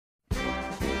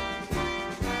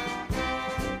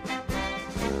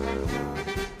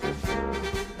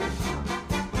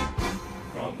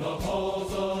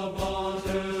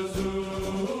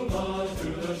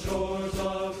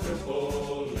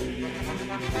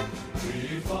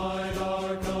We fight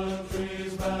our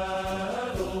country's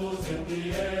battles in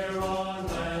the air, on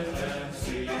land and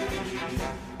sea.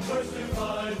 First to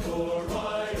fight for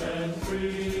right and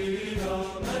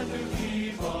freedom, and to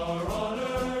keep our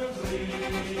honor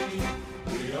clean.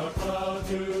 We are proud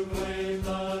to claim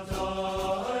the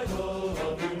title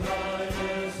of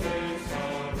United States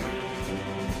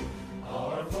Marine.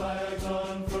 Our flags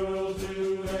unfurled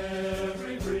to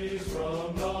every breeze,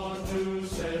 from dawn to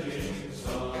setting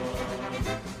sun.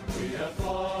 We have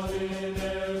fought in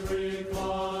every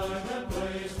clime and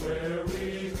place where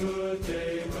we could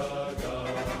take a gun.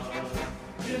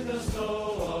 In the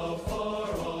snow of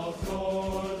far-off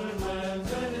northern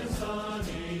lands and in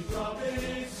sunny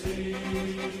tropic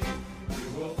seas, you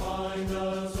will find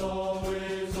us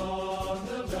always on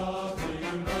the job, the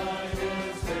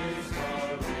United States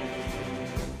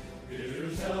Marine.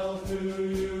 Here's health to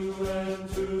you and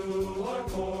to our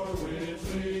corps, which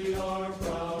we are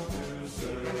proud to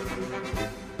serve.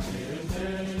 In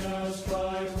many a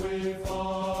strife we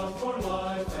fought for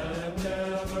life and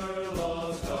never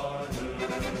lost our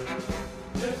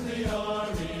nerve. In the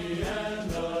Army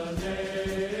and the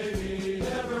Navy,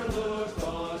 never looked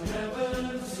on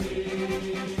heaven's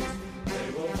seas.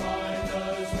 They will find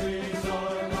the streets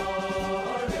are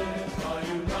guarded by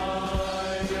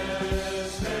United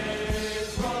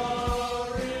States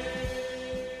Marines.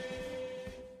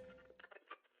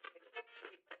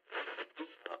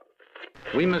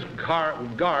 We must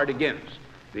guard against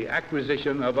the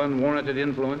acquisition of unwarranted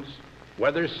influence,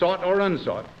 whether sought or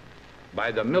unsought,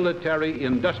 by the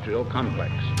military-industrial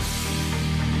complex.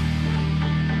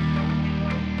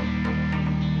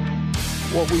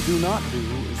 What we do not do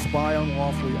is spy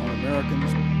unlawfully on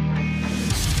Americans.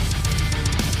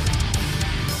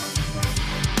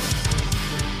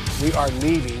 We are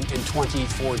leaving in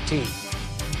 2014.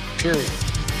 Period.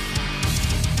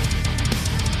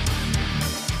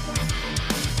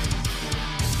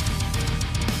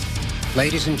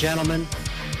 Ladies and gentlemen,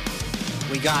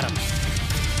 we got him.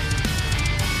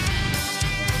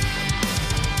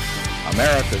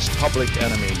 America's public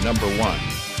enemy number one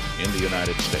in the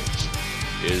United States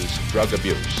is drug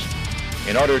abuse.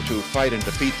 In order to fight and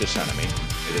defeat this enemy,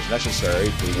 it is necessary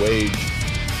to wage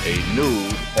a new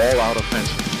all-out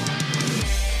offensive.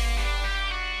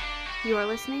 You are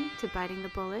listening to Biting the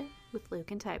Bullet with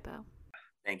Luke and Typo.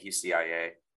 Thank you,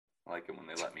 CIA. I like it when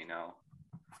they let me know.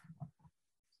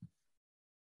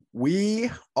 We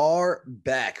are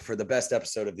back for the best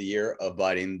episode of the year of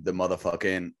Biting the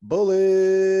Motherfucking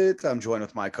Bullet. I'm joined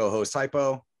with my co-host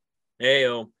Typo.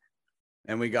 Heyo.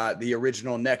 And we got the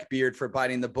original neck beard for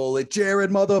Biting the Bullet,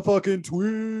 Jared motherfucking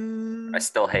Twin. I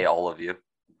still hate all of you.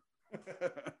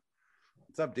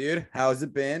 What's up, dude? How's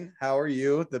it been? How are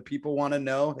you? The people want to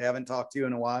know. They haven't talked to you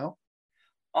in a while.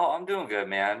 Oh, I'm doing good,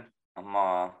 man.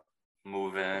 I'm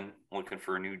moving, looking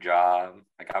for a new job.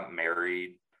 I got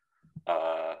married.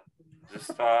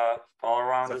 Just all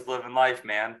around just living life,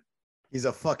 man. He's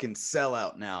a fucking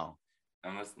sellout now.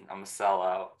 I'm a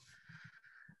sellout.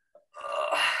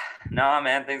 No,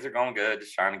 man, things are going good.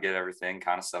 Just trying to get everything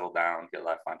kind of settled down, get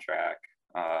life on track.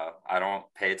 I don't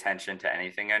pay attention to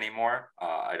anything anymore.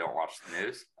 I don't watch the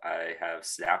news. I have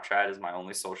Snapchat as my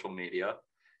only social media,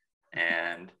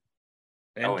 and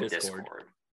Discord.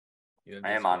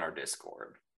 I am on our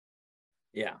Discord.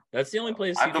 Yeah, that's the only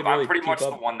place. I'm pretty much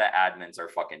the one that admins our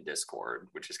fucking Discord,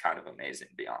 which is kind of amazing,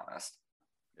 to be honest.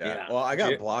 Yeah. Well, I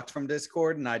got blocked from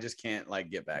Discord, and I just can't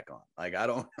get back on. I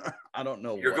don't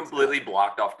know. You're completely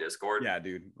blocked off Discord. Yeah,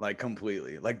 dude.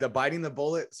 Completely. The Biting the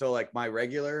Bullet. So my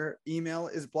regular email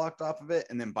is blocked off of it,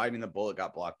 and then Biting the Bullet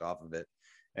got blocked off of it.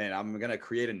 And I'm gonna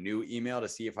create a new email to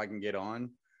see if I can get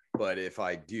on. But if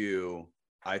I do,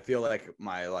 I feel like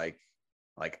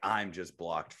I'm just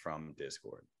blocked from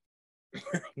Discord.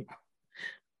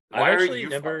 Why are you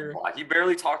blocked? You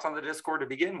barely talked on the Discord to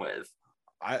begin with.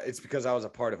 It's because I was a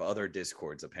part of other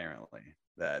Discords apparently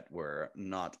that were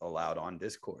not allowed on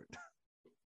Discord.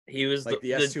 He was the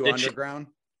S2 Underground,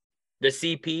 the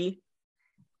CP.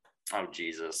 Oh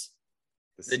Jesus!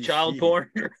 The child porn.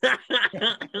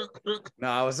 No,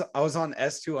 I was on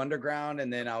S2 Underground,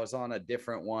 and then I was on a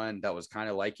different one that was kind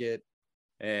of like it,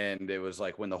 and it was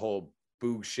when the whole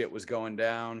boog shit was going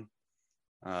down.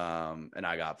 And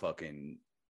I got fucking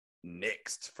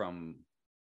nixed from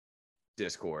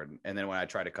Discord. And then when I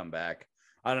tried to come back,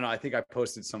 I don't know. I think I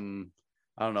posted some,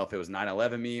 I don't know if it was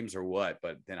 9/11 memes or what,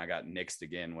 but then I got nixed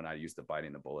again when I used the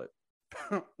Biting the Bullet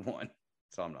one.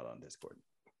 So I'm not on Discord.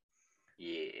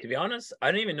 Yeah. To be honest,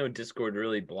 I didn't even know Discord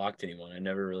really blocked anyone. I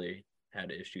never really had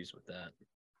issues with that.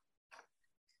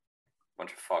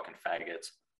 Bunch of fucking faggots.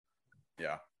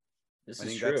 Yeah. This I is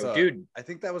think true, that's dude. I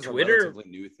think that was Twitter- a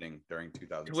relatively new thing during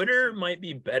 2000. Twitter might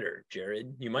be better,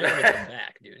 Jared. You might want to come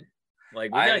back, dude.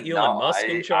 Like we got Elon No, Musk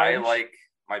in charge. I like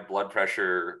my blood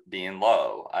pressure being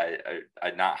low.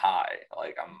 I'm not high.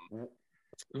 Like I'm.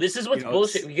 This is what's You know,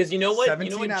 bullshit because you know what? You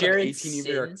know 17 what out of Jared 18 of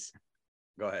your- sends?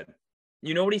 Go ahead.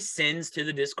 You know what he sends to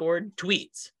the Discord?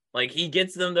 Tweets. Like he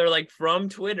gets them, they're like from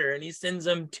Twitter, and he sends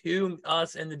them to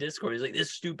us in the Discord. He's like,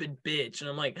 this stupid bitch. And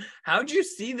I'm like, how'd you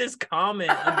see this comment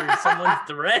under someone's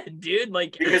thread, dude?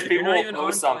 Like Because you're people not will even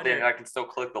post on something Twitter. and I can still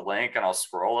click the link and I'll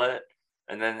scroll it.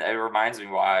 And then it reminds me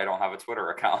why I don't have a Twitter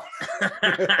account.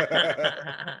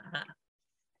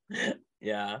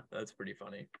 Yeah, that's pretty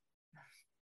funny.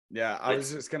 Yeah, I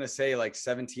was just gonna say like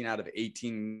 17 out of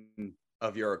 18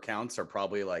 of your accounts are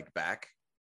probably like back.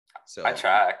 So I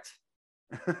checked.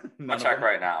 none I'll of check them.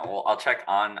 right now. Well, I'll check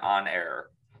on air.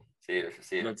 See.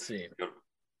 Let's see.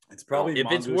 It's probably If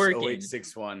it's Mongoose working.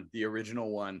 0861, the original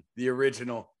one, the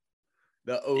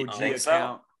OG think so?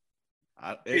 account.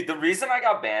 Dude, the reason I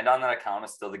got banned on that account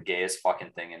is still the gayest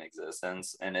fucking thing in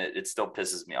existence, and it still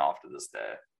pisses me off to this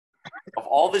day. Of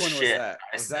all the Which one was shit that?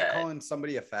 I Was said, that calling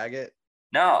somebody a faggot?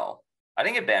 no, I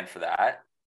didn't get banned for that.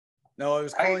 No, it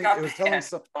was I calling. got It was telling banned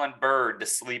some. telling Bird to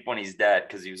sleep when he's dead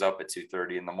because he was up at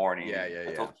 2:30 in the morning. Yeah.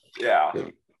 Yeah.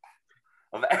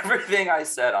 Of everything I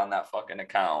said on that fucking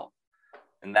account,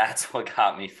 and that's what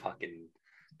got me fucking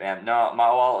banned.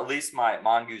 No, at least my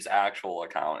Mongoose actual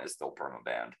account is still perma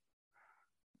banned.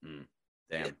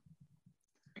 Damn.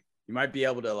 You might be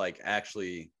able to like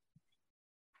actually,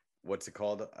 what's it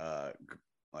called?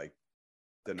 Like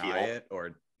deny Appeal. it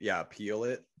or appeal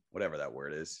it, whatever that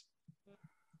word is.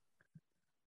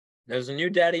 There's a new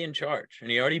daddy in charge, and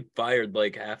he already fired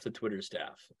like half the Twitter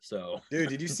staff. So, Dude,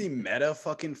 did you see Meta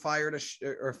fucking firing a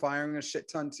shit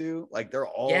ton too? Like they're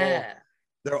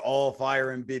all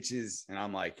firing bitches, and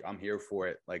I'm like, I'm here for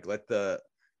it. Like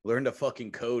learn to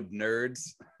fucking code,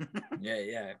 nerds.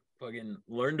 yeah, fucking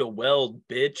learn to weld,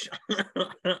 bitch.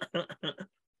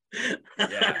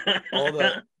 Yeah,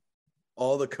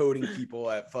 all the coding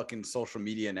people at fucking social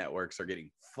media networks are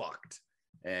getting fucked,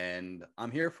 and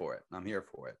I'm here for it.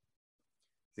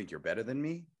 Think you're better than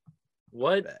me?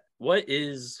 What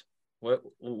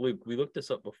we looked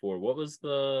this up before. What was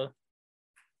the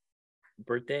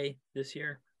birthday this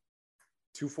year?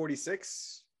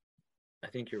 246. I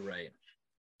think you're right.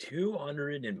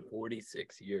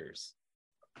 246 years.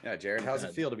 Yeah, Jared, how's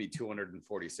it feel to be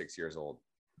 246 years old?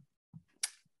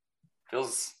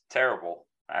 Feels terrible,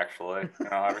 actually.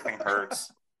 Everything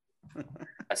hurts.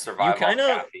 I survived off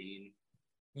caffeine.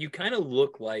 You kind of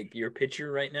look like your picture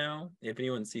right now. If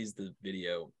anyone sees the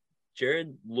video,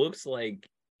 Jared looks like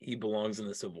he belongs in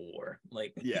the Civil War.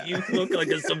 Like, you look like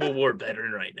a Civil War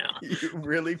veteran right now. You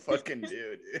really fucking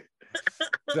do,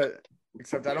 dude.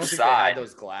 Except I don't think they had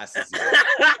those glasses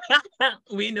yet.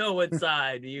 We know what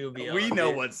side you be on. We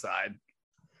know what side.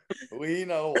 We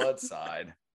know what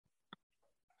side.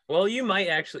 Well, he might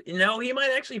actually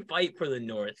fight for the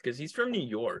North because he's from New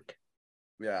York.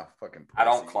 Yeah, fucking pussy. I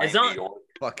don't claim New York.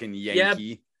 Fucking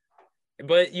Yankee. Yeah,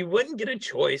 but you wouldn't get a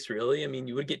choice, really. I mean,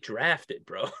 you would get drafted,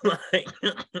 bro. Like,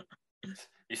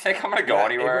 you think I'm gonna go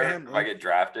anywhere if I get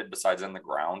drafted besides in the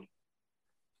ground?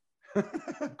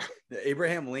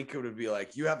 Abraham Lincoln would be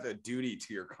like, you have a duty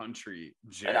to your country,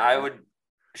 Jared. And I would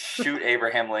shoot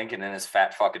Abraham Lincoln in his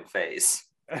fat fucking face.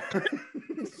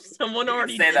 Someone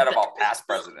already say that about past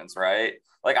presidents, right?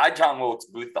 Like I John Wilkes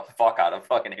Booth the fuck out of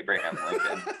fucking Abraham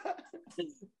Lincoln.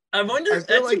 I wonder if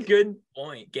that's a good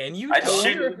point. Can you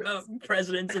shoot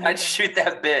presidents? I'd shoot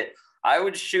that bit. I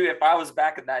would shoot if I was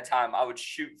back in that time. I would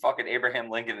shoot fucking Abraham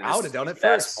Lincoln in his done it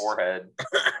first. Forehead.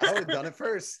 I would have done it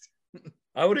first.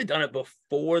 I would have done it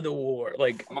before the war.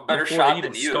 Like I'm a better shot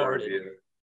than you.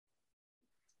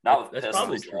 Not with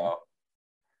pistols, bro.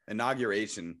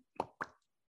 Inauguration.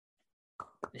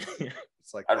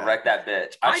 It's like I'd wreck that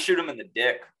bitch. I'd shoot him in the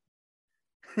dick.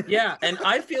 Yeah, and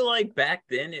I feel like back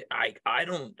then,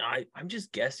 I'm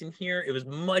just guessing here. It was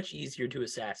much easier to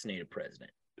assassinate a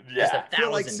president. Yeah,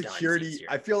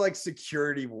 I feel like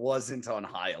security wasn't on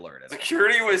high alert.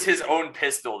 Security was his own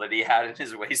pistol that he had in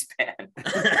his waistband.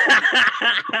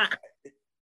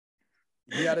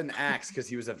 He had an axe because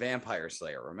he was a vampire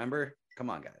slayer. Remember? Come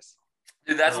on, guys.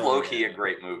 Dude, that's low key a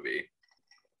great movie.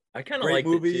 I kind of like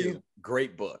movie, it too.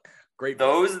 Great book. Great.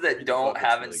 Those book. that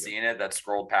haven't seen it, that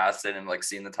scrolled past it and like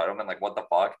seen the title and like, what the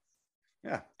fuck?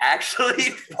 Yeah. Actually,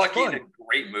 fucking a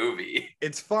great movie.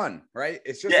 It's fun, right?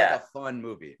 It's just like a fun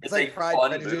movie. It's like Pride,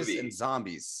 Prejudice, and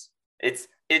Zombies. It's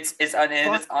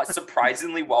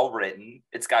surprisingly well written.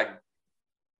 It's got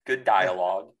good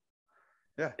dialogue.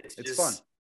 Yeah, it's fun.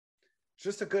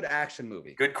 It's just a good action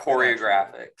movie. Good action movie.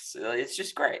 choreographics. It's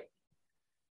just great.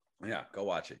 Yeah, go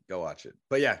watch it. Go watch it.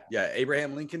 But yeah,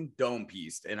 Abraham Lincoln dome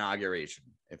piece inauguration.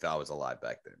 If I was alive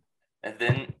back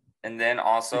then, And then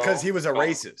also because he was a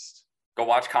racist. Go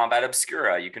watch Combat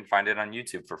Obscura. You can find it on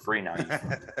YouTube for free now.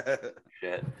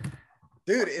 Shit,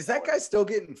 dude, is that guy still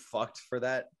getting fucked for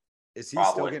that? Is he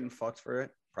still getting fucked for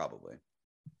it? Probably.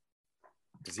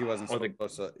 Because he wasn't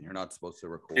supposed to. You're not supposed to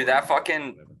record. Dude,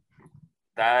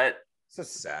 that it's the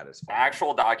saddest.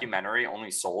 Actual documentary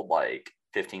only sold like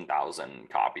 15,000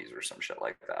 copies or some shit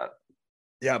like that.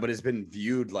 Yeah, but it's been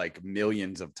viewed like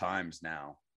millions of times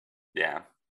now. Yeah.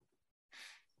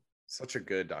 Such a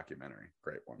good documentary.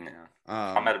 Great one. Yeah.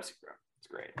 Combat Obscura. It's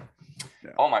great.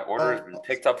 Yeah. Oh, my order has been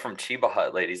picked up from Chiba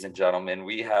Hut, ladies and gentlemen.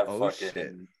 We have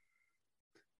shit.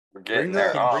 We're getting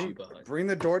there. Bring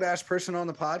the DoorDash person on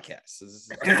the podcast.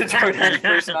 The DoorDash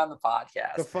person on the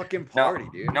podcast. The fucking party,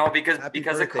 dude. No, because Happy of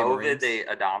birthday, COVID, Marines. they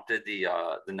adopted the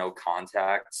no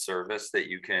contact service that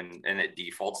you can, and it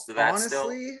defaults to that.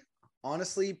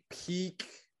 Honestly, peak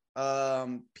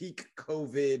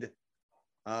COVID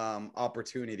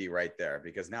opportunity right there,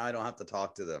 because now I don't have to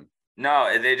talk to them.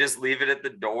 No, they just leave it at the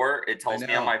door. It tells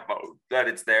me on my phone that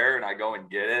it's there, and I go and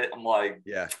get it. I'm like,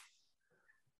 yeah,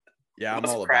 I'm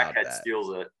all crackhead about that. Steals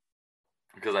it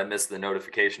because I missed the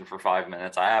notification for 5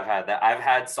 minutes. I have had that. I've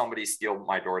had somebody steal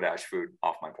my DoorDash food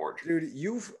off my porch. Dude,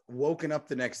 you've woken up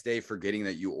the next day forgetting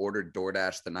that you ordered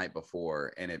DoorDash the night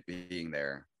before and it being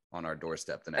there on our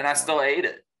doorstep the next and I still ate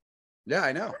it. Yeah,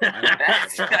 I know.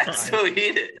 I still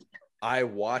eat it. I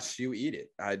watched you eat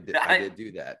it. I did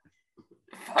do that.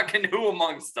 Fucking who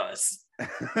amongst us?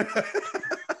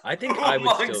 I think Who I would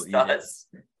still amongst eat us?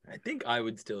 it. I think I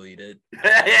would still eat it.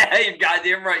 Yeah, you're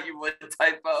goddamn right. You would,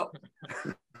 typo.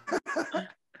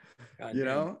 You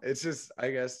know, it's just,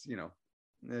 I guess, you know,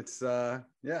 it's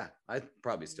yeah, I'd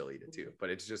probably still eat it too, but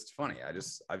it's just funny.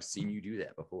 I've seen you do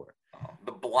that before.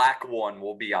 The black one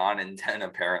will be on in 10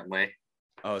 apparently.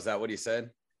 Oh, is that what he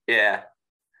said? Yeah.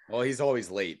 Well, he's always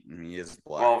late and he is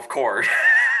black. Well, of course.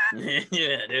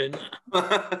 Yeah, dude.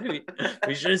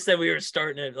 We should have said we were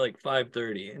starting at like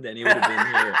 5:30, and then he would have been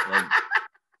here like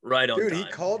right on Dude,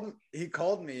 time. he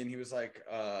called me and he was like,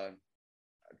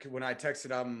 when I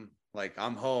texted him, like,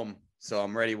 I'm home, so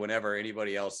I'm ready whenever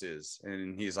anybody else is.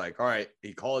 And he's like, all right.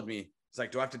 He called me. He's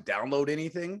like, do I have to download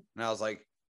anything? And I was like,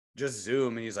 just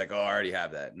Zoom. And he's like, oh, I already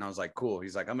have that. And I was like, cool.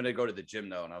 He's like, I'm going to go to the gym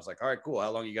though. And I was like, all right, cool. How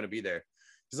long are you going to be there?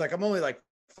 He's like, I'm only like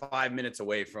 5 minutes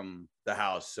away from the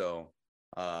house. So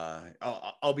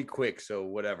I'll be quick. So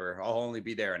whatever. I'll only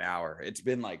be there an hour. It's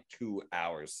been like 2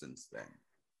 hours since then.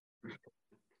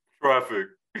 Traffic.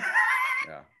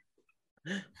 Yeah.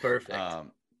 Perfect.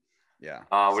 Yeah.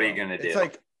 What are you gonna do?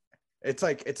 It's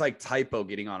like typo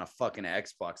getting on a fucking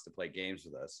Xbox to play games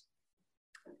with us.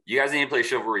 You guys need to play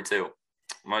Chivalry 2.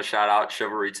 I'm gonna shout out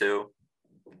Chivalry 2.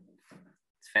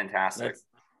 It's fantastic.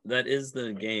 That is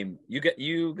the game.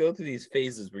 You go through these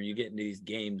phases where you get into these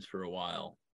games for a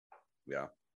while. Yeah.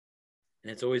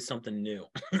 And it's always something new.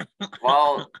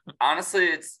 Well, honestly,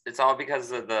 it's all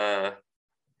because of the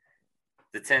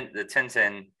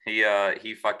Tintin.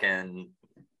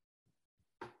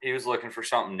 He was looking for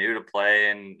something new to play,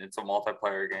 and it's a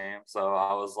multiplayer game. So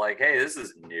I was like, hey, this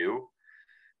is new.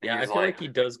 And Yeah, I feel like he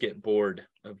does get bored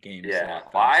of games. Yeah,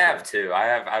 well, I have too.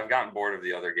 I've gotten bored of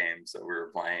the other games that we were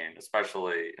playing,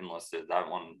 especially Enlisted. That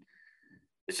one,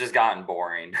 it's just gotten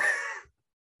boring.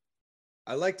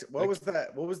 I liked what was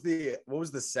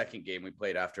the second game we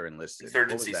played after Enlisted?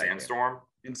 Insurgency Sandstorm.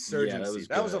 Insurgency. Yeah,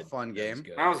 that was a fun game.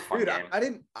 That was a fun Dude, game.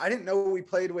 I didn't know we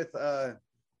played with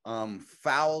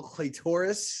Foul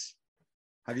Clitoris.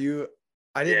 I didn't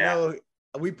know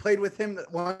we played with him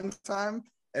one time,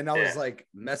 and I was like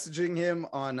messaging him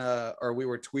on or we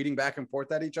were tweeting back and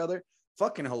forth at each other.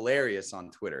 Fucking hilarious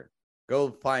on Twitter. Go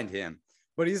find him.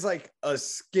 But he's like a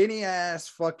skinny ass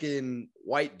fucking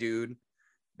white dude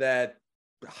that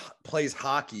plays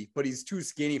hockey, but he's too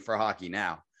skinny for hockey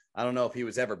now. I don't know if he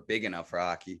was ever big enough for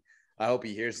hockey. I hope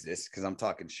he hears this because I'm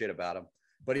talking shit about him.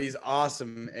 But he's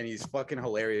awesome and he's fucking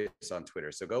hilarious on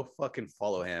Twitter. So go fucking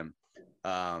follow him.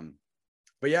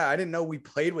 But yeah, I didn't know we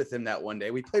played with him that one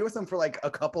day. We played with him for like a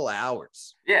couple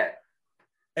hours. Yeah.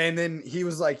 And then he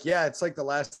was like, yeah, it's like the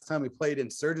last time we played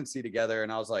Insurgency together.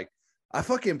 And I was like, I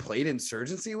fucking played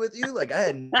Insurgency with you? Like, I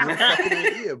had no fucking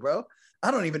idea, bro.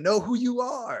 I don't even know who you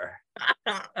are.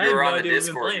 You were on the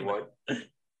Discord, you would.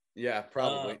 Yeah,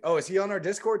 probably. Oh, is he on our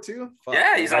Discord too? Fuck.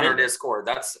 Yeah, he's on our Discord.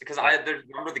 That's because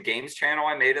remember the games channel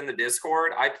I made in the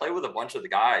Discord? I play with a bunch of the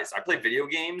guys. I play video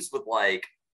games with like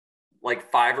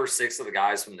 5 or 6 of the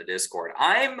guys from the Discord.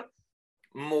 I'm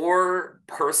more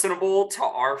personable to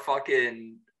our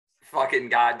fucking fucking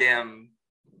goddamn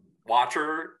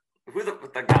watcher. Who the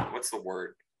God, what's the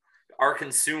word? Are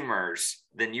consumers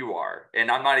than you are,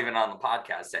 and I'm not even on the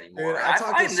podcast anymore. Dude, I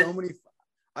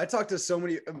talk to so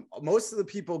many. Most of the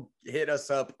people hit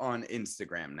us up on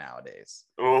Instagram nowadays.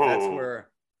 Oh,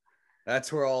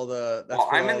 that's where all the.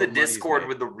 I'm in the Discord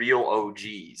with the real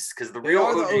OGs, because the real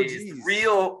OGs,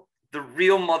 the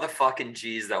real motherfucking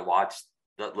G's that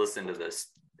listen to this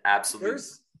absolute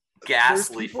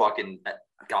ghastly fucking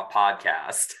got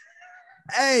podcast.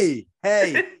 Hey.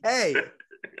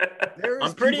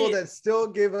 There's people that still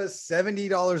give us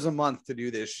 $70 a month to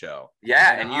do this show.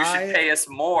 Yeah, and you should pay us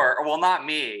more. Well, not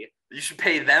me. You should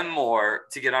pay them more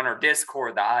to get on our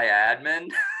Discord, the iAdmin.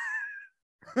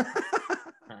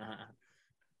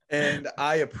 And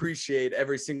I appreciate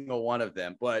every single one of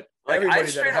them. But like,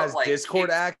 everybody that has Discord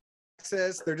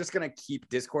access, they're just going to keep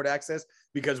Discord access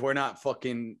because we're not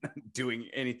fucking doing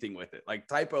anything with it. Like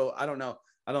Typo, I don't know.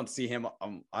 I don't see him.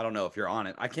 I don't know if you're on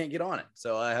it. I can't get on it,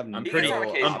 so I have. I'm pretty on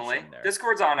occasionally.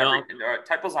 Discord's on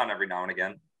Typo's on every now and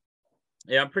again.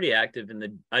 Yeah, I'm pretty active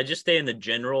I just stay in the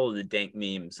general, the dank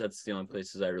memes. That's the only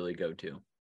places I really go to.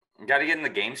 You got to get in the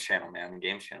games channel, man. The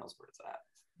games channel is where it's at.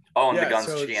 Oh, and the guns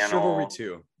channel.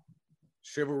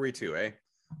 Chivalry 2, eh?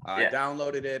 I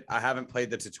downloaded it. I haven't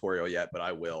played the tutorial yet, but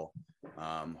I will.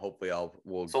 Hopefully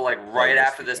we'll. So like right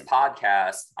after this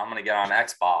podcast, I'm gonna get on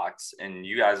Xbox, and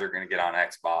you guys are gonna get on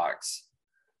Xbox.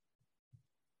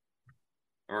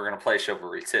 And we're gonna play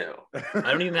Chivalry 2.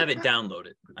 I don't even have it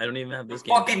downloaded. I don't even have this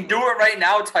game. Fucking do it right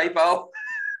now, Typo.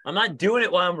 I'm not doing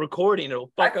it while I'm recording.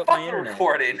 It'll fuck up my internet.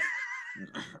 Recording.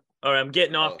 All right, I'm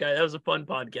getting off, guys. That was a fun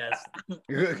podcast.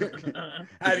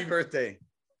 Happy birthday.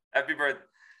 Happy birthday.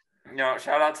 You know,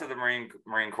 shout out to the Marine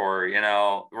Corps. You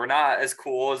know, we're not as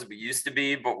cool as we used to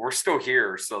be, but we're still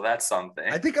here, so that's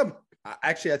something. I think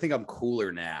I'm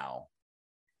cooler now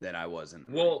than I was in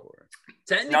the Marine Corps.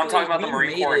 Technically, no, I'm talking about the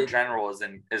Marine Corps in general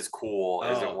isn't as cool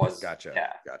as it was. Gotcha.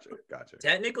 Yeah. Gotcha.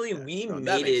 Technically, we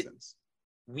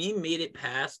made it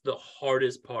past the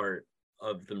hardest part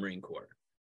of the Marine Corps,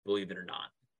 believe it or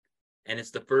not. And it's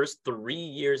the first 3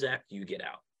 years after you get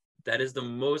out. That is the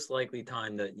most likely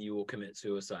time that you will commit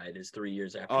suicide is 3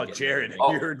 years after. Oh, Jared,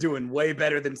 you're doing way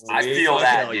better than Steve. I feel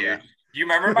that, dude. You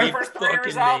remember my first 3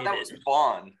 years out? That was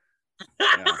fun.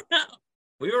 Yeah.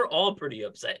 We were all pretty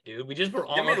upset, dude. We just were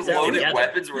all upset. Loaded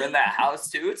weapons were in that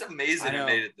house too. It's amazing it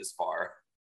made it this far.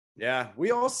 Yeah,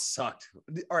 we all sucked.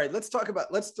 All right, let's start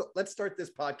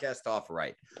this podcast off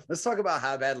right. Let's talk about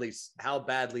how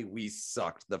badly we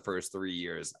sucked the first 3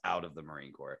 years out of the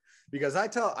Marine Corps. Because I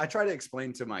try to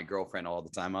explain to my girlfriend all the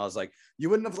time. I was like, you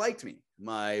wouldn't have liked me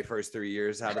my first 3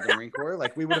 years out of the Marine Corps.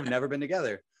 Like we would have never been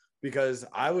together because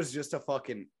I was just a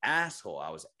fucking asshole. I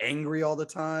was angry all the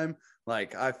time.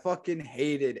 Like I fucking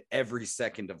hated every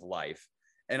second of life.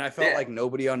 And I felt like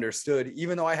nobody understood,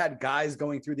 even though I had guys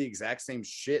going through the exact same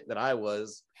shit that I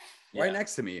was right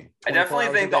next to me. I definitely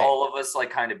think that all of us like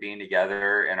kind of being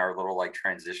together in our little like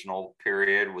transitional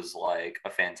period was like a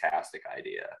fantastic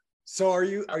idea. So are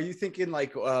you thinking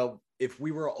like if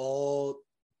we were all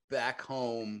back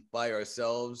home by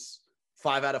ourselves,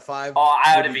 5 out of 5? Oh,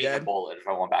 I would have eaten a bullet if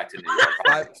I went back to New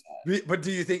York. But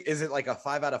do you think, is it like a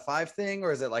 5 out of 5 thing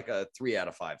or is it like a 3 out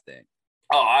of 5 thing?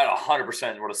 Oh, I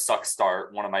 100% would have sucked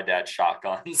start one of my dad's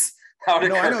shotguns. I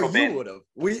know you would have.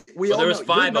 We all there was know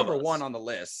 5 you're number of us. 1 on the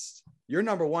list. You're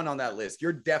number 1 on that list.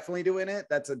 You're definitely doing it.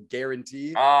 That's a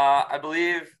guarantee. I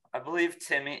believe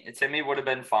Timmy would have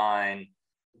been fine.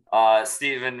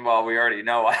 Steven, well, we already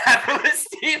know what happened with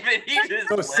Steven. He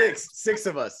just six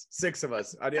of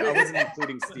us. I wasn't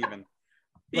including Steven.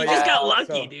 He just got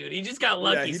lucky, dude. He just got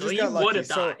lucky, so he would have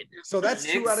died. So that's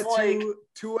Nick's 2 out of 2,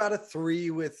 2 out of 3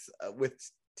 with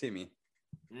Timmy.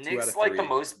 Nick's like the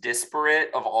most disparate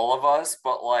of all of us,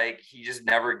 but like he just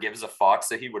never gives a fuck,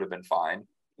 so he would have been fine.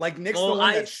 Like Nick's the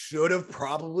one that should have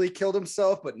probably killed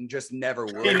himself, but just never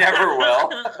will. He never will.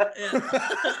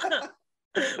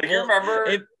 You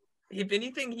remember? If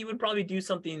anything, he would probably do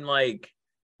something like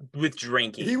with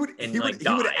drinking. He would accidentally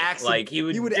kill himself. He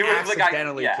would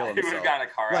have gotten a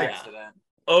car accident.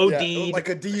 OD, like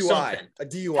a DUI. A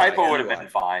DUI. Typo would have been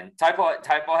fine. Typo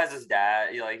has his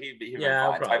dad. Like he'd been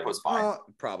fine. Probably. Typo's fine.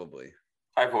 Probably.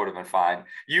 Typo would have been fine.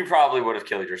 You probably would have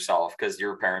killed yourself because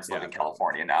your parents live in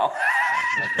California now.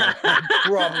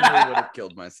 Probably would have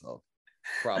killed myself.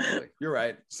 Probably. You're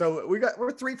right. So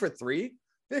we're 3 for 3.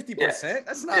 50%. Yeah.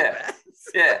 That's not bad.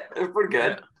 Yeah, it's pretty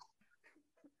good.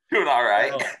 Doing all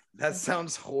right. Oh, that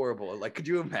sounds horrible. Like, could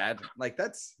you imagine? Like,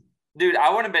 that's Dude, I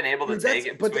wouldn't have been able to Dude, take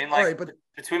it but between all right, but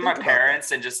between my think about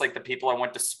parents and just like the people I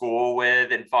went to school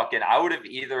with and fucking I would have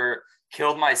either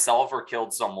killed myself or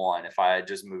killed someone if I had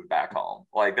just moved back home.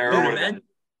 Like there Dude, would have been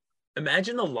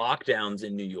imagine the lockdowns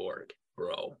in New York,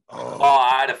 bro. oh,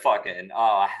 I'd have fucking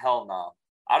hell no.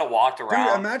 I'd have walked Dude,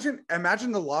 around.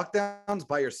 imagine the lockdowns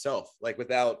by yourself, like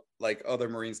without like other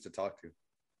Marines to talk to.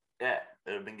 Yeah,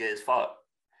 it'd have been gay as fuck.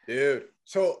 Dude.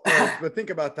 So, but think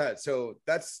about that. So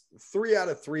that's 3 out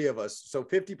of 3 of us. So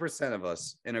 50% of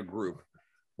us in a group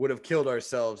would have killed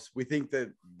ourselves. We think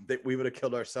that we would have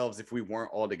killed ourselves if we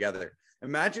weren't all together.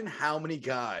 Imagine how many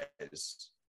guys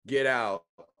get out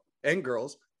and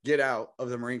girls get out of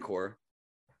the Marine Corps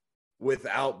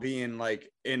without being like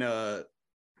in a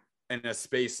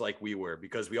space like we were,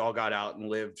 because we all got out and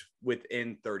lived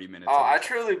within 30 minutes. Oh, I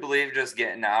truly believe just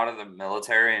getting out of the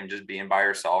military and just being by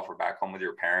yourself or back home with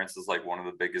your parents is like one of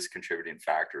the biggest contributing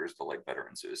factors to like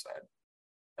veteran suicide.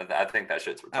 I think that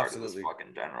shit's retarded Absolutely. as fuck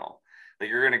in general. Like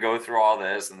you're gonna go through all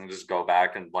this and then just go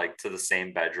back and like to the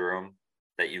same bedroom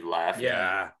that you left.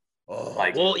 Yeah. Oh,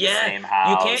 Like Well, the yeah, same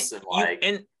house you and like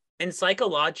can't, and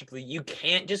psychologically, you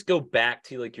can't just go back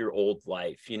to like your old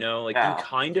life, you know? Like No, you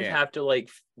kind of can't. have to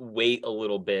like wait a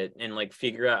little bit and like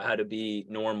figure out how to be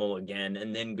normal again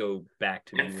and then go back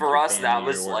to being and with for your us that family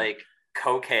was or- like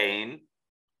cocaine,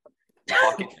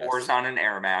 fucking pours on an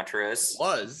air mattress.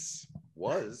 was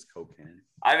cocaine.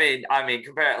 I mean,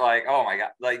 compare like, oh my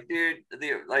god, like, dude,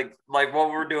 like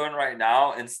what we're doing right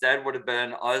now instead would have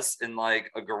been us in like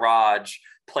a garage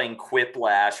playing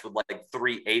Quiplash with like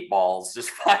 3 8-balls, just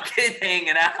fucking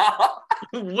hanging out.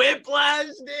 Whiplash,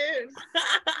 dude.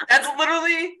 That's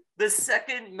literally the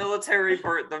second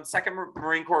the second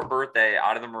Marine Corps birthday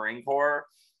out of the Marine Corps.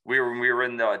 We were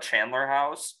in the Chandler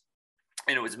house,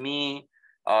 and it was me,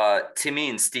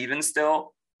 Timmy, and Steven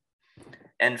still,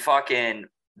 and fucking.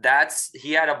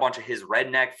 He had a bunch of his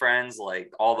redneck friends,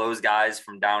 like all those guys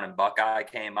from down in Buckeye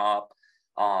came up.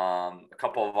 A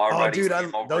couple of our buddies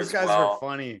came over those as guys well. were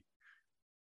funny.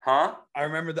 Huh? I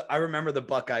remember the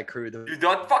Buckeye crew. Dude,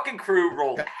 that fucking crew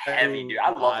rolled heavy, dude.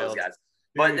 I love those guys.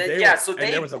 But Dude, so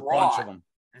there was a bunch of them.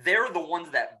 They're the ones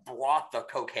that brought the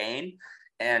cocaine,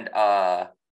 and yeah,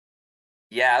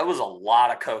 it was a lot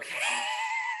of cocaine.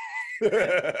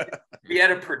 We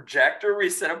had a projector. We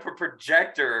set up a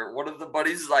projector. One of the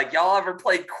buddies is like, y'all ever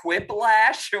played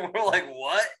Quiplash? And we're like,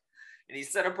 what? And he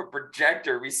set up a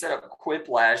projector. We set up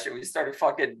Quiplash and we started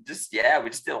fucking we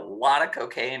just did a lot of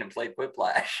cocaine and played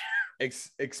Quiplash.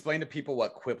 Explain to people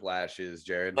what Quiplash is,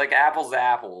 Jared. Like apples to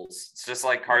apples. It's just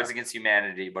like Cards Against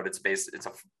Humanity, but it's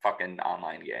a fucking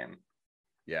online game.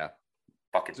 Yeah.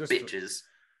 Fucking Just- bitches.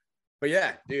 But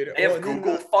yeah, dude. They have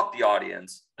Google. Fuck the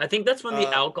audience. I think that's when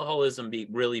the alcoholism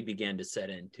really began to set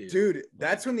in too. Dude,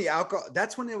 that's when the alcohol.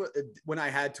 That's when when I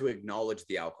had to acknowledge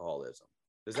the alcoholism.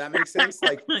 Does that make sense?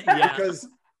 Like, Yeah.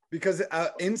 because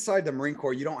inside the Marine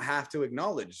Corps, you don't have to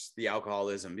acknowledge the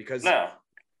alcoholism because No,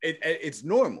 it's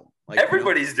normal. Like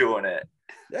everybody's doing it.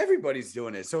 Everybody's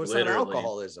doing it, so it's Literally. not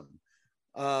alcoholism.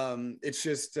 It's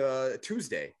just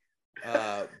Tuesday.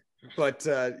 But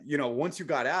once you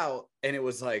got out, and it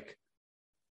was like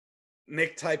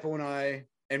Nick, Typo,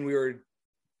 and we were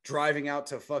driving out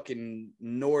to fucking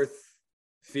North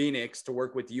Phoenix to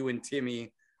work with you and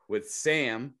Timmy with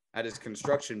Sam at his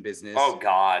construction business. Oh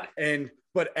God.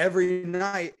 But every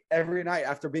night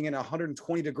after being in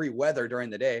 120-degree weather during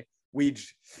the day, we'd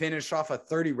finish off a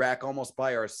 30 rack almost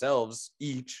by ourselves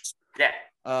each. Yeah.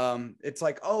 It's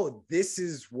like, oh, this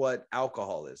is what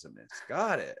alcoholism is.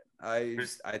 Got it. I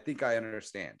think I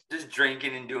understand. Just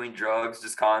drinking and doing drugs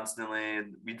just constantly.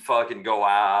 We'd fucking go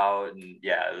out and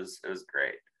yeah, it was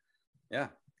great. Yeah.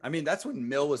 I mean, that's when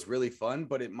Mill was really fun,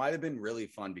 but it might have been really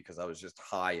fun because I was just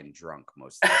high and drunk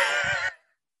most of the time.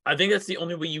 I think that's the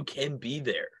only way you can be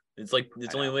there. It's like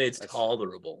it's the only way it's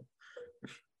tolerable.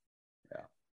 Yeah.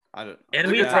 I don't.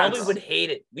 And we Good probably times. would hate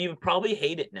it. We would probably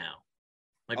hate it now.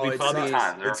 Like we it's probably not-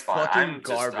 Sometimes they're it's fun. fucking I'm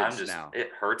garbage now.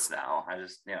 It hurts now. I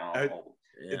just yeah.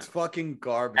 It's fucking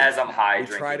garbage. as I'm high. We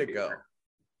try to drinking go. beer.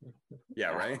 Yeah,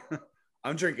 right.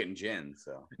 I'm drinking gin,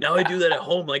 so Now I do that at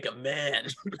home like a man.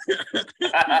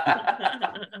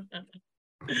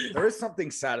 there is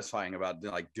something satisfying about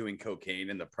like doing cocaine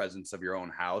in the presence of your own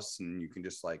house, and you can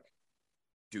just like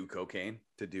do cocaine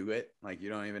to do it. Like you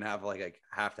don't even have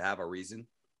have to have a reason.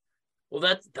 Well,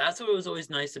 that's what was always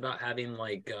nice about having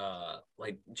like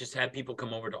just have people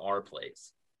come over to our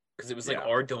place because it was like Yeah.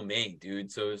 our domain,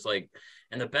 dude. So it was like,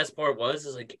 and the best part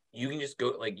is like you can just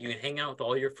go, like you can hang out with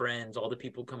all your friends, all the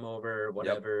people come over,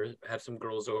 whatever, have some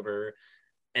girls over,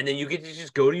 and then you get to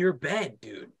just go to your bed,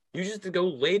 dude. You just go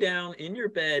lay down in your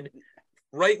bed,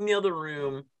 right in the other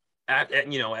room,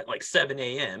 at like 7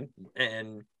 a.m.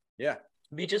 and Yeah.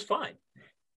 be just fine.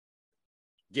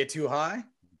 Get too high,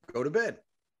 go to bed.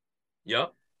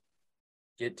 Yep.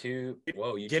 Get too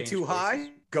Get too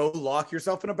high, go lock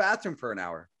yourself in a bathroom for an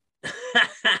hour.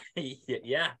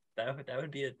 Yeah, that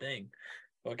would be a thing.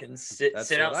 Fucking sit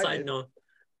That's outside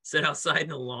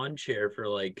in a lawn chair for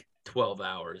like 12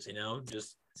 hours,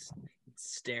 just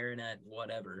staring at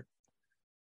whatever.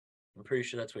 I'm pretty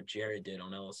sure that's what Jared did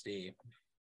on LSD.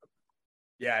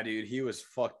 Yeah, dude, he was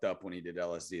fucked up when he did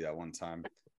LSD that one time.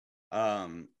 I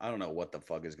don't know what the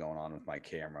fuck is going on with my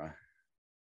camera.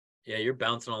 Yeah, you're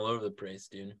bouncing all over the place,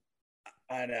 dude.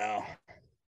 I know.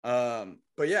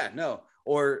 But yeah, no.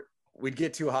 Or we'd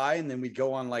get too high and then we'd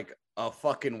go on like a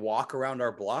fucking walk around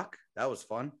our block. That was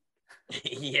fun.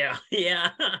 Yeah.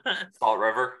 Salt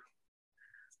River.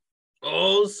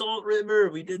 Oh, Salt River.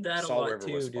 We did that Salt a lot River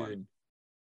too, was dude. fun.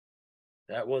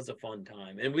 That was a fun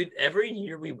time. And every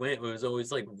year we went, it was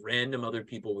always like random other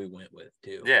people we went with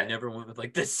too. Yeah. We never went with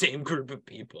like the same group of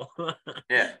people.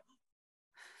 Yeah.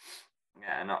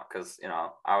 Yeah, I know, because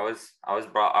I always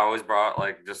brought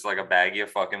like just like a baggie of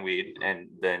fucking weed, and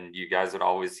then you guys would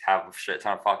always have a shit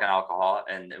ton of fucking alcohol,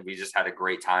 and we just had a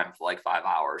great time for like 5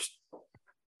 hours.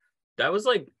 That was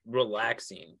like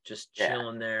relaxing, just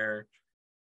chilling there.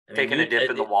 Taking a dip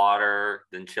in the water,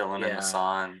 then chilling in the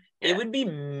sun. Yeah. It would be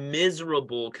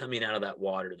miserable coming out of that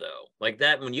water though. Like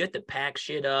that, when you had to pack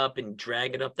shit up and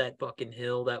drag it up that fucking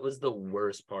hill, that was the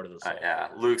worst part of the song. Yeah,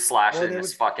 Luke slashing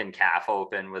his fucking calf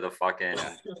open with a fucking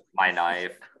my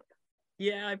knife.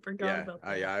 Yeah, I forgot about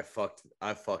that.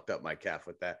 I fucked up my calf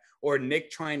with that. Or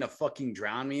Nick trying to fucking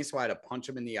drown me, so I had to punch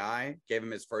him in the eye. Gave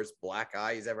him his first black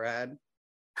eye he's ever had.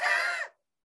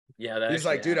 Yeah, he's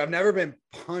like, dude, I've never been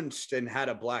punched and had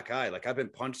a black eye. Like, I've been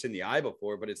punched in the eye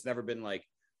before, but it's never been like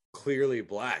clearly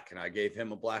black. And I gave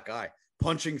him a black eye,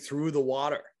 punching through the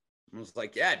water. I was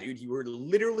like, yeah, dude, you were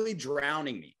literally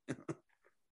drowning me.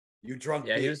 You drunk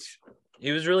bitch.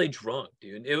 He was really drunk,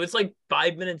 dude. It was like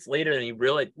 5 minutes later and he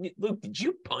realized, Luke, did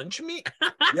you punch me?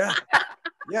 Yeah,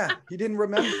 he didn't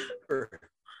remember.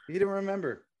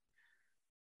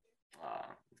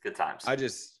 Good times.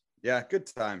 Good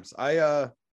times.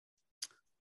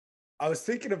 I was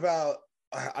thinking about,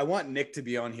 I want Nick to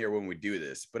be on here when we do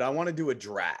this, but I want to do a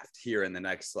draft here in the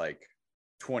next like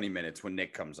 20 minutes when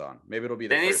Nick comes on. Maybe it'll be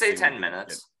the Didn't he first say thing 10 we do.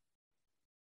 minutes?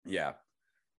 Yeah.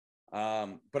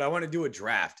 But I want to do a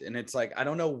draft, and it's like, I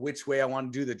don't know which way I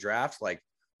want to do the draft, like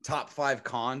top 5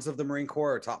 cons of the Marine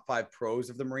Corps or top 5 pros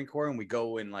of the Marine Corps, and we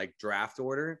go in like draft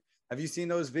order. Have you seen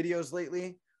those videos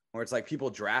lately where it's like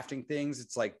people drafting things?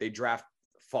 It's like they draft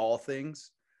fall things,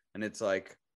 and it's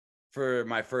like, for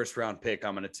my first round pick,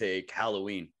 I'm going to take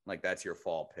Halloween. Like, that's your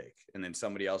fall pick. And then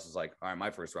somebody else is like, all right, my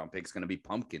first round pick is going to be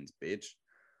pumpkins, bitch.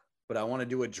 But I want to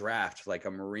do a draft, like a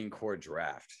Marine Corps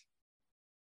draft.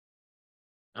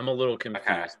 I'm a little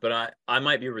confused, but I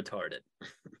might be retarded.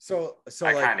 So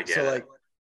all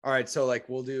right. So like,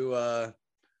 we'll do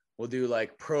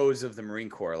like pros of the Marine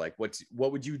Corps. Like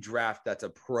what would you draft that's a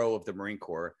pro of the Marine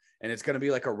Corps? And it's going to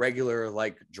be like a regular,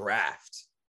 like draft.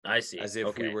 I see. As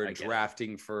if we were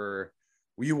drafting for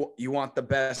you want the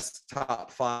best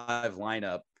top 5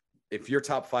 lineup. If your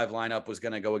top 5 lineup was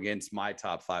going to go against my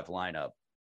top 5 lineup,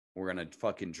 we're going to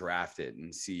fucking draft it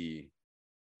and see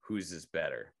whose is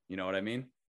better. You know what I mean?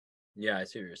 Yeah, I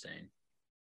see what you're saying.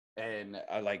 And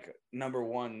I like number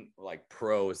 1, like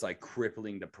pro is like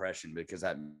crippling depression, because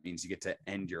that means you get to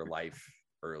end your life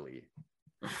early.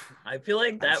 I feel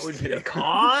like that would be a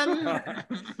con.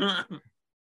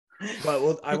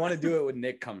 But I want to do it when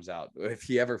Nick comes out, if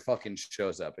he ever fucking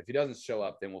shows up. If he doesn't show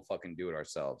up, then we'll fucking do it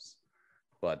ourselves.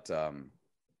 But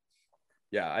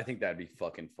yeah, I think that'd be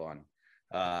fucking fun.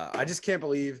 I just can't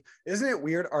believe, isn't it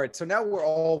weird? All right, so now we're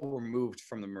all removed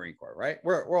from the Marine Corps, right?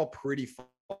 We're all pretty far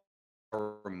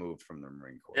removed from the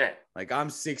Marine Corps. Yeah. Like, I'm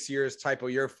 6 years, Typo,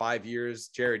 you're 5 years.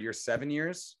 Jared, you're 7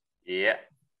 years? Yeah.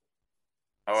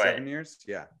 Oh, 7 years?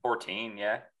 Yeah. 14,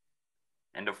 yeah.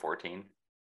 End of 14.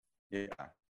 Yeah.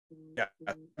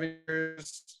 7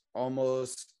 years,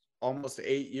 almost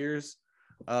 8 years.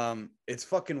 It's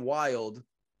fucking wild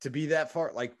to be that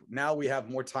far. Like, now we have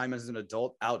more time as an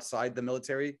adult outside the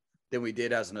military than we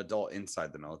did as an adult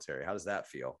inside the military. How does that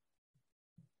feel?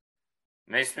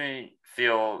 Makes me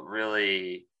feel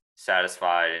really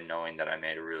satisfied in knowing that I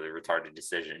made a really retarded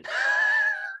decision.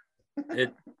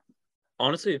 It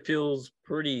honestly, it feels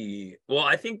pretty well.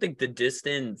 I think the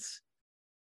distance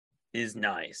is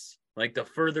nice. Like, the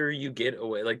further you get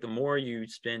away, like the more you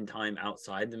spend time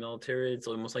outside the military, it's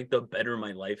almost like the better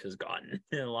my life has gotten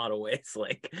in a lot of ways.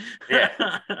 Like, yeah,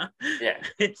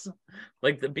 it's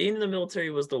like being in the military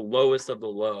was the lowest of the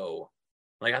low,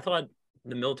 Like, I thought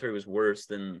the military was worse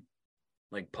than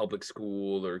like public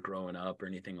school or growing up or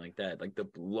anything like that. Like, the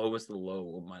lowest of the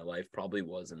low of my life probably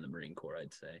was in the Marine Corps,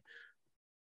 I'd say.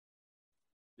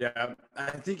 Yeah,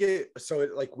 I think it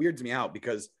like weirds me out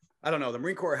because I don't know, the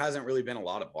Marine Corps hasn't really been a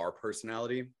lot of our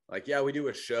personality. Like, yeah, we do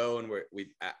a show and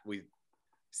we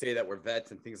say that we're vets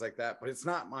and things like that, but it's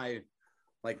not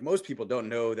like most people don't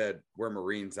know that we're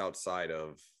Marines outside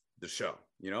of the show,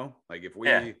 you know? Like if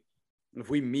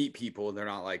we meet people, they're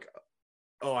not like,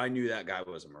 oh, I knew that guy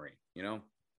was a Marine, you know?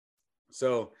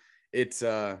 So it's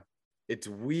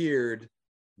weird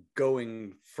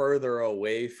going further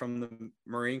away from the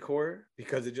Marine Corps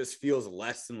because it just feels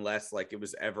less and less like it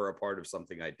was ever a part of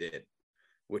something I did,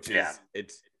 which is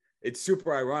it's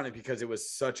super ironic because it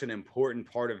was such an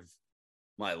important part of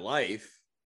my life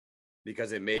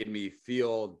because it made me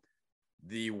feel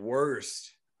the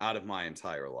worst out of my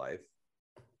entire life,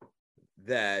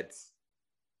 that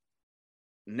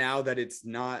now that it's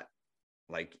not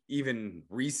like even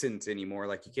recent anymore,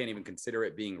 like you can't even consider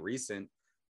it being recent,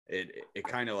 it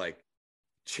kind of like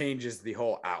changes the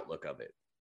whole outlook of it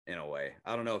in a way.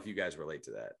 I don't know if you guys relate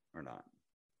to that or not.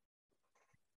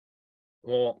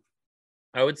 Well,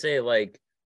 I would say like,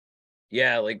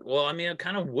 yeah, like, well, I mean, it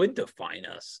kind of would define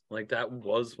us. Like that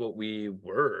was what we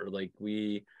were. Like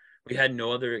we had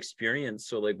no other experience.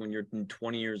 So like when you're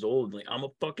 20 years old, like I'm a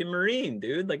fucking Marine,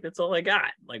 dude. Like that's all I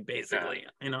got. Like basically,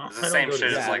 you know, it's the same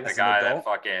shit as like the guy that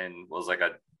fucking was like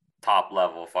a top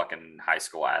level fucking high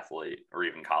school athlete or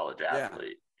even college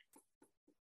athlete.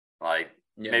 Like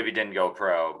maybe didn't go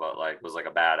pro, but like was like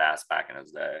a badass back in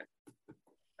his day.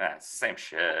 Yeah, it's the same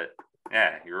shit.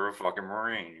 Yeah, you're a fucking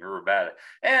Marine. You're a bad.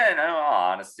 And in all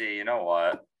honesty, you know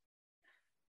what?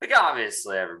 Like,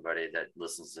 obviously, everybody that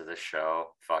listens to this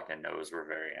show fucking knows we're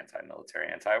very anti-military,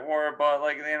 anti-war. But,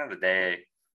 like, at the end of the day,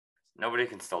 nobody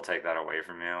can still take that away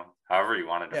from you. However you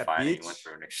want to define it, you went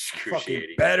through an excruciating...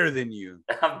 Fucking better than you.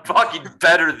 I'm fucking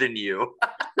better than you.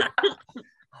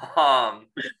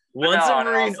 Once a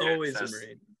Marine, always a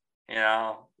Marine. You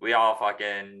know, we all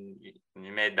fucking...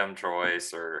 You made dumb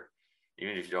choice, or...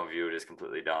 Even if you don't view it as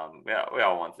completely dumb, yeah, we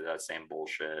all went through that same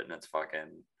bullshit, and it's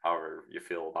fucking however you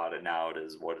feel about it now, it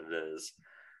is what it is.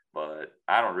 But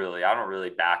I don't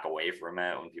really back away from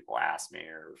it when people ask me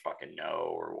or fucking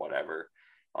know or whatever.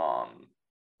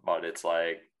 But it's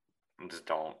like I just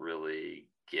don't really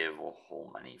give a whole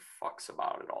many fucks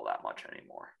about it all that much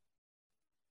anymore.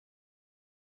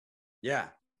 Yeah,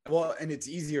 well, and it's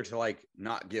easier to like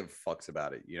not give fucks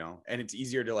about it, you know, and it's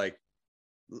easier to like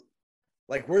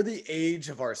we're the age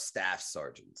of our staff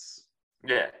sergeants.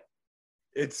 Yeah.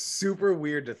 It's super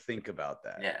weird to think about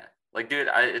that. Yeah. Like, dude,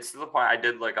 it's to the point I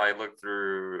looked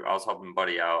through, I was helping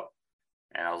Buddy out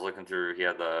and I was looking through, he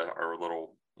had our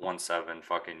little 1-7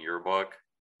 fucking yearbook,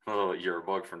 a little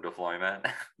yearbook from deployment.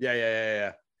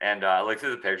 Yeah. And I looked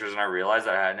through the pictures and I realized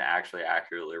that I hadn't actually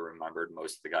accurately remembered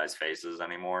most of the guys' faces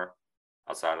anymore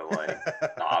outside of like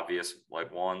the obvious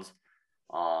like ones.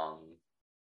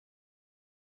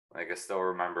 Like I still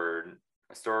remembered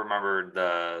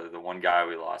the one guy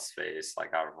we lost face,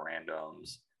 like out of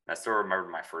randoms. I still remember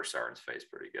my first sergeant's face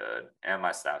pretty good, and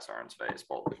my staff sergeant's face,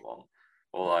 both of them.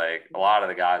 Well, like a lot of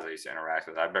the guys I used to interact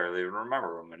with, I barely even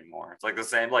remember them anymore. It's like the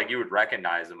same, like you would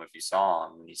recognize them if you saw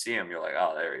him. When you see him, you're like,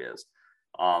 oh, there he is.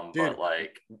 Dude, but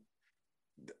like,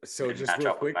 so just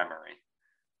real quick, memory.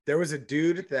 There was a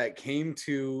dude that came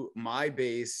to my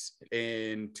base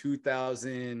in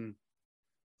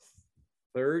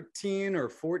 2013 or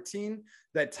 14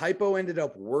 that Typo ended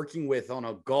up working with on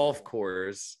a golf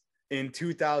course in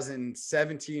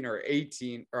 2017 or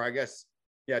 18, or I guess,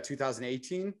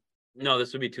 2018. No,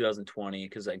 this would be 2020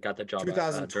 because I got the job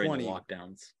 2020 during the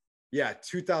lockdowns. Yeah,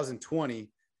 2020.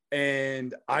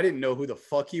 And I didn't know who the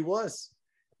fuck he was.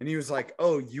 And he was like,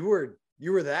 oh, you were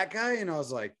that guy? And I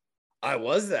was like, I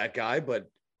was that guy, but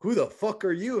who the fuck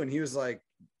are you? And he was like,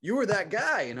 you were that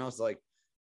guy. And I was like,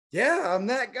 yeah, I'm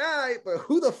that guy, but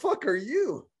who the fuck are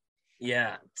you?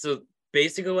 Yeah. So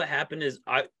basically what happened is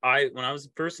I when I was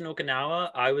first in Okinawa,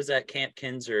 I was at Camp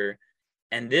Kinser,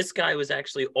 and this guy was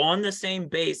actually on the same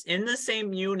base, in the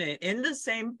same unit, in the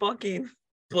same fucking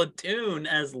platoon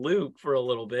as Luke for a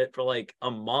little bit, for like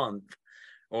a month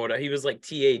or whatever. He was like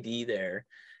TAD there.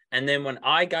 And then when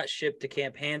I got shipped to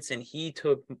Camp Hansen, he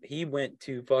went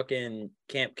to fucking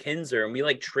Camp Kinser, and we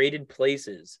like traded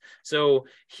places. So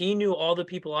he knew all the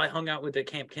people I hung out with at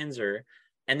Camp Kinser,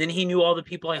 and then he knew all the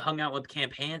people I hung out with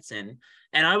Camp Hansen.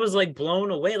 And I was like blown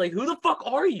away. Like, who the fuck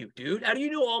are you, dude? How do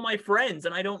you know all my friends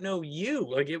and I don't know you?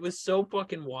 Like, it was so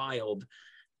fucking wild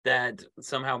that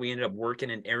somehow we ended up working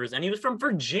in Arizona. And he was from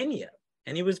Virginia,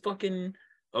 and he was fucking,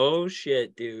 oh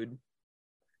shit, dude.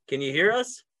 Can you hear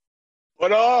us?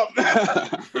 What up?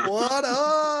 What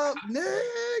up, Nick?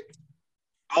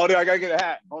 Oh, dude, I gotta get a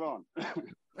hat. Hold on.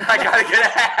 I gotta get a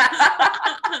hat.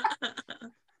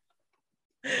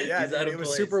 Yeah, He's out dude, of it was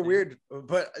place, super dude. weird.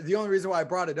 But the only reason why I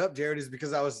brought it up, Jared, is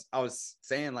because I was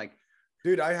saying, like,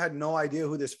 dude, I had no idea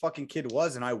who this fucking kid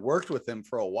was, and I worked with him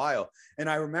for a while. And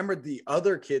I remembered the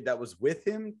other kid that was with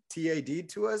him,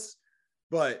 TAD'd to us,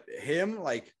 but him,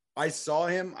 like, I saw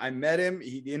him, I met him,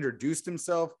 he introduced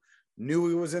himself, knew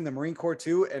he was in the Marine Corps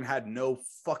too, and had no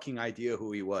fucking idea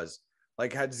who he was.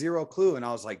 Like, had zero clue. And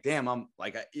I was like, damn, I'm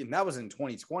like, and that was in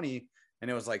 2020.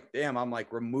 And it was like, damn, I'm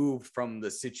like removed from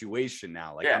the situation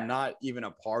now. Like, Yeah. I'm not even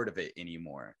a part of it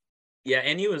anymore. Yeah,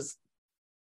 and he was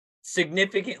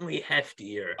significantly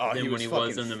heftier than when he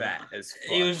was in the fat as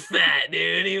fuck. He was fat,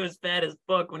 dude. He was fat as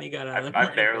fuck when he got out of the I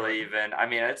Marine barely Corps. even. I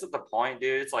mean, it's at the point,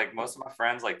 dude. It's like most of my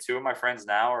friends, like 2 of my friends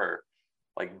now, are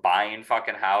like buying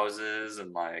fucking houses,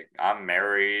 and like I'm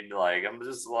married. Like I'm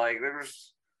just like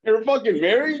You're fucking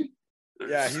married?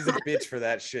 Yeah, he's a bitch for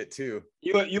that shit too.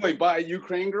 You like buy a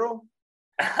Ukraine girl?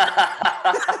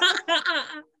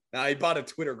 Nah, he bought a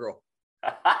Twitter girl.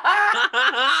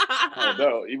 Oh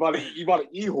no, you bought an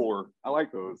e-whore. I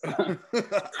like those.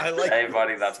 I like. Hey,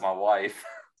 buddy, that's my wife.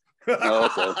 Oh,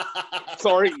 okay.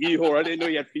 Sorry, e-whore. I didn't know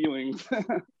you had feelings.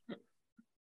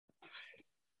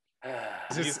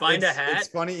 Did you find a hat? It's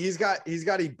funny. He's got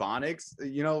Ebonics,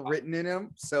 written in him,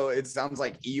 so it sounds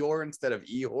like Eeyore instead of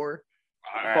Ehore.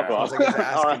 Fuck off. Sounds like it's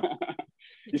All asking. right.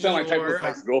 You sound like type of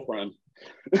ex-girlfriend.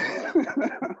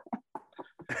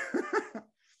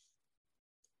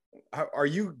 Are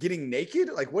you getting naked?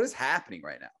 Like, what is happening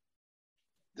right now?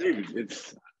 Dude,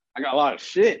 I got a lot of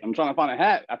shit. I'm trying to find a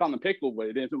hat. I found the pickle, but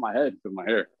it didn't fit my head. It fit my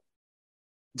hair.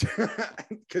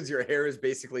 Because your hair is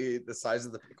basically the size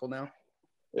of the pickle now.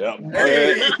 Yeah.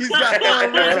 Hey, he's got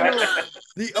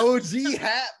the OG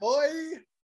hat, boy.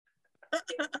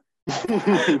 I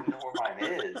don't even know where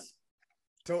mine is.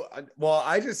 So,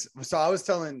 I was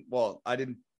telling, I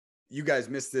didn't, you guys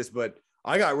missed this, but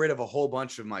I got rid of a whole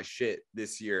bunch of my shit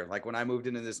this year. Like when I moved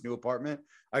into this new apartment,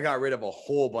 I got rid of a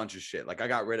whole bunch of shit. Like I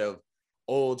got rid of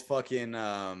old fucking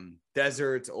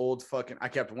deserts, I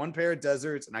kept 1 pair of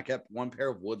deserts and I kept 1 pair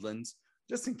of woodlands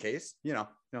just in case,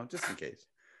 just in case.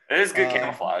 It is good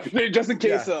camouflage. Just in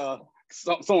case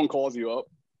someone calls you up.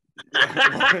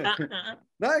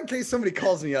 Not in case somebody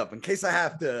calls me up, in case I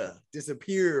have to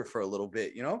disappear for a little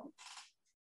bit,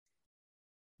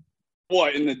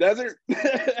 What, in the desert?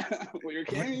 With your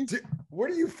canyon? Where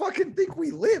do you fucking think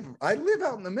we live? I live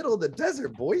out in the middle of the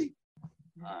desert, boy.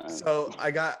 So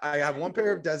I have 1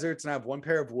 pair of deserts and I have 1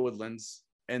 pair of woodlands,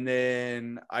 and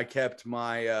then I kept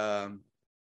my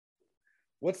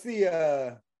what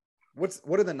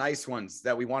are the nice ones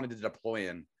that we wanted to deploy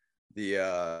in?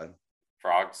 The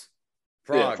Frogs.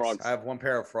 Yeah, frogs. I have 1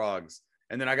 pair of frogs,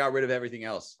 and then I got rid of everything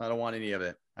else. I don't want any of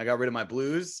it. I got rid of my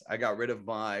blues. I got rid of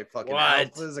my fucking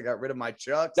alphas. I got rid of my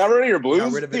chucks. Got rid of your blues? I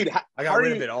got rid of it. Dude, I got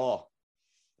rid of it all.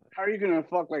 How are you gonna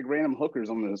fuck like random hookers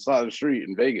on the side of the street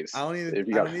in Vegas? I don't need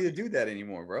to do that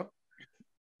anymore, bro.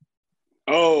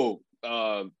 Oh,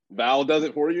 Val does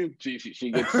it for you. She gets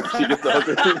the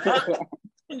hookers.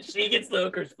 She gets the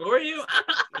hookers for you.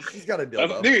 She's got a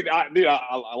dildo. Dude,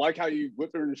 I like how you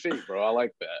whip her into shape, bro. I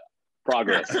like that.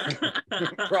 Progress.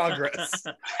 Progress.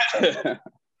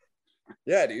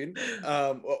 Yeah, dude.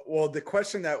 Well, the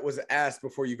question that was asked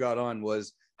before you got on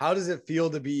was, how does it feel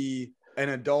to be an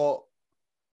adult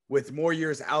with more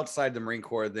years outside the Marine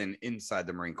Corps than inside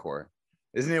the Marine Corps?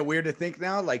 Isn't it weird to think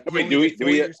now? Like, you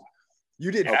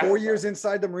did 4 years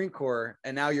inside the Marine Corps,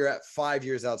 and now you're at 5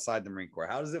 years outside the Marine Corps.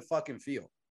 How does it fucking feel?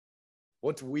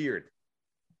 What's weird?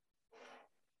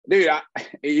 Dude,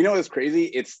 you know what's crazy?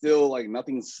 It's still like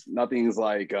nothing's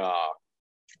like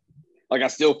I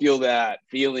still feel that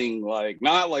feeling, like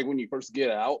not like when you first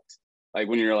get out, like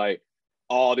when you're like,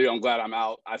 oh dude, I'm glad I'm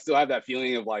out. I still have that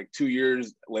feeling of like 2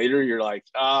 years later, you're like,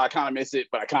 I kind of miss it,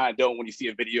 but I kind of don't when you see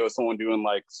a video of someone doing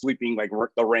like sleeping like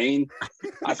the rain.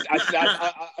 I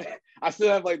still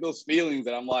have like those feelings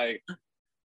that I'm like,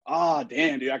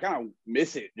 damn dude, I kind of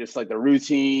miss it. Just like the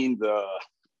routine, the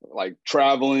like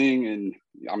traveling, and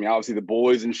I mean obviously the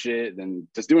boys and shit, and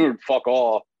just doing fuck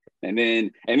all. And then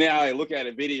I look at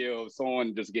a video of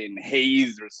someone just getting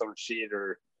hazed or some shit,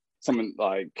 or some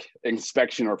like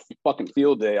inspection or fucking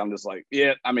field day. I'm just like,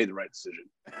 yeah, I made the right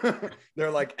decision. They're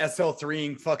like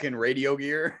SL3ing fucking radio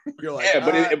gear. You're like,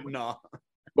 yeah, no.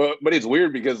 But it's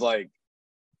weird because like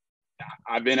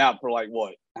I've been out for like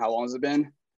what? How long has it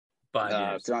been?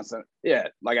 5 years. Yeah,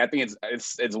 like I think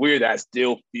it's weird that I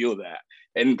still feel that,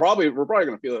 and we're probably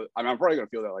gonna feel it. I mean, I'm probably gonna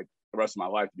feel that like the rest of my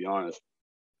life, to be honest.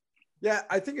 Yeah,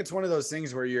 I think it's one of those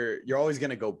things where you're always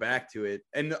going to go back to it.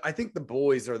 And I think the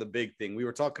boys are the big thing. We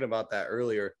were talking about that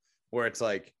earlier, where it's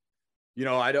like, you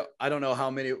know, I don't know how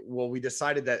many. Well, we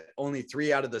decided that only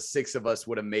 3 out of the 6 of us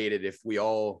would have made it if we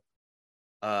all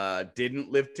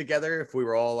didn't live together. If we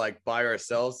were all like by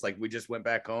ourselves, like we just went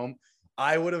back home.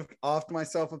 I would have offed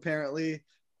myself apparently.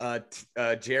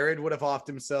 Jared would have offed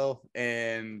himself,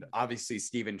 and obviously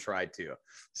Steven tried to.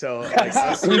 So like,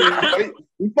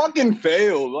 you fucking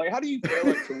failed. Like, how do you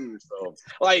fail at killing yourself?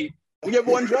 Like, you have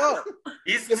one job.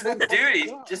 He's just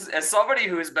as somebody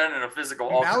who has been in a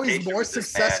physical altercation. Now he's more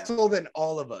successful than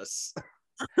all of us.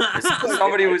 As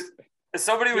somebody who's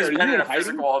been in a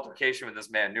physical altercation with this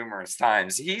man numerous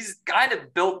times, he's kind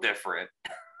of built different.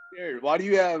 Jared, why do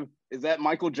you have? Is that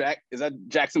Is that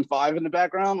Jackson 5 in the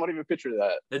background? What do you picture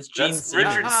that? That's Gene That's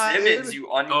Richard Simmons, you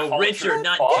uncultured. Oh, Richard,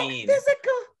 not fuck. Gene.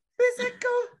 Physical.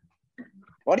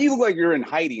 Why do you look like you're in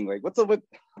hiding? Like, what's up with?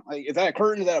 Like, is that a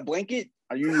curtain? Is that a blanket?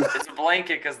 Are you? It's a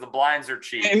blanket because the blinds are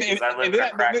cheap. And I live in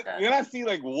a crack den. then I see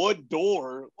like wood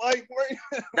door. Like, where?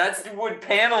 That's the wood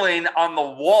paneling on the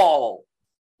wall.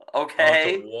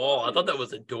 Okay. Oh, it's a wall. I thought that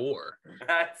was a door.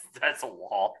 That's a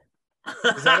wall.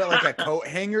 Is that like a coat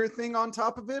hanger thing on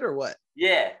top of it or what?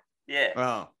 Yeah.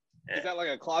 Oh. Is that like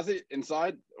a closet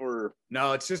inside or?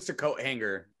 No, it's just a coat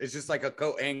hanger. It's just like a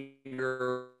coat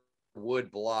hanger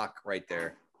wood block right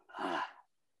there.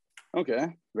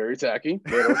 Okay, very tacky.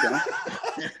 But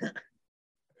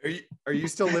okay. Are you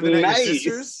still living at your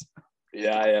sister's?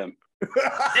 Yeah, I am.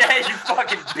 Yeah, you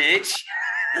fucking bitch.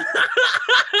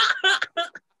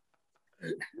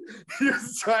 You're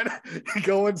trying to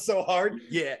going so hard.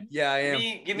 Yeah, I am.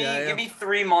 Give me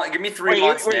 3 months. Give me 3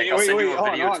 months, Nick. I'll send you a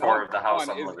video tour of the house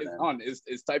I'm living in.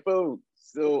 Is Typo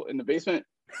still in the basement?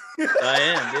 I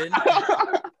am, dude.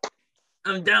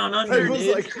 I'm down under,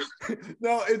 dude. Like,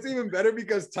 no, it's even better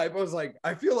because Typo's like,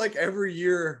 I feel like every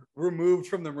year removed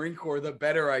from the Marine Corps, the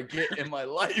better I get in my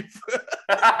life.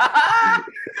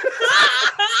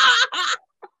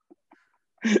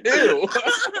 Ew.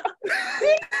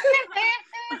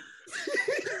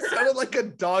 Sounded like a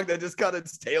dog that just got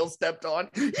its tail stepped on.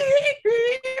 She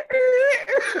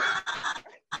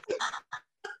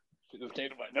just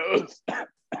came to my nose.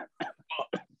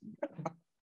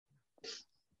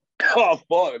 Oh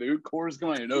fuck, dude! Core's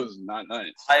going on your nose is not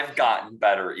nice. I've gotten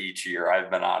better each year. I've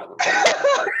been out of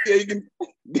the Yeah, you can,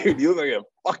 dude. You look like a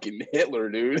fucking Hitler,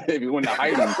 dude. If you went to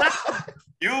hiding.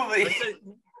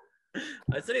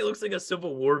 I said he looks like a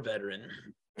Civil War veteran.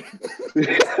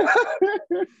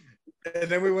 And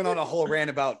then we went on a whole rant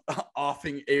about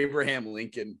offing Abraham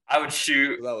Lincoln. I would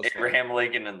shoot Abraham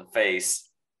Lincoln in the face.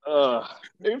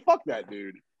 Dude, fuck that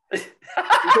dude.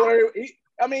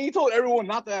 He told everyone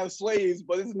not to have slaves,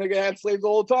 but this nigga had slaves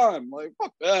all the time. Like,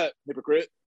 fuck that, hypocrite.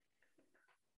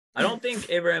 I don't think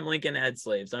Abraham Lincoln had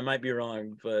slaves. I might be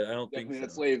wrong, but I don't think so.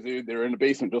 Had slaves, dude. They were in the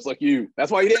basement just like you.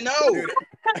 That's why you didn't know.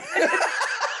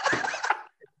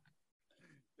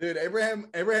 Dude, Abraham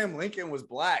Lincoln was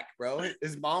black, bro.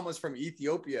 His mom was from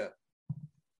Ethiopia.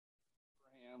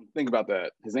 Think about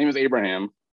that. His name is Abraham.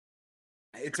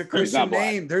 It's a Christian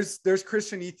name. There's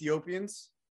Christian Ethiopians.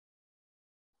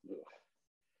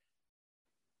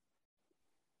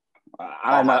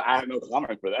 I have no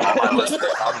comment for that. I'm going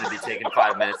to be taking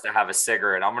 5 minutes to have a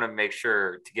cigarette. I'm going to make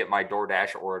sure to get my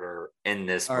DoorDash order in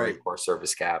this Marine Corps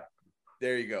service cap.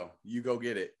 There you go. You go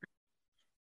get it.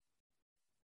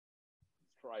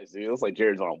 Christ, dude. It looks like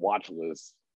Jared's on a watch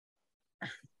list.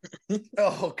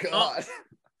 Oh, God.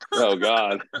 Oh,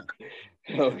 God.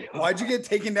 Oh, God. Why'd you get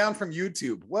taken down from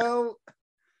YouTube? Well...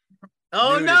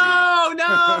 Oh, nudity.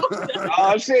 No.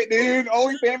 Oh, shit, dude.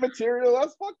 OnlyFans material.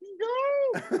 Let's fucking go.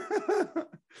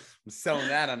 I'm selling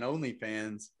that on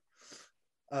OnlyFans.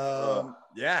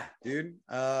 Yeah, dude.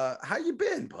 How you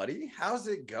been, buddy? How's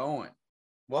it going?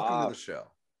 Welcome to the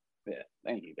show. Yeah,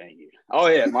 thank you. Oh,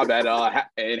 yeah, my bad.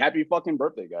 And happy fucking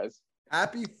birthday, guys.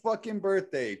 Happy fucking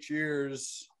birthday.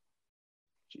 Cheers.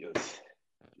 Cheers.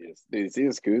 Dude, see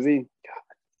this koozie? God,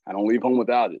 I don't leave home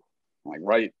without it. Like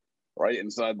right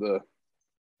inside the...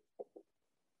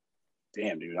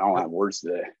 Damn, dude, I don't have words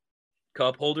today.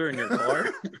 Cup holder in your car.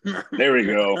 There we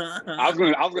go. I was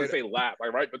gonna say lap,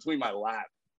 like right between my lap.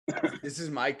 This is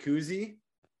my koozie.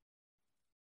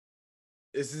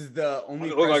 This is the only.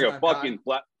 It look like a fucking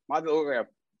Might look like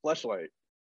a fleshlight.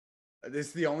 This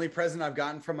is the only present I've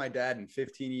gotten from my dad in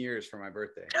 15 years for my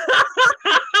birthday.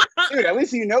 Dude, at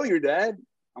least you know your dad.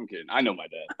 I'm kidding. I know my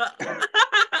dad.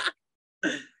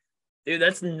 Dude,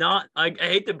 that's not. I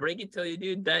hate to break it to you,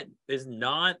 dude. That is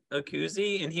not a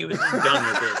koozie, and he was just done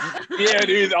with it. Yeah,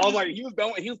 dude. I was like, he was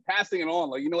done. He was passing it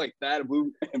on, like like that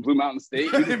in Blue Mountain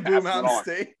State. In Blue Mountain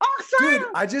State, dude.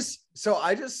 I just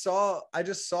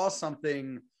saw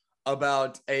something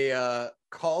about a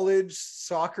college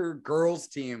soccer girls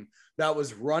team that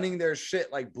was running their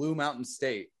shit like Blue Mountain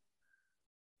State.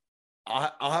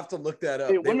 I'll have to look that up.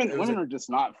 Hey, women are just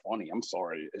not funny. I'm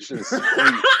sorry. It's just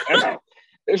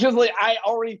it's just like I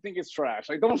already think it's trash.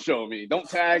 Like, don't show me. Don't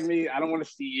tag me. I don't want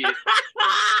to see it.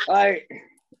 Like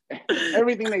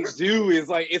everything they do is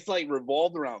like it's like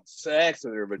revolved around sex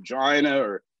or their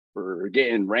vagina or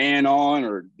getting ran on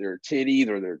or their titties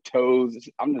or their toes.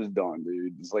 I'm just done,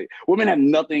 dude. It's like women have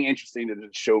nothing interesting to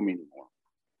just show me anymore.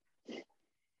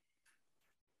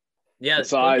 Yeah,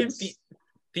 besides,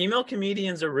 female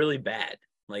comedians are really bad.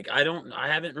 Like I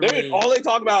haven't really. Dude, all they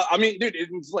talk about, I mean, dude,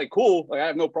 it's like cool. Like I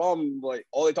have no problem. Like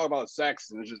all they talk about is sex,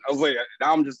 and it's just, I was like,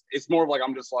 now I'm just, it's more of like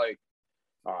I'm just like,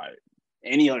 all right,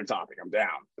 any other topic, I'm down.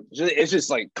 It's just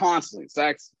like constantly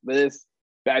sex, this,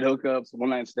 bad hookups, one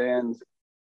night stands,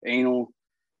 anal,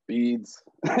 beads.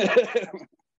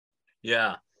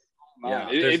 Yeah. Yeah.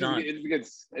 It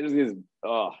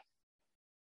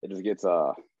just gets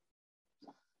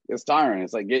it's tiring.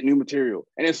 It's like get new material.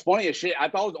 And it's funny as shit. I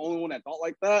thought I was the only one that thought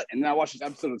like that. And then I watched this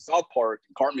episode of South Park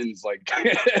and Cartman's like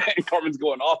Cartman's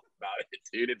going off about it,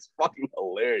 dude. It's fucking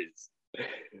hilarious.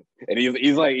 And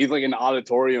he's like in the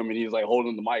auditorium and he's like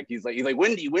holding the mic. He's like,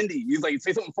 Wendy. He's like,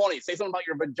 say something funny. Say something about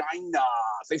your vagina.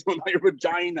 Say something about your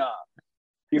vagina.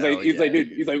 He's like,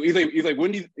 dude, he's like,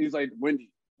 Wendy,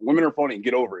 women are funny.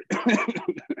 Get over it.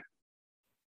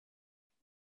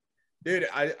 Dude,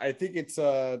 I think it's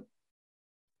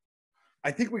I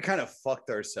think we kind of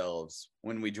fucked ourselves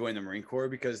when we joined the Marine Corps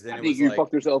because then I think you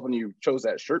fucked yourself when you chose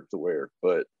that shirt to wear.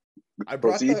 But I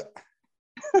brought the.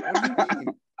 What do you mean?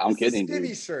 I'm kidding. It's a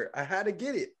Skivvy shirt. I had to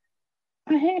get it.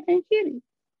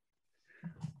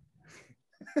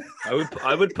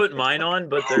 I would put mine on,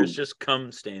 but there's just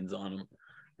cum stains on them.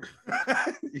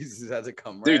 He just has a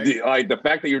cum rag. Dude, like the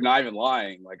fact that you're not even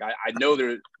lying, like I know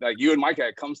there, like you and Micah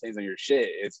had cum stains on your shit.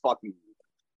 It's fucking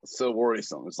so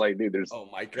worrisome. It's like, dude, there's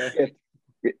Micah.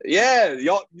 Yeah,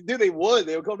 y'all, dude, they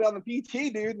would come down the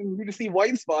PT, dude, and you just see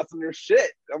white spots on their shit.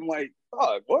 I'm like,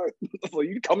 fuck, what? Like,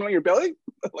 you coming on your belly?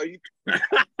 Like, like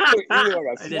I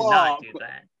did not do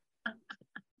that.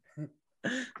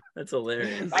 That's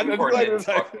hilarious. I feel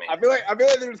like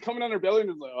they're just coming on their belly and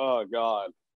it's like, oh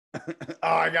god. Oh,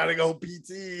 I gotta go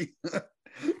PT.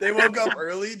 They woke up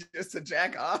early just to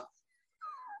jack off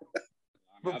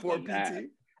before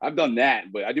PT. I've done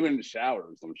that, but I do it in the shower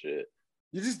or some shit.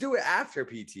 You just do it after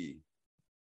PT.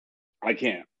 I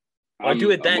can't. I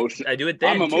do it then. I do it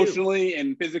then. I'm emotionally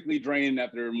and physically drained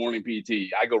after morning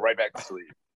PT. I go right back to sleep.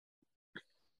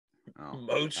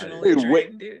 Emotionally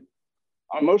drained, dude.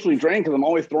 I'm emotionally drained because I'm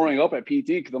always throwing up at PT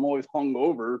because I'm always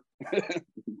hungover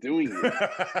doing it.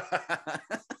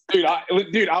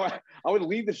 Dude, I would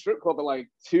leave the strip club at like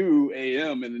 2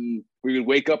 a.m. and then we would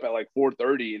wake up at like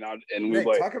 4:30 and we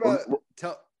like talk about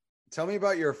tell me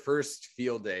about your first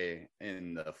field day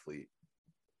in the fleet.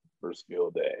 First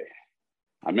field day.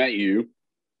 I met you.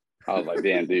 I was like,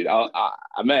 damn, dude. I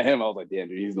met him. I was like, damn,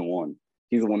 dude, he's the one.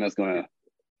 He's the one that's gonna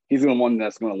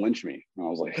lynch me. And I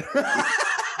was like,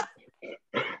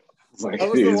 I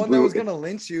was the one that was gonna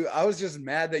lynch you. I was just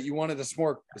mad that you wanted to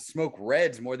smoke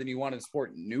Reds more than you wanted to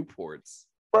sport Newports.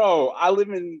 Bro, I live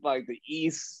in like the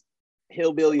East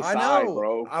hillbilly side,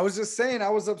 bro. I was just saying, I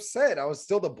was upset. I was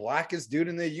still the blackest dude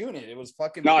in the unit. It was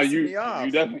fucking pissing me off.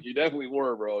 You definitely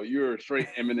were, bro. You were straight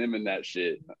Eminem in that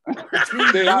shit.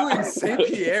 Between you and St.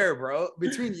 Pierre, bro.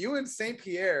 Between you and St.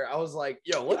 Pierre, I was like,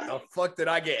 yo, what the fuck did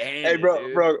I get handed?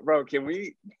 Hey, bro, can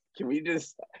we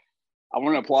just? I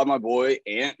want to applaud my boy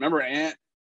Ant. Remember Ant?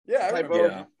 Yeah, I remember.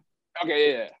 Yeah.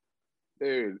 Okay, yeah,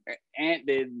 dude. Ant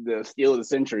did the steal of the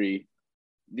century.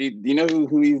 Do you know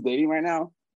who he's dating right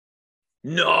now?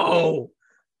 No,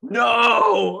 dude.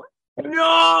 I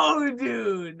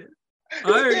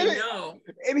already know.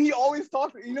 And he always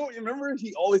talked. Remember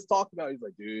he always talked about. He's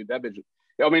like, dude, that bitch.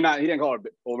 I mean, he didn't call her.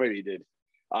 Well, maybe he did.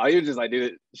 He was just like,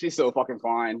 dude, she's so fucking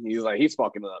fine. He's like, he's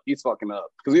fucking up.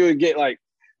 Because we would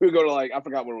go to like, I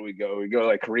forgot where we go. We go to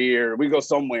like Korea. We go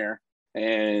somewhere,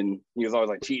 and he was always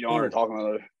like cheating on her, talking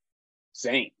about her.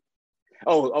 Saint.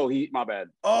 My bad.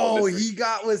 He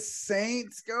got with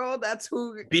Saints, girl. That's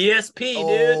who. BSP,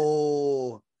 dude.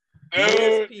 Oh,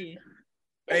 BSP.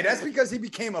 Hey, that's because he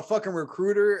became a fucking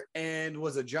recruiter and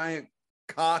was a giant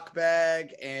cock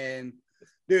bag. And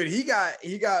dude, he got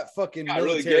fucking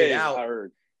military out.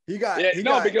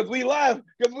 Because we left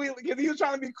because he was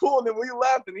trying to be cool and then we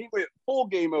left and he went full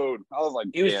game mode. I was like,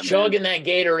 he was chugging that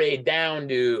Gatorade down,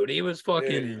 dude. He was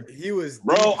fucking. He was,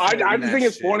 bro. I just think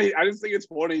it's funny. I just think it's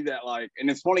funny that like, and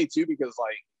it's funny too because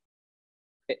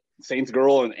like Saints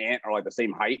girl and Ant are like the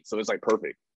same height, so it's like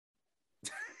perfect.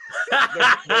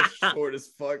 they're short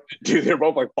as fuck, dude. They're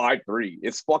both like 5'3".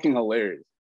 It's fucking hilarious.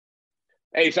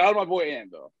 Hey, shout out to my boy Ant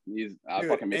though. I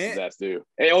fucking miss his ass too.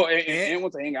 Hey, Ant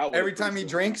wants to hang out with every time he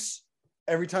drinks,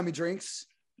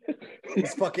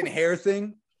 his fucking hair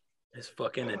thing. His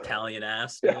fucking Italian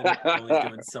ass, dude. Always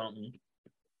doing something.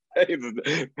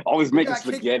 Always making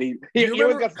spaghetti. He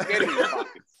always got spaghetti in his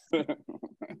pockets.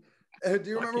 Do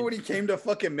you remember when he came to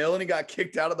fucking Mill and he got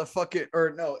kicked out of the fucking,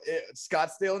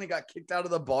 Scottsdale and he got kicked out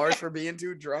of the bars for being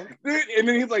too drunk? Dude, and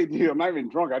then he's like, dude, I'm not even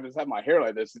drunk. I just have my hair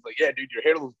like this. He's like, yeah, dude, your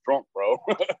hair looks drunk, bro.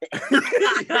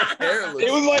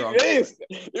 It was like drunk. This.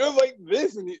 It was like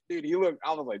this. And he looked,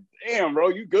 I was like, damn, bro,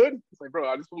 you good? He's like, bro,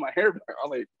 I just put my hair back. I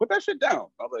was like, put that shit down.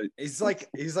 I was like,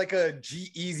 he's like a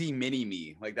G-Eazy mini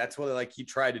me. Like that's what like he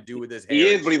tried to do with his hair. He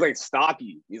is, but he's like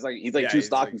stocky. He's like too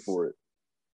stocky for it.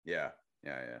 Yeah.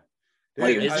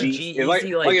 Like if G-Eazy like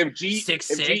if G-Eazy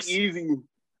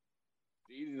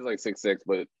is like 6'6",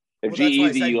 but if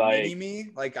G-Eazy like mini me,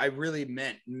 like I really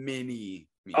meant mini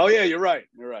me. Oh yeah, you're right.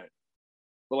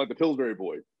 But like the Pillsbury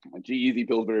boy, like G-Eazy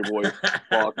Pillsbury boy,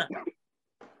 fuck.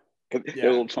 Yeah.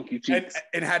 Little chunky cheeks,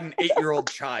 and had an 8-year-old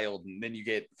child, and then you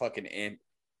get fucking Ant.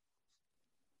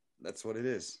 That's what it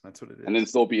is. And then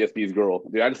still PSP's girl,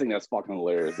 dude. I just think that's fucking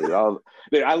hilarious, dude. I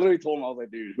literally told him, I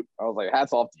was like,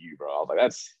 hats off to you, bro. I was like,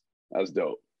 that's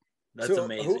dope. That's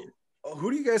amazing.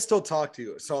 Who do you guys still talk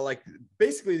to? So like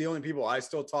basically the only people I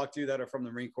still talk to that are from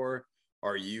the Marine Corps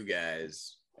are you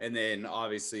guys. And then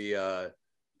obviously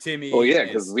Timmy. Oh yeah,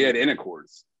 because we had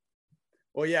intercourse.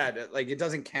 Well, yeah, like it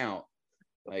doesn't count.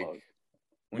 Like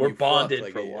we're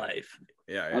bonded for life.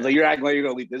 Yeah. I was like, you're acting like you're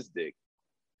gonna leave this dick.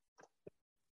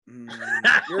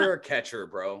 You're a catcher,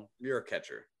 bro. You're a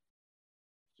catcher.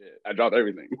 Shit, I dropped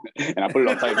everything and I put it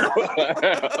on tight.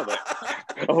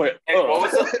 Hey, what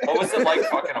was it like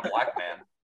fucking a black man?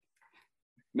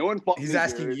 No one. He's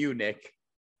asking you, Nick.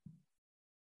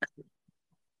 I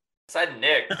said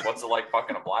Nick. What's it like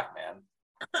fucking a black man?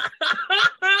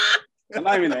 I'm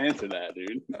not even gonna answer that,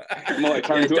 dude. I'm like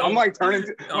going to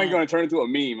turn into a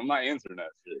meme. I'm not answering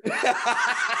that shit.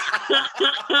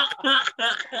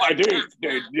 Like,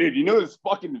 dude, you know this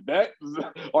fucking vet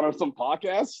on some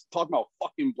podcast talking about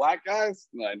fucking black guys?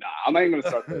 Like, nah, I'm not even gonna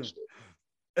start that shit.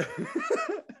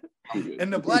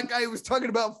 And the black guy who was talking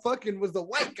about fucking was the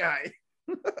white guy.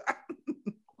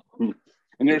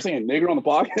 And they were saying nigger on the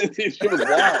podcast. This shit was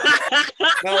wild.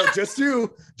 No, just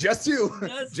you,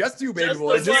 baby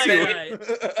boy. Just you.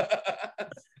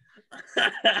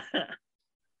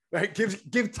 Right,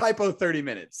 give Typo 30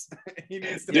 minutes. He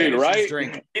needs to dude, right?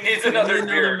 Drink. He needs another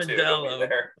beer Modelo.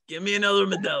 Give me another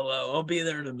Modelo. I'll be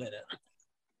there in a minute.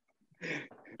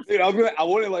 Dude, I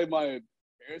wouldn't like my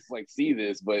parents like see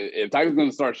this, but if Typo's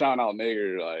gonna start shouting out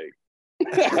nigger, like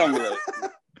I'm like.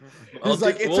 He's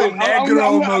like, it's a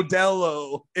negro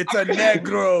Modelo. It's a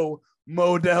negro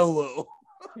Modelo.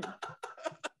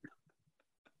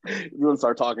 You're gonna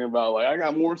start talking about like I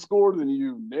got more score than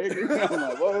you, nigga. I'm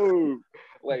like, whoa.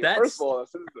 Like, first of all,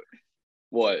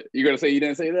 what? You're gonna say you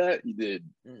didn't say that? You did.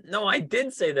 No, I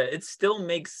did say that. It still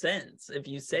makes sense if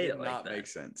you say it like that. Not make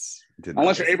sense.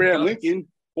 Unless you're Abraham Lincoln,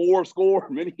 4 score,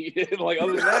 many like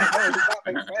other than that, no, it does not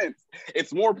make sense.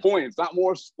 It's more points, not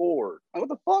more score. Like, what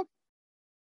the fuck?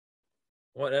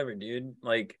 Whatever, dude.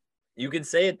 Like, you could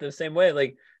say it the same way.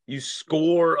 Like, you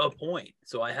score a point,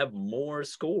 so I have more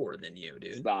score than you,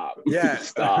 dude. Stop. Yeah,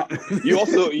 stop. You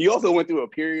also went through a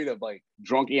period of like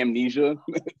drunk amnesia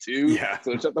too. Yeah.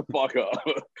 So shut the fuck up.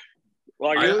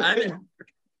 Like, I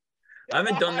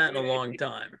haven't done that in a long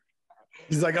time.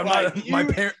 He's like, I'm not.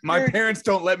 My parents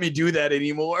don't let me do that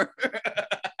anymore.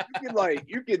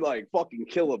 you could fucking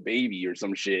kill a baby or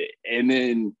some shit, and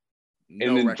then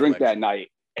drink that night.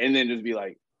 And then just be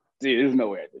like, dude, there's no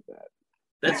way I did that.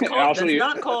 That's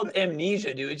not called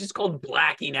amnesia, dude. It's just called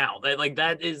blacking out.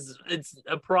 It's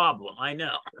a problem. I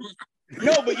know.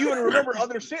 No, but you would remember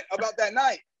other shit about that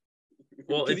night.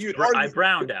 Well, I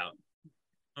browned out.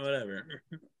 Whatever.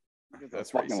 That's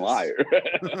a fucking liar.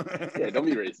 Yeah, don't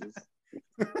be racist.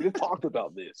 We just talked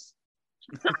about this.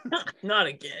 Not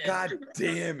again. God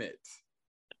damn it.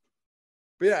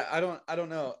 But yeah, I don't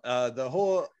know. The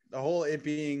whole it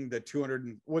being the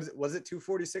 200 was it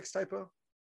 246 Typo?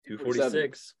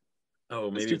 246. Oh,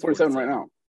 maybe it's 247 right now.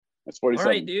 That's 47.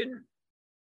 All right, dude.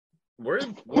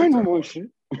 I know shit.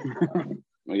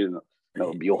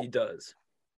 No, he does.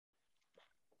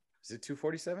 Is it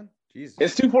 247? Jesus.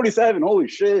 It's 247. Holy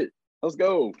shit. Let's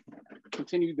go.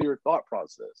 Continue their thought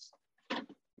process.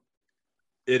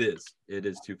 It is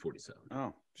 247.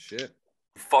 Oh shit.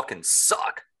 You fucking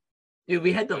suck. Dude,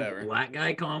 we had the Whatever. black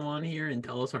guy come on here and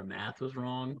tell us our math was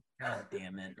wrong. God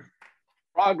damn it.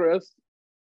 Progress.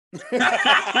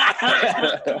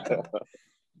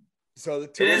 So the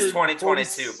It is 2022.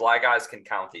 240 Black guys can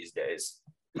count these days.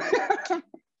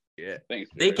 Yeah. Thanks.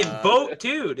 They can vote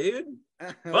too, dude.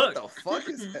 What the fuck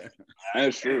is that?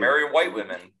 That's They true. marry white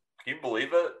women. Can you believe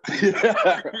it?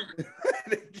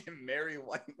 They can marry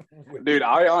white women. Dude,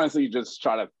 I honestly just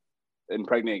try to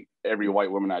impregnate every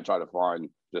white woman I try to find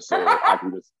just so I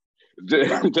can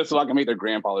just so I can make their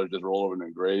grandfathers just roll over in their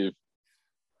grave.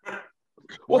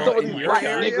 What's up with in these your white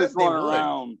area, niggas they running would.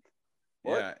 around?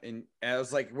 What? Yeah, and I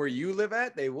was like, where you live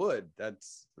at, they would.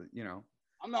 That's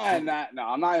I'm not in that. No,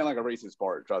 I'm not in like a racist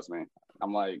part. Trust me.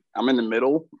 I'm in the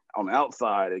middle. On the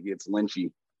outside, it gets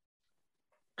lynchy.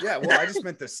 Yeah, well, I just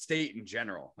meant the state in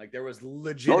general. Like there was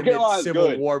legitimate Carolina's Civil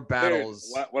good. War Dude,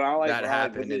 battles when I that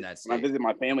happened in that when I state. visit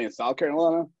my family in South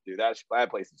Carolina, dude, that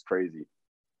place is crazy.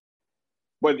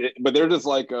 But they're just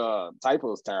like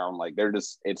Typo's town. Like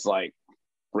it's like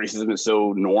racism is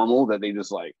so normal that they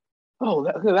just like, oh,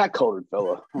 look at that colored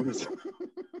fella.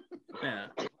 Yeah.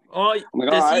 Oh, like,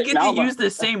 does all he right, get now to use the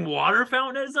same water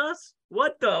fountain as us?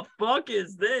 What the fuck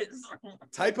is this?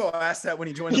 Typo asked that when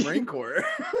he joined the Marine Corps.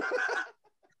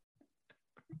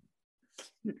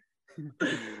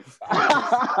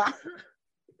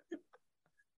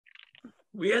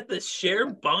 We have to share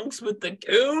bunks with the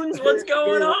coons? What's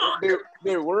going on?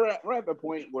 Dude, we're at the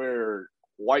point where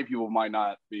white people might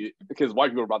not be, because white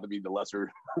people are about to be the lesser.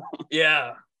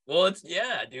 Yeah. Well,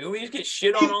 dude. We just get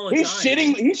shit on all the He's time.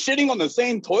 He's shitting on the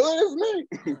same toilet as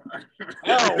me.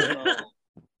 Hell no.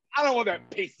 I don't want that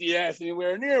pasty ass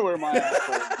anywhere near where my ass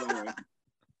is going.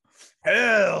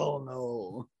 Hell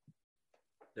no.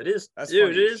 It is, That's dude.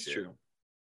 funny It as is shit. true.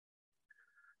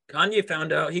 Kanye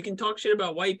found out he can talk shit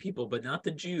about white people, but not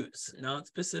the Jews. Not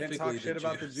specifically Can't talk the shit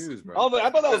about the Jews. Jews, bro. I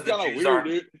thought that was Because the kind of Jews weird, aren't-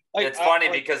 dude. Like, It's funny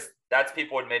because that's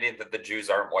people admitting that the Jews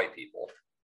aren't white people.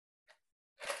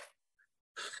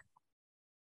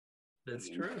 That's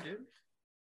true, dude.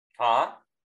 Huh?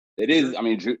 it is. I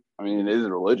mean, it is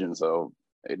a religion, so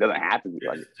it doesn't have to be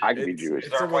like I can be It's- Jewish.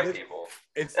 Jews aren't white religion. people.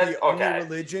 It's That's the only okay.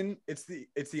 religion. It's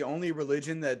the only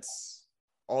religion that's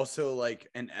also like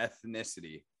an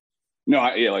ethnicity. No,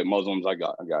 like Muslims, I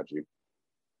got you.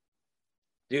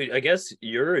 Dude, I guess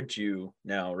you're a Jew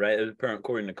now, right?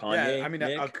 According to Kanye. Yeah, I mean,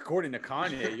 Nick? according to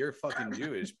Kanye, you're fucking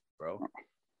Jewish, bro.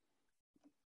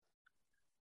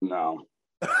 No,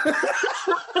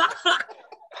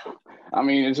 I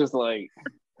mean it's just like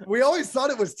We always thought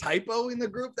it was Typo in the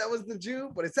group that was the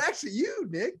Jew, but it's actually you,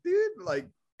 Nick, dude. Like,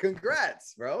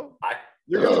 congrats, bro.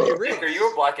 You're gonna be rich. Nick, are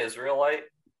you a black Israelite?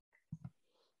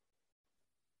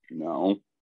 no.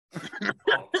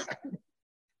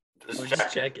 Just I'm check.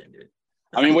 just checking, dude.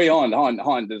 I mean, wait,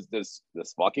 on. Does this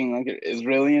fucking like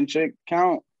Israeli chick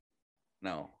count?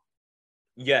 No.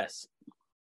 Yes.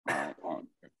 On.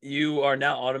 You are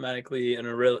now automatically an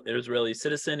Israeli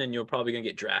citizen, and you're probably gonna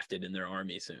get drafted in their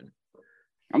army soon.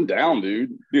 I'm down,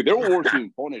 dude. Dude, their war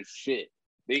team fun as shit.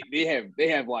 They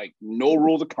have like no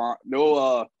rules of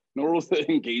no rules of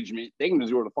engagement. They can just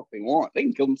do what the fuck they want. They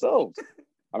can kill themselves.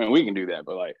 I mean, we can do that,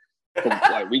 but like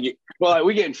we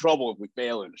get in trouble if we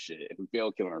fail in shit. If we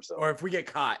fail killing ourselves, Or if we get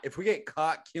caught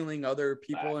killing other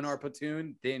people in our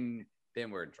platoon, then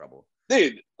we're in trouble.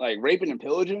 dude, like raping and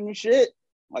pillaging and shit,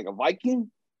 like a Viking.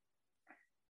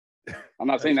 I'm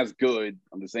not saying that's good.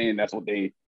 I'm just saying that's what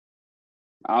they.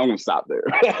 I'm gonna stop there.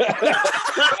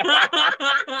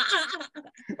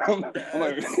 I'm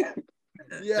like,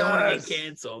 Yeah, Don't want to get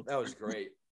canceled. that was great.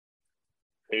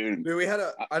 dude, Dude, we had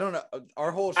I don't know,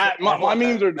 our whole my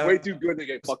memes are way too good to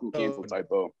get fucking canceled.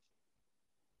 Typo.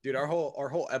 Dude, our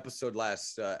whole episode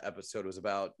last episode was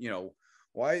about,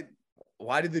 why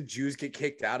did the Jews get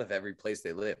kicked out of every place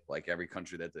they live, like every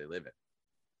country that they live in?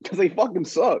 Because they fucking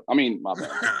suck. I mean, my bad.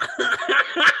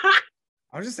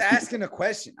 I'm just asking a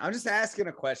question. I just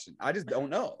don't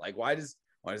know. Like, why does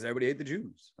everybody hate the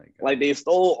Jews? Like they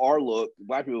stole our look,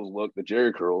 black people's look, the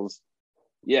Jerry curls.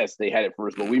 Yes, they had it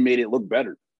first, but we made it look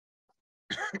better.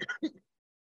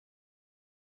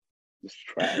 It's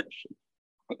trash.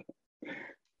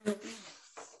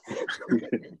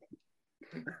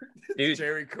 Dude,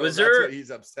 Jerry Curl, was that's there- what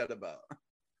he's upset about.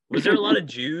 was there a lot of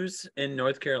Jews in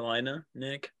North Carolina,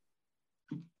 Nick?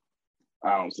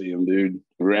 I don't see him, dude.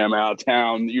 Ran out of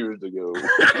town years ago.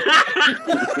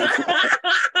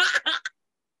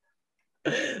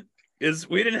 Because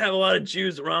we didn't have a lot of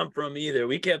Jews where I'm from either.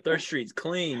 We kept our streets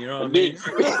clean, you know what I Dude.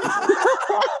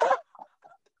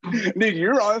 mean? Dude,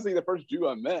 you're honestly the first Jew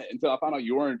I met until I found out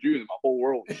you weren't a Jew and my whole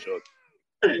world was shook.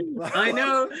 I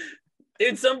know.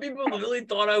 Dude, some people really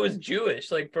thought I was Jewish,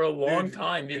 like for a long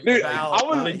time. Dude, Val I was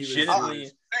thought he was legitimately.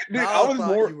 Jewish. Dude, Val I was thought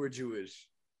more. you were Jewish.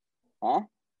 Huh?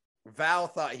 Val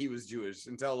thought he was Jewish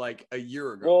until like a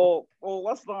year ago.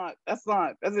 Well,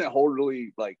 that doesn't hold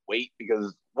really like weight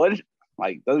because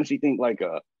doesn't she think like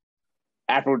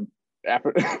Afro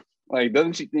like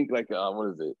doesn't she think like what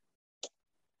is it?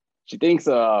 She thinks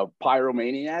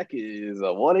pyromaniac is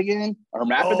what again?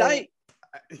 Hermaphrodite?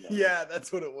 Yeah,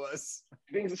 that's what it was.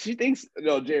 She thinks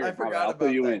no, Jared. I forgot I'll about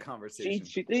fill you that in. conversation.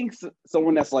 She thinks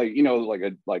someone that's like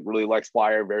like really likes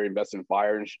fire, very invested in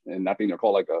fire, and I think they're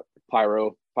called like a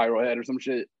pyro head or some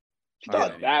shit. She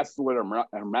thought that's what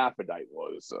hermaphrodite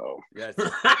was. So Yes.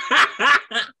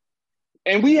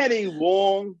 and we had a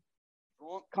long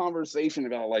conversation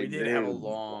about like We did have a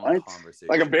long conversation.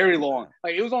 like a very long,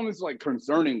 like it was almost like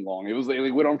concerning long. It was like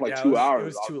it went on for like Yeah, 2 it hours.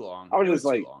 was too long. I was It just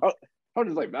like, too long. I was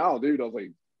just like, Val, dude. I was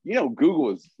like,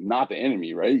 Google is not the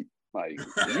enemy, right? Like,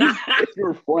 it's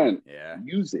your friend. Yeah.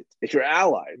 Use it. It's your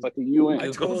ally. It's like the UN. I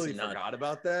Google's totally not- forgot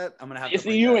about that. I'm gonna have It's to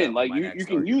the bring that UN. up Like in my you next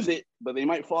can argument. use it, but they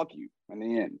might fuck you in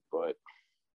the end. But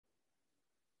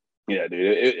yeah,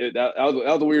 dude, that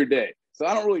was a weird day. So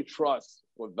I don't really trust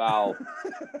what Val.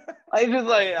 I just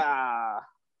like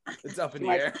It's up in She the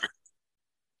might- air.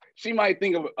 she might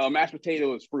think of a mashed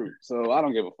potato as fruit. So I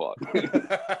don't give a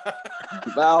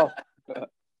fuck. Val.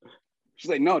 She's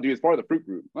like, no, dude, it's part of the fruit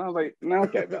group. I was like, no,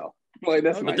 okay, Val. Like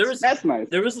that's But nice. That's nice.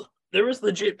 There was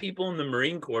legit people in the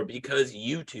Marine Corps because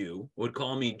you two would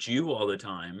call me Jew all the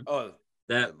time. Oh,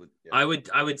 That yeah.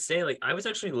 I would say like I was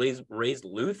actually raised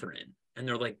Lutheran, and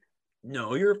they're like,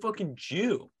 no, you're a fucking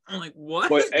Jew. I'm like, what?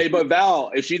 But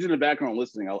Val, if she's in the background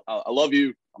listening, I love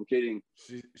you. I'm kidding.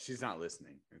 She's not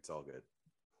listening. It's all good.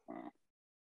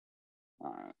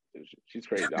 She's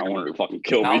crazy. I want her to fucking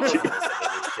kill me. Does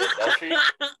she?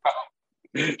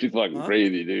 She's fucking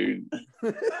crazy, dude.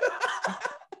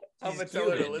 I'm gonna She's tell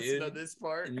her to Cuban, listen dude. to this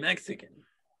part. And Mexican.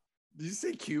 Did you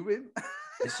say Cuban?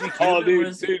 Is she Oh,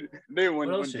 Cuban? dude,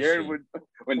 when else is Jared she? would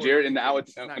when Puerto Jared in the Rican.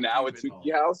 She's not Awatuki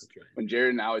Cuban. house, That's right. when Jared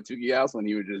in the Awatuki house, when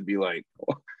he would just be like,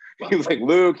 he was like,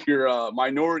 Luke, your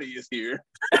minority is here.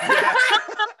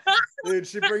 Dude,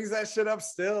 she brings that shit up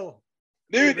still.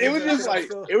 Dude, it was brings just that like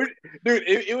shit up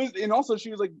it was, and also she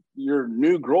was like your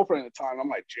new girlfriend at the time. I'm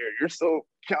like, Jared, you're so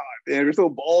you're so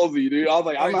ballsy, dude. I was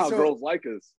like, I don't know how girls like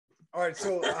us. All right,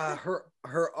 so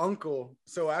her uncle.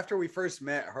 So after we first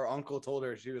met, her uncle told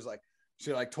her she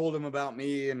told him about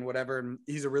me and whatever. And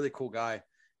he's a really cool guy,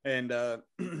 and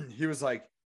he was like,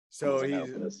 so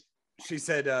she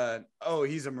said, oh,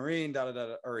 he's a Marine, da da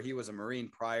da, or he was a Marine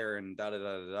prior, and da da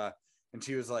da da da. And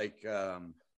she was like,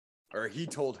 or he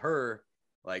told her,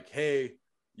 like, hey,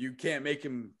 you can't make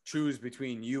him choose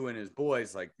between you and his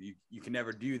boys. Like, you can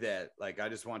never do that. Like, I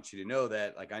just want you to know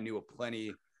that. Like, I knew a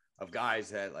plenty of guys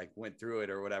that like went through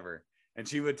it or whatever. And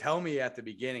she would tell me at the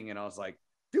beginning, and I was like,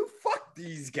 dude, fuck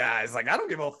these guys. Like, I don't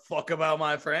give a fuck about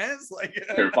my friends. Like,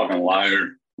 You're a fucking liar.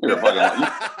 You're a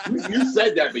fucking liar. You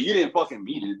said that, but you didn't fucking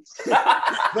mean it.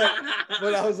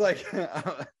 but I was like,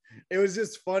 it was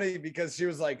just funny because she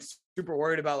was like super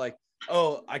worried about like,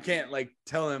 oh, I can't like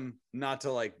tell him not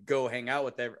to like go hang out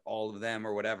with all of them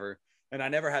or whatever. And I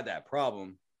never had that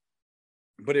problem.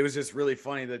 But it was just really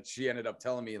funny that she ended up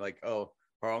telling me like, oh,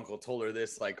 her uncle told her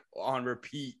this like on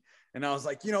repeat. And I was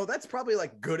like, that's probably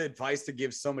like good advice to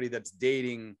give somebody that's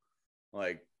dating,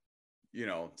 like,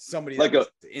 somebody Like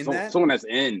that's someone that's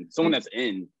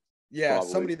in. Yeah, probably.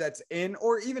 somebody that's in,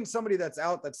 or even somebody that's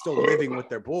out that's still living with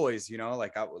their boys,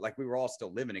 like we were all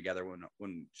still living together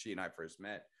when she and I first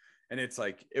met. And it's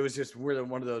like, it was just really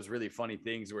one of those really funny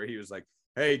things where he was like,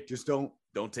 hey, just don't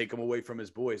take him away from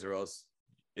his boys or else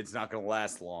it's not going to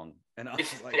last long. And I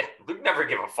was like, Yeah, Luke never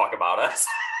give a fuck about us.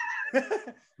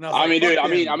 I mean, dude, I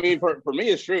mean, for me,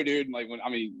 it's true, dude. Like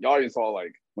y'all even saw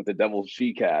like with the Devil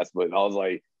She Cast, but I was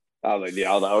like, yeah,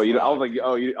 oh, you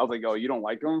don't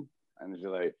like them? And she's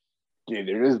like, dude,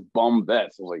 they're just bum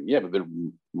vets. I was like, yeah, but they're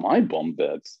my bum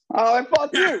vets. Oh, like,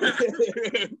 fuck you.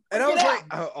 And I was like,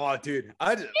 oh, dude,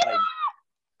 I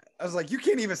was like, you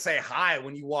can't even say hi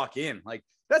when you walk in. Like,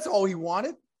 that's all he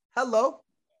wanted. Hello.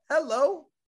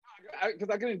 Because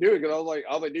I couldn't do it because I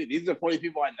was like, dude, these are funny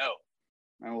people I know.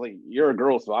 And I was like, you're a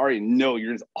girl, so I already know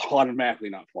you're just automatically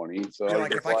not funny. So You're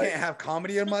like, if I can't have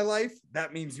comedy in my life,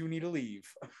 that means you need to leave.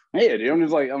 Yeah, dude,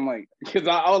 I'm like, because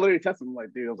I literally test him. I'm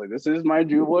like, dude, I was like, this is my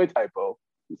Jew boy typo.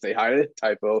 Say hi to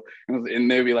typo, and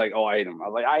they'd be like, oh, I hate him. I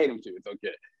was like, I hate him too. It's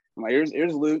okay. I'm like,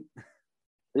 here's Luke.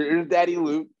 here's Daddy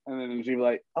Luke, and then she'd be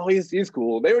like, "Oh, he's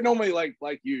cool." They would normally like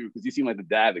you because you seem like the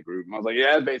dad of the group. And I was like,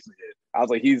 "Yeah, that's basically it." I was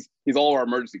like, "He's all our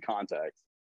emergency contacts."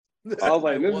 I was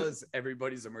like, "It was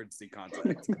everybody's emergency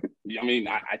contact." I mean,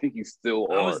 I think you still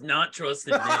are. I was not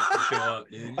trusting Nick to show up,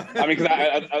 dude. I mean, because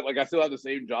I still have the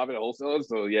same job at a wholesaler,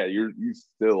 so yeah, you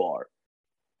still are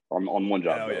on one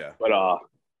job. Hell yeah. But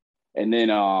and then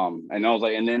and I was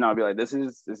like, and then I'll be like, this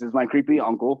is my creepy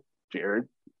uncle Jared.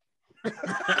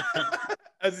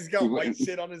 As he's got white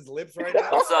shit on his lips right now.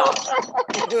 What's up?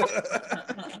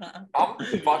 I'm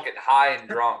fucking high and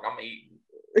drunk. I'm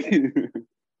eating.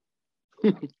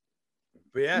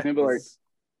 But yeah, like,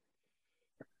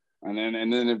 and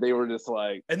then if they were just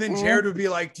like, and then Jared would be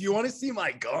like, "Do you want to see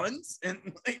my guns?" And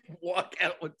like walk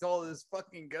out with all his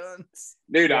fucking guns.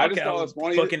 Dude, I just thought it was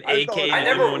funny. Fucking AK. I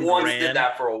never once did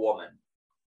that for a woman.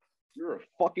 You're a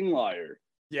fucking liar.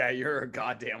 Yeah, you're a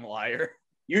goddamn liar.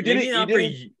 You did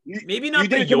Maybe not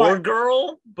for your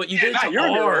girl, but you did it to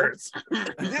ours. You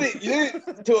did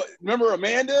it to remember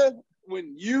Amanda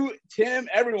when you, Tim,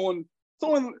 everyone,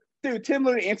 dude, Tim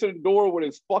literally answered the door with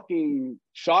his fucking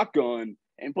shotgun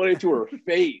and put it to her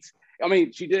face. I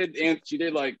mean, she did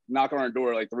like knock on our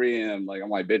door at like 3 a.m. Like, I'm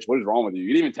like, bitch, what is wrong with you?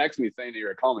 You didn't even text me saying that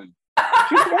you're coming.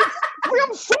 She's like,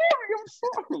 I'm sorry.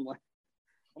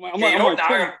 I'm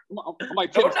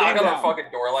like, don't knock on our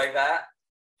fucking door like that.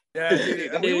 Yeah,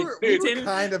 dude, we were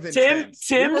kind of intense.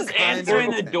 Tim's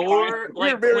answering the door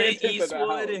like Clint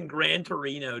Eastwood in Gran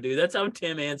Torino, dude. That's how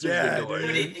Tim answers the door.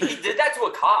 Dude, he did that to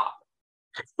a cop.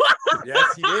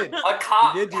 Yes, he did. A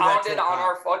cop pounded on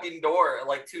our fucking door at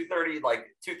like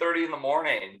 2:30 in the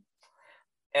morning.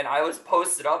 And I was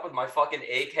posted up with my fucking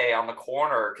AK on the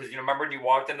corner because you remember when you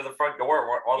walked into the front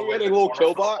door all the way to the little corner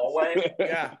kill box. hallway?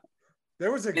 Yeah.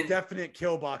 There was a definite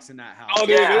kill box in that house. Oh,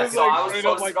 dude, yeah, so I was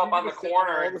posted up on the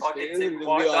corner and fucking Tim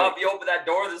walked up. He opened that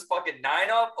door, this fucking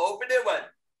 9-up, opened it, went,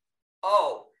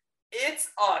 "Oh, it's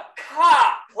a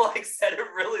cop!" Like, said it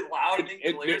really loud and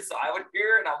clear so I would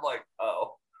hear it, and I'm like,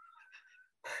 oh.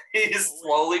 He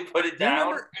slowly put it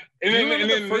down. And then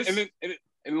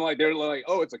like they're like,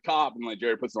 "Oh, it's a cop," and like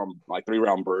Jared puts on like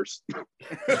 3-round bursts.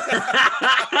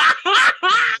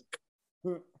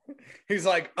 He's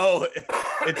like, "Oh,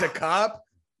 it's a cop.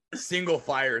 Single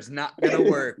fire is not gonna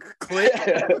work." Click.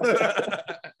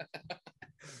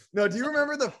 No, do you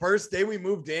remember the first day we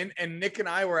moved in and Nick and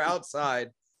I were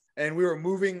outside and we were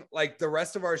moving like the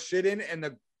rest of our shit in, and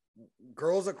the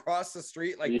girls across the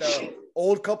street, like the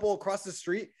old couple across the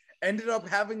street, ended up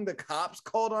having the cops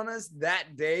called on us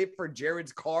that day for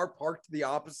Jared's car parked the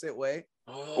opposite way.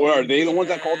 Or are they the ones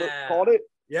that called it?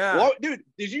 Yeah. Well, dude,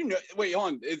 did you know? Wait,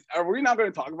 hold on. Are we not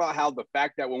going to talk about how the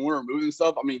fact that when we were moving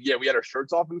stuff, I mean, yeah, we had our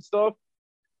shirts off and stuff,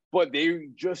 but they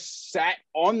just sat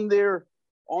on the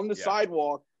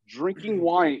sidewalk drinking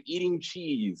wine, eating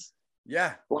cheese.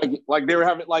 Yeah. Like they were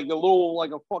having like a little,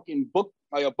 like a fucking book,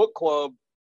 like a book club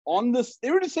on this.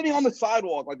 They were just sitting on the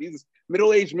sidewalk, like these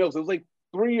middle-aged males. It was like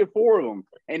 3 or 4 of them.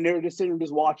 And they were just sitting,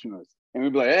 just watching us. And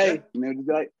we'd be like, "Hey," and they would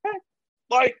be like, "Hey,"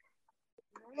 like,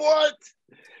 what?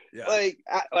 Yeah. Like,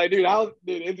 dude, I was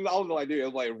like, dude, it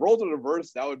was like, roll to the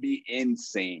reverse, that would be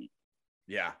insane.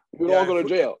 Yeah. We'd all go to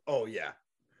jail. Oh, yeah.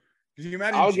 Could you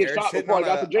imagine I would get Jared shot sitting before on I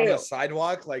got to jail. on a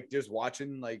sidewalk, like just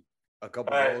watching like a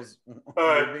couple girls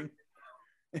moving,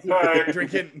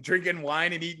 drinking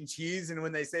wine and eating cheese, and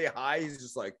when they say hi, he's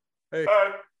just like, "Hey."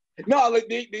 No, like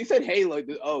they said, "Hey," like,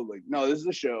 "Oh, like, no, this is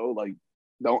a show. Like,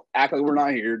 don't act like we're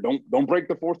not here. Don't break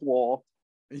the fourth wall."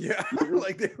 Yeah,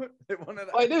 like they wanted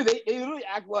to. Like, dude, they literally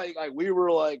act like we were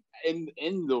like in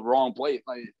the wrong place.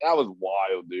 Like, that was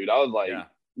wild, dude. I was like,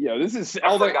 yeah, this is.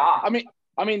 I was like, I mean,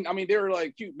 they were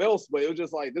like cute milfs, but it was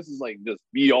just like, this is like just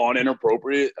beyond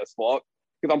inappropriate as fuck.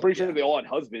 Because I'm pretty sure they all had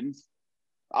husbands.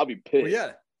 I'll be pissed.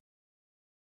 Well,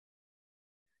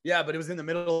 yeah, but it was in the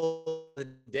middle of the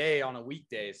day on a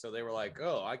weekday, so they were like,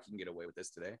 "Oh, I can get away with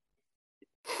this today."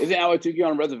 Isn't Awatuki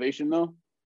on a reservation though?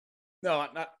 No,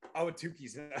 not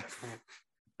Awatuki's.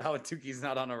 Awatuki's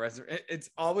not on a reservation.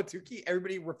 It's Awatuki.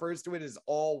 Everybody refers to it as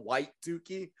all white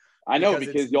Tuki. I know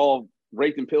because y'all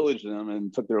raped and pillaged them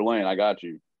and took their land. I got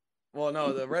you. Well,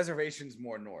 no, the reservation's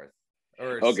more north.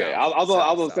 Or okay, south, I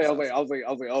was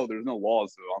like, oh, there's no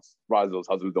laws, so I'm surprised those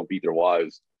husbands don't beat their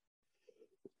wives.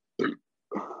 There's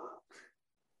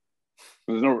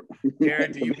no.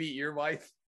 Jared, do you beat your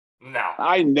wife? No.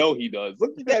 I know he does.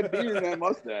 Look at that beard and that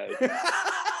mustache.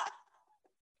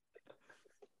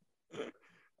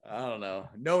 I don't know.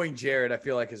 Knowing Jared, I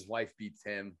feel like his wife beats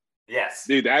him. Yes.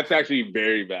 Dude, that's actually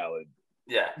very valid.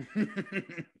 Yeah.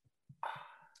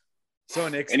 So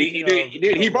Nick, and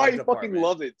he probably fucking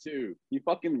loves it too. He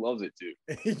fucking loves it too.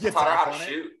 He gets off on it.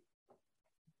 Shoot.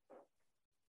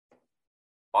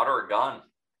 Bought her a gun.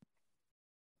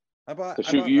 I bought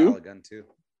you? Val a gun too.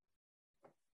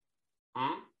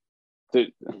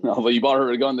 No, but you bought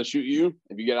her a gun to shoot you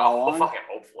if you get out of line? Fucking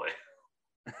hopefully.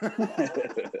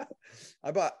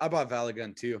 I bought Val a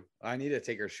gun too. I need to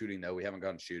take her shooting though. We haven't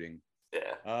gone shooting.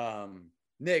 Yeah.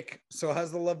 Nick, so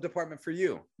how's the love department for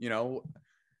you? You know,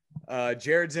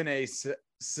 Jared's in a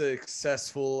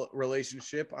successful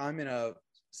relationship. I'm in a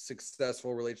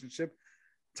successful relationship.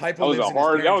 Typo lives in his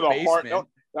parents' basement.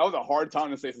 That was a hard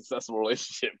time to say successful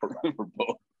relationship for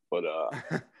both. But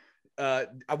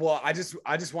well, I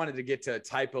just wanted to get to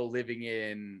Typo living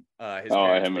in his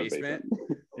parents' basement.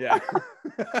 Yeah.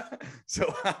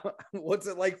 So what's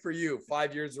it like for you?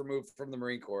 5 years removed from the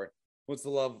Marine Corps. What's the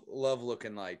love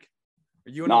looking like?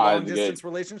 Are you in a long distance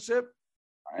relationship?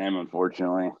 I am,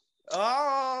 unfortunately.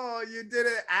 Oh, you did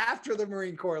it after the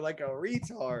Marine Corps like a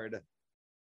retard.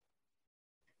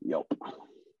 Yep.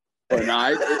 But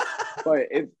no,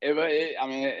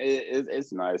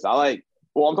 it's nice. I like.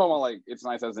 Well, I'm talking about like it's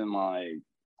nice as in like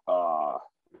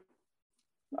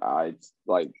it's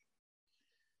like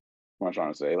what I'm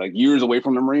trying to say, like years away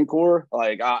from the Marine Corps.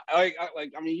 Like I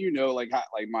mean, you know, like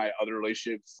my other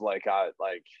relationships, I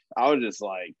was just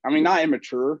like, I mean, not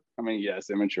immature. I mean, yes,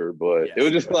 immature, but it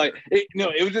was just like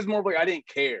it was just more like I didn't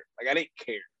care. Like I didn't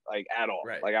care like at all.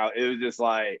 Right. Like it was just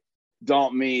like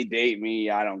dump me, date me,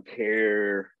 I don't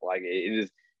care. Like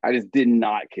I just did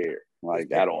not care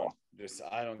like at all. Just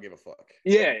I don't give a fuck.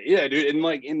 Yeah, dude. And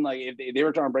like if they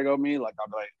were trying to break up with me, like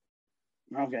I'd be like,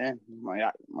 okay,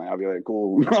 I'll be like,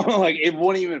 cool. Like it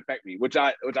wouldn't even affect me, which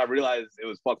I realized it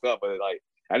was fucked up, but like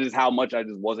that's just how much I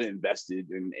just wasn't invested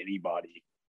in anybody.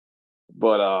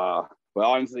 But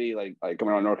honestly, like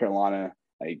coming out of North Carolina,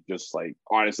 like just like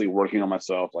honestly working on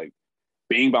myself, like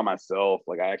being by myself,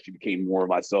 like I actually became more of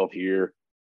myself here.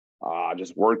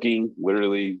 Just working,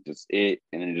 literally just it,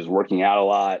 and then just working out a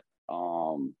lot.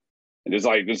 And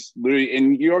just literally,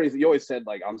 and you always said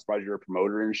like I'm surprised you're a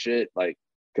promoter and shit, like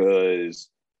because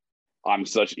I'm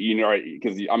such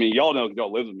because I mean y'all know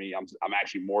y'all live with me. I'm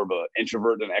actually more of an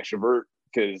introvert than extrovert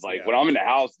because like when I'm in the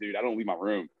house, dude, I don't leave my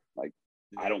room. Like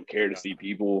I don't care to see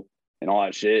people and all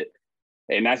that shit,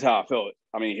 and that's how I felt.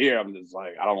 I mean here I'm just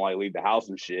like I don't like leave the house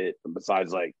and shit.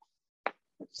 Besides like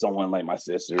someone like my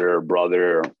sister or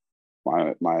brother.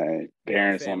 Or my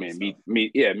parents want me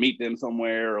to meet them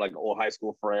somewhere, or like an old high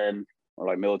school friend or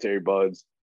like military buds.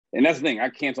 And that's the thing, I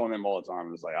cancel on them all the time.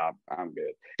 I'm just like, I'm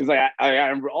good. Because like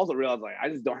I also realized like I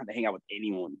just don't have to hang out with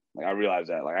anyone. Like I realized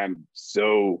that like I'm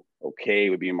so okay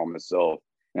with being by myself.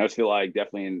 And I just feel like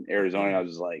definitely in Arizona, I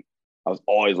was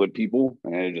always with people,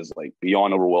 and it just like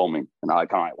beyond overwhelming. And I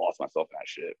kind of lost myself in that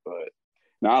shit. But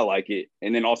now I like it.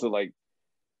 And then also like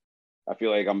I feel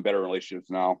like I'm better in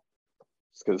relationships now.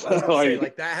 Because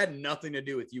like that had nothing to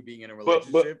do with you being in a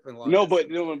relationship. But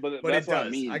that's what I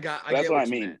mean. That's what I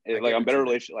mean. Like I'm better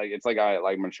relationship. Like it's like I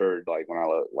like matured like when I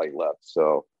left.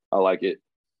 So I like it.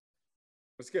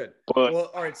 That's good. But, well,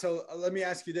 all right. So let me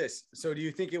ask you this. So do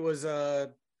you think it was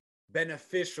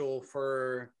beneficial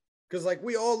for because like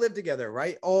we all lived together,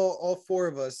 right? All four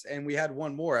of us, and we had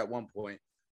one more at one point.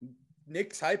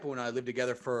 Nick Typo and I lived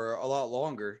together for a lot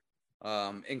longer,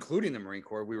 including the Marine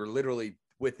Corps. We were literally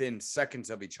within seconds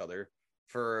of each other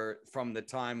from the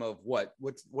time of what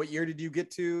year did you get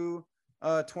to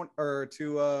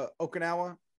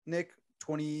Okinawa, Nick?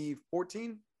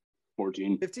 2014?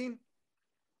 15?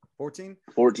 14?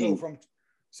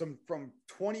 So from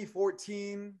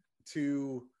 2014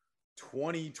 to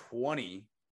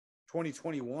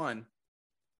 2021,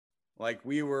 like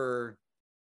we were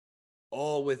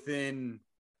all within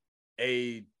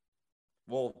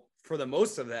for the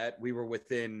most of that, we were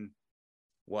within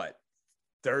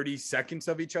 30 seconds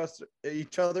of each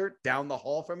other down the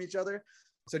hall from each other.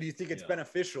 So do you think it's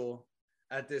beneficial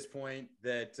at this point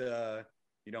that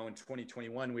in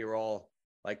 2021 we were all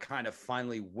like kind of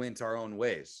finally went our own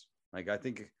ways? Like I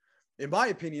think in my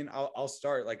opinion, I'll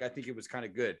start, like I think it was kind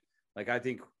of good. Like I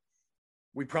think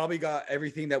we probably got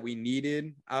everything that we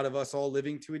needed out of us all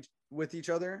living with each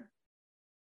other,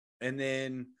 and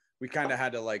then we kind of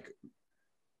had to like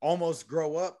almost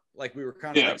grow up. Like we were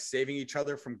kind of like saving each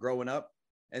other from growing up.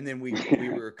 And then we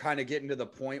were kind of getting to the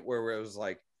point where it was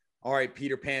like, all right,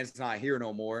 Peter Pan's not here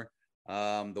no more.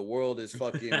 The world is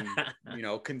fucking,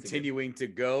 continuing to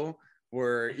go.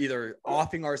 We're either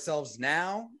offing ourselves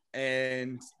now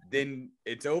and then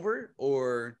it's over,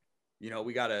 or,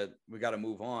 we gotta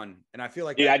move on. And I feel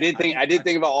like, I did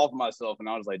think about off myself, and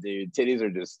I was like, dude, titties are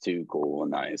just too cool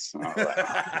and nice. And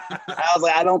I was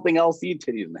like, I don't think I'll see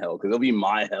titties in hell, because it'll be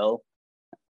my hell.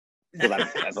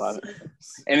 That's what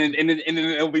and then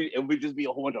it'll be just be a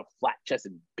whole bunch of flat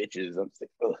chested bitches. I'm just like,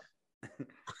 ugh.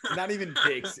 Not even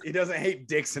dicks. He doesn't hate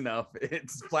dicks enough.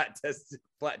 It's flat-chested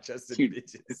Dude,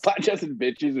 bitches. Flat-chested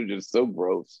bitches are just so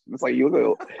gross. It's like you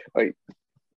look like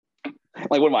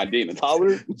what am I dating, a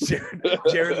toddler?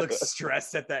 Jared looks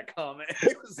stressed at that comment.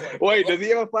 He was like, Wait, does he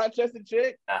have a flat-chested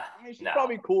chick? I mean, she's No.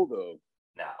 probably cool though.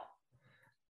 No.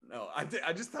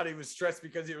 I just thought he was stressed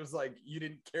because he was like, you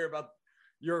didn't care about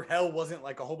your hell wasn't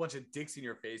like a whole bunch of dicks in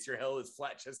your face. Your hell is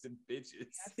flat-chested bitches.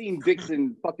 I've seen dicks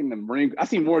in fucking the Marine. I've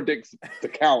seen more dicks to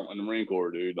count in the Marine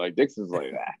Corps, dude. Like dicks is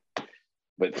like that.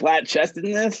 But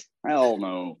flat-chestedness? Hell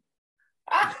no.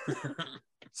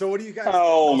 So what do you guys?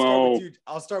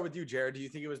 I'll start with you, Jared. Do you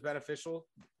think it was beneficial?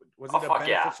 Was it a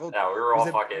beneficial? Yeah, we were all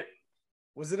fucking.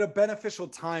 Was it a beneficial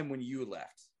time when you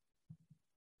left?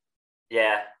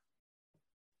 Yeah.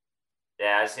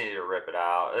 Yeah, I just needed to rip it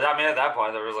out. I mean, at that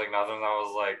point, there was like nothing that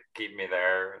was like keeping me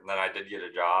there. And then I did get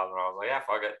a job, and I was like, yeah,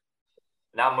 fuck it.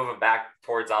 Now I'm moving back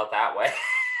towards out that way.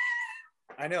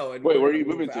 I know. And wait, where are you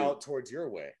moving to? Out towards your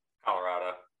way.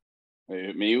 Colorado.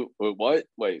 Wait, me? What?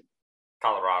 Wait.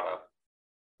 Colorado.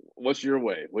 What's your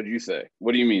way? What did you say?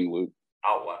 What do you mean, Luke?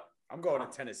 Out what? I'm going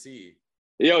to Tennessee.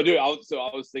 Yo, dude. I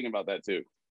was thinking about that too.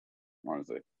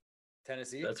 Honestly.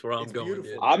 Tennessee. That's where I'm going.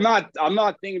 Dude. I'm not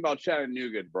thinking about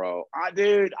Chattanooga, bro. I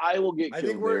will get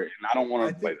killed there, and I don't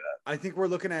want to play that. I think we're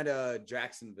looking at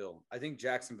Jacksonville. I think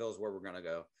Jacksonville is where we're gonna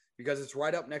go because it's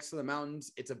right up next to the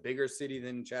mountains. It's a bigger city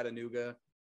than Chattanooga.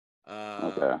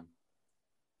 Okay.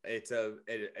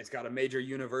 It's got a major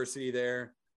university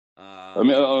there. Let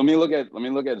me look at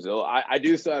Zillow. I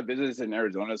do still have business in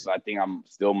Arizona, so I think I'm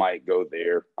still might go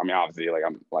there. I mean, obviously,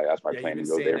 that's my plan to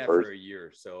go there first. For a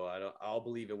year, so I'll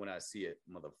believe it when I see it,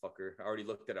 motherfucker. I already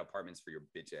looked at apartments for your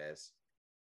bitch ass.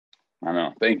 I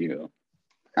know. Thank you.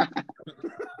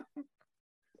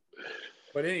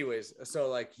 But anyways, so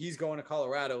like he's going to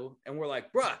Colorado, and we're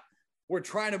like, bruh, we're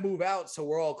trying to move out so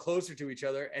we're all closer to each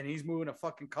other, and he's moving to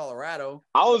fucking Colorado.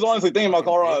 I was honestly thinking about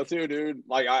Colorado too, dude.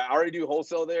 Like I already do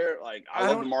wholesale there. Like I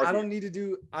love the market. I don't need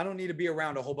to be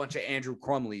around a whole bunch of Andrew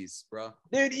Crumleys, bro.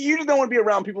 Dude, you just don't want to be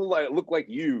around people that look like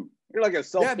you. You're like a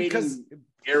self-hating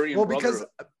Aryan brother.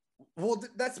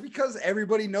 That's because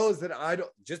everybody knows that I don't.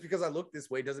 Just because I look this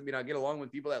way doesn't mean I get along with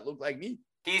people that look like me.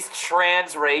 He's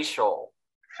transracial.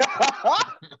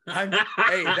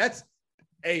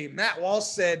 Hey, Matt Walsh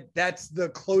said that's the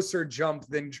closer jump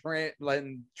than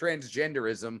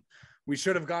transgenderism. We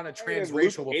should have gone to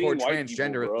transracial before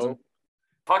transgenderism.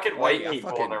 Fucking white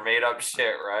people and their made up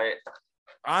shit, right?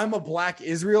 I'm a black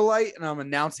Israelite, and I'm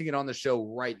announcing it on the show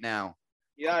right now.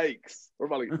 Yikes! Y'all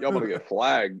about to get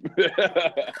flagged.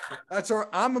 That's all right.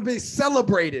 I'm gonna be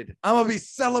celebrated. I'm gonna be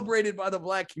celebrated by the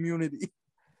black community.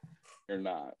 You're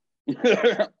not.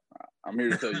 I'm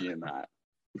here to tell you you're not.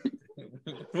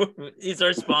 He's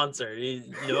our sponsor.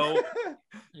 No,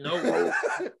 you're not.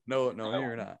 No,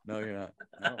 you're not. No.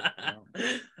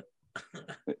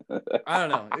 I don't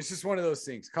know. It's just one of those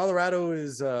things. Colorado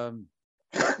was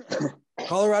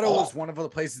one of the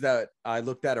places that I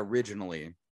looked at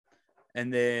originally,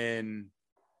 and then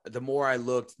the more I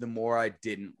looked, the more I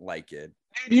didn't like it.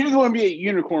 You just want to be a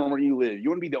unicorn where you live. You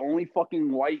want to be the only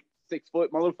fucking white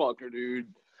 6-foot motherfucker, dude.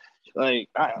 Like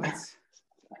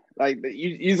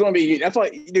you just want to be. That's why,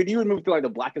 dude. You would move to like the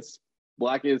blackest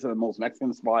and most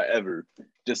Mexican spot ever,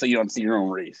 just so you don't see your own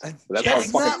race. That's how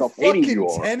fucking self-hating you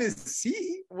are.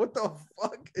 Tennessee? What the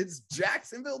fuck? It's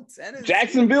Jacksonville, Tennessee.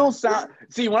 Jacksonville sound.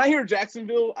 See, when I hear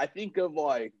Jacksonville, I think of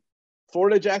like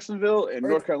Florida Jacksonville and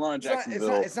North Carolina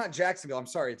Jacksonville. It's not Jacksonville. I'm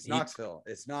sorry. It's Knoxville.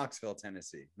 It's Knoxville,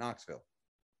 Tennessee. Knoxville.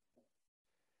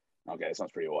 Okay, that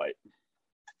sounds pretty white.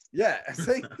 Yeah,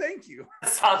 thank you.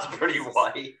 That sounds pretty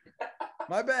white.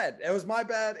 My bad. It was my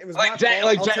bad. It was like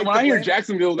when I hear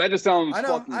Jacksonville, that just sounds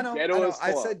fucking ghetto as fuck.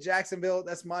 I said Jacksonville.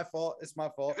 That's my fault. It's my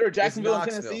fault. Is there a Jacksonville in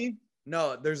Tennessee?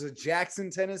 No, there's a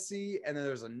Jackson, Tennessee, and then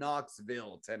there's a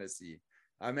Knoxville, Tennessee.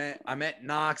 I meant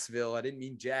Knoxville. I didn't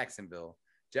mean Jacksonville.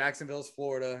 Jacksonville's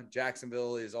Florida.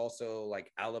 Jacksonville is also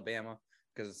like Alabama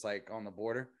because it's like on the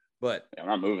border. But I'm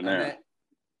not moving there.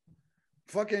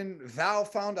 Fucking Val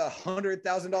found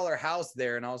 $100,000 house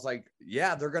there, and I was like,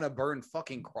 yeah, they're gonna burn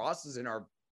fucking crosses in our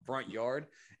front yard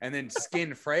and then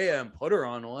skin Freya and put her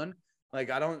on one. Like,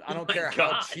 I don't care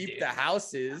how cheap the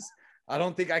house is. I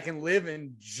don't think I can live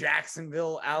in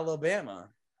Jacksonville, Alabama.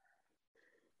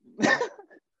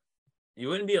 You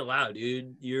wouldn't be allowed,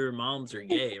 dude. Your moms are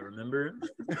gay, remember?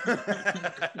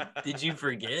 Did you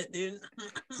forget, dude?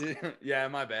 Yeah,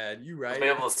 my bad. You right. I'll be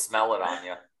able to smell it on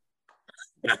you.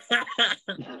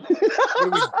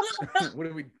 What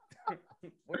do we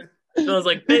smells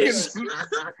like fish.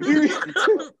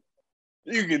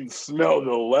 You can smell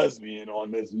the lesbian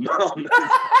on this.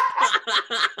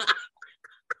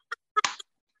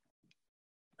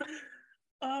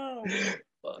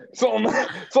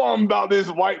 Something about this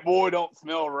white boy don't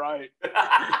smell right.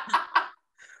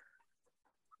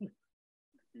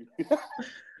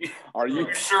 Are you?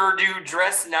 You sure do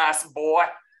dress nice, boy.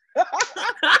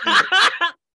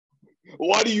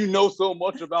 Why do you know so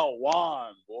much about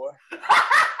wine, boy?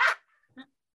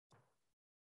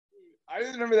 I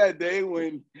just remember that day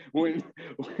when me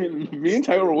and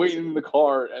Tyler were waiting in the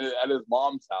car at his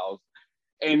mom's house,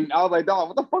 and I was like, "Dog,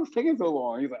 what the fuck's taking so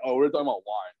long?" He's like, "Oh, we're talking about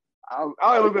wine."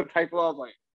 I looked at Tyler, I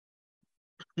was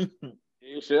like,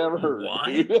 "You should ever heard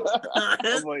Wine?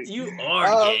 like, You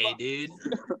are gay, dude.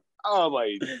 I was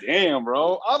like, "Damn,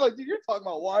 bro." I was like, "Dude, you're talking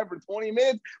about wine for 20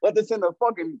 minutes? Let this in the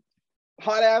fucking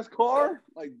hot ass car,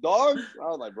 like dogs." I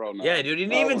was like, "Bro, no." Yeah, dude, he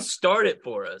didn't even start it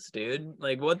for us, dude.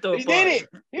 Like, what the He fuck? did it.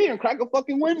 He didn't crack a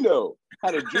fucking window.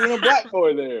 Had a Jew and a black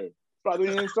boy there. Probably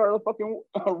didn't start a fucking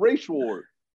race war.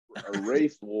 A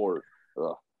race war.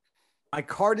 Ugh. My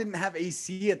car didn't have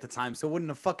AC at the time, so it wouldn't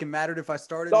have fucking mattered if I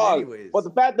started Dog, it anyways. but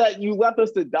the fact that you left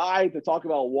us to die to talk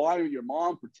about wine with your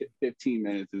mom for 15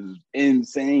 minutes is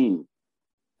insane.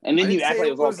 And then you act like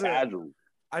it was all casual.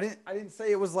 I didn't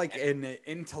say it was like an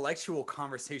intellectual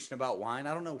conversation about wine.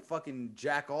 I don't know fucking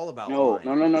jack all about wine.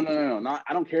 No. Not,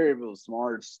 I don't care if it was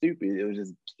smart or stupid. It was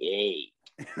just gay.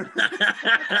 Dude,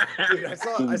 I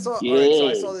saw. All right, so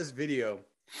I saw this video.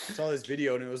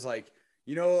 And it was like,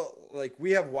 you know, like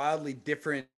we have wildly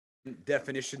different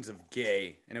definitions of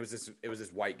gay, and it was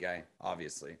this white guy,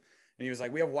 obviously, and he was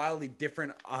like, we have wildly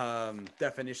different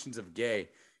definitions of gay.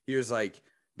 He was like,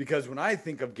 because when I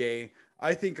think of gay,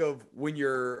 I think of when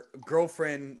your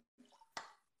girlfriend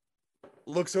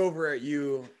looks over at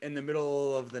you in the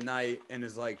middle of the night and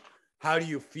is like, how do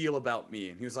you feel about me?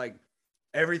 And he was like,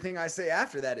 everything I say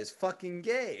after that is fucking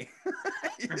gay.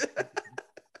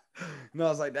 And I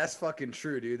was like, that's fucking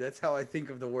true, dude. That's how I think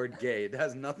of the word gay. It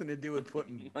has nothing to do with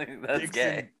putting That's dicks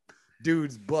gay. in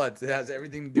dudes' butts. It has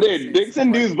everything to do with Dude, dicks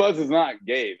in dudes' butts is not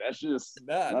gay. That's just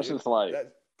just like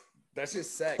that's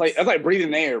just sex. like that's like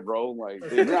breathing air, bro. Like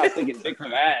dude, you're not thinking dick in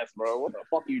the ass, bro. What the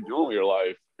fuck are you doing with your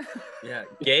life? Yeah,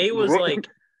 gay was like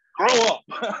grow up.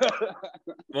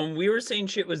 when we were saying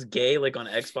shit was gay, like on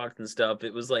Xbox and stuff,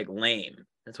 it was like lame.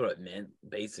 That's what it meant,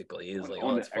 basically. It was like,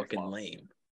 On oh, the it's fucking Xbox. lame.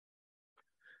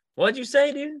 What'd you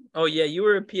say, dude? Oh yeah, you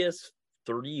were a PS3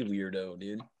 weirdo,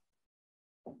 dude.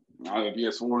 I got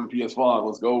PS4 and PS5.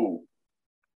 Let's go.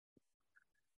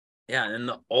 Yeah,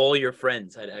 and all your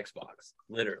friends had Xbox,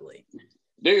 literally.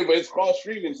 Dude, but it's cross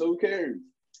streaming, so who cares?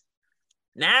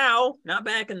 Now, not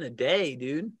back in the day,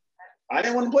 dude. I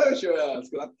didn't want to play with your ass.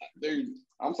 Dude,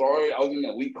 I'm sorry. I was in an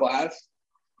elite class.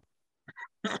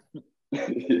 I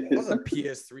was a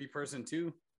PS3 person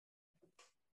too.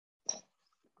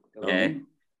 Gay.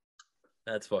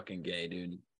 That's fucking gay,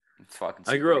 dude. It's fucking.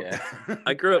 I grew gay. up.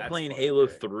 I grew up playing Halo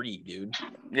 3, dude.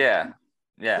 Yeah.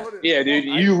 Yeah. Yeah, dude,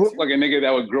 you look like a nigga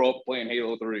that would grow up playing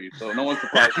Halo 3, so no one's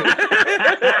surprised.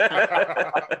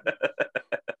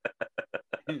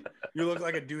 You look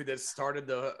like a dude that started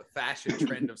the fashion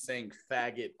trend of saying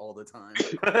faggot all the time.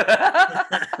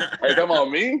 Are you talking about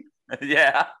me?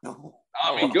 Yeah.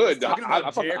 I mean, good. talking I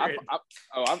about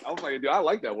was like, dude, I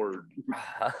like that word.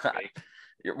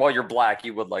 Well, you're black.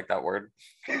 You would like that word.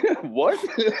 What?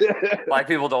 Black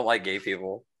people don't like gay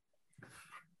people.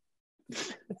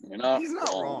 You're not He's not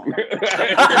wrong. You're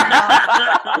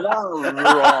not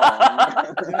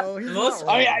wrong. You know, he's Most-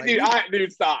 not wrong. I mean, Like,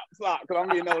 dude, stop, because I'm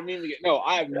getting another meme again. No,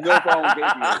 I have no problem with gay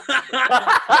people.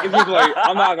 It's just like,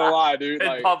 I'm not gonna lie, dude. In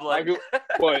Like, public. black people,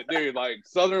 but dude, like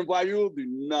Southern black people do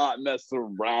not mess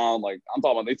around. Like, I'm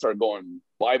talking about they start going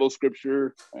Bible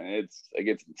scripture, and it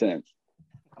gets intense.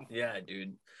 Yeah,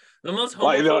 dude. The most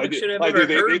Like, homophobic shit I've like, ever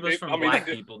dude, heard was from black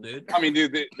they- people, dude. I mean,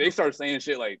 dude, they start saying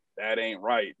shit like that ain't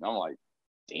right. And I'm like,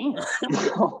 damn,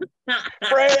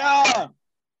 Freya,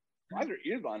 why's her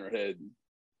ears on her head?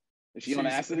 Is she on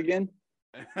acid again?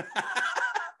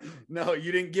 no,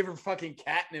 you didn't give her fucking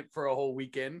catnip for a whole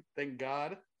weekend. Thank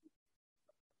God.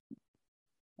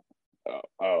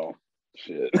 Oh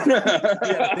shit.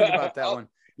 Yeah, think about that one.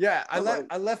 Yeah, I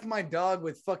left my dog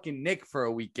with fucking Nick for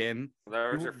a weekend.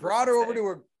 That was He your brought first her over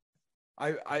mistake.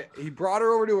 to her. He brought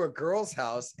her over to her girl's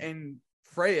house, and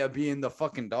Freya, being the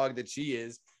fucking dog that she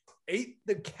is, ate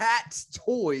the cat's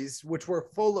toys, which were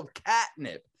full of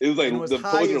catnip. It was like And was the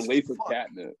high toys were as laced with fuck.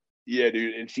 catnip. Yeah,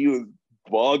 dude, and she was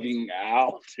bugging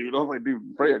out, dude. I was like, dude,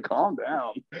 Freya, calm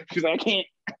down. She's like,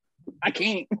 I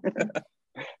can't.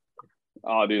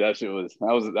 Oh, dude, that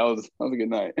was a good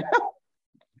night.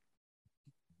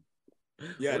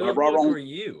 Yeah, What What brought wrong wrong- were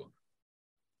you?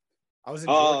 I was in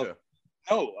Georgia.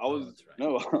 No, I was that's right.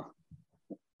 no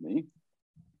me.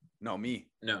 No, me.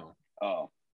 No.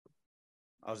 Oh,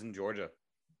 I was in Georgia.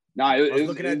 Nah, I was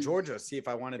looking at Georgia, see if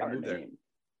I wanted to got her move there. name.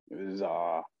 It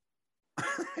was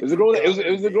it was a girl that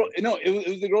it was the girl. No, it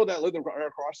was the girl that lived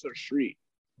across the street.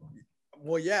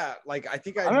 Well, yeah, like I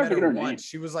think I I don't met forget her her name. once.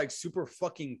 She was like super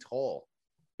fucking tall,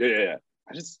 Yeah.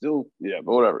 I just still, but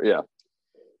whatever. Yeah.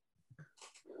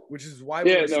 which is why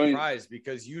we Yeah, were no, I mean- surprised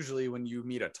because usually when you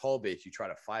meet a tall bitch, you try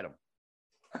to fight them.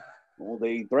 Well,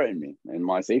 they threatened me and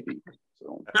my safety.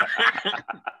 So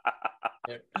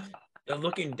They're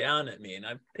looking down at me, and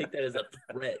I take that as a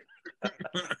threat.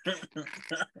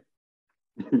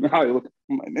 how you look at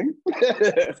my name?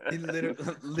 He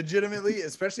legitimately,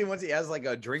 especially once he has like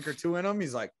a drink or two in him,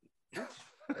 he's like, that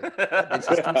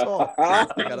bitch is too tall. I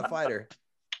gotta fight her.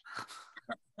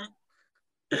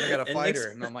 I gotta And fight Nick's-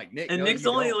 her, and I'm like, Nick, and no, Nick's you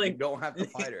only, don't. like- You don't have to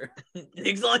fight her.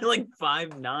 Nick's only like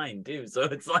 5'9" too, so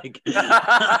it's like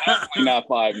I'm not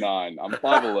 5'9". I'm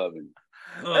 5'11".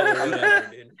 oh, whatever,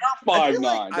 dude. I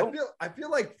 5'9". feel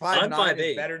like I'm 5'9" 5'8".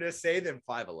 is better to say than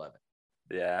 5'11".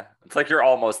 Yeah, it's like you're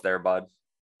almost there, bud.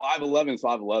 5'11" is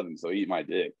 5'11", so eat my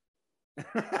dick.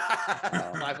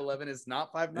 5'11" is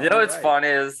not 5'9". You know what's right. funny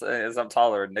is I'm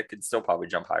taller. Nick can still probably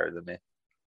jump higher than me.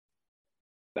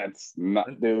 That's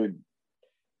not, dude.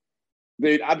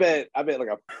 Dude, I bet like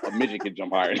a midget could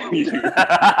jump higher than you.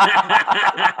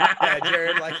 Yeah,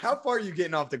 Jared, like how far are you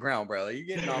getting off the ground, bro? Are you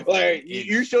getting off Like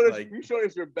you showed us, like, you showed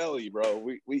us your belly, bro.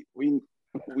 We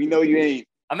know you ain't.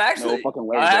 I'm actually, No fucking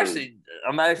Larry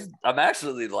I'm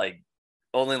actually like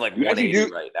only like You actually 180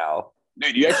 do- right now.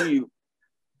 Dude, you actually,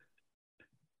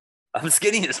 I'm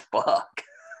skinny as fuck.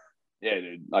 yeah,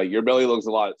 dude. Like your belly looks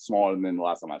a lot smaller than the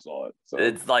last time I saw it. So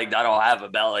It's like I don't have a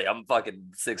belly. I'm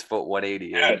fucking 6 foot 180.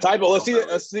 yeah, typo. Let's see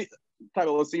it.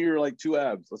 Typo. Let's see your like 2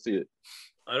 abs. Let's see it.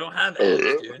 I don't have abs,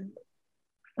 dude.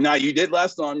 Nah, you did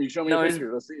last time. You showed me No, a he's-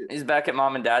 picture. Let's see it. He's back at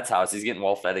mom and dad's house. He's getting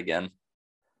well fed again.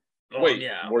 Oh, Wait,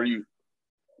 yeah. were you?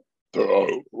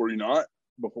 Were you not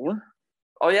before?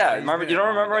 Oh yeah, he's remember? been You at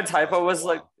don't mom and remember when dad's house Typo for a was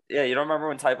like? while. Yeah, you don't remember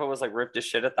when Typo was like ripped his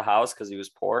shit at the house because he was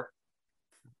poor.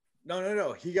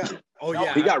 No. He got. Oh No,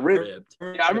 yeah, he got ripped.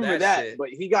 ripped. Yeah, I remember that. shit. But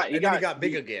he got And then he got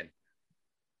big again.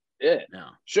 Yeah. No.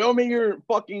 Show me your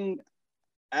fucking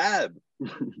ab.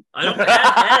 I don't have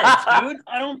abs, dude.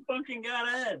 I don't fucking got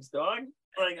abs, dog.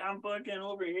 Like I'm fucking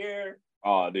over here.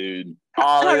 Oh, dude.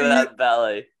 Oh, look at that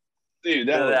belly. Dude,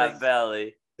 Look that at was that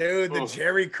belly. Dude, the Oof.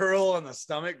 Jerry curl on the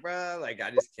stomach, bro. Like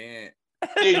I just can't.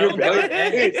 dude, I your don't belly. got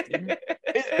abs, dude.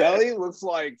 His belly looks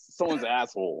like someone's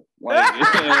asshole. Like,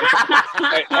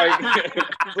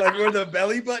 Like where the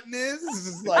belly button is. It's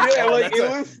just like, yeah, oh, like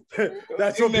that's,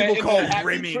 that's what in the- people in the call happy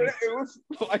rimming. print, it was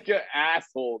like an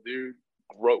asshole, dude.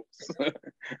 Gross.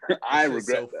 I It's just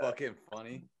regret so that. fucking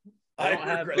funny. I don't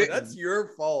have regret it. That's your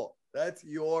fault. That's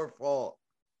your fault.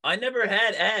 I never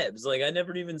had abs. Like I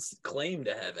never even claimed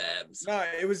to have abs. No,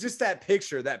 it was just that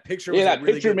picture. That picture. Yeah, was that a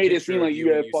really picture good made it picture seem of like you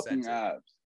when had sent fucking it. abs.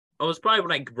 Oh, it's probably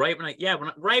when I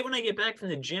get back from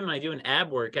the gym and I do an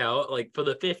ab workout, like for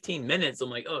the 15 minutes, I'm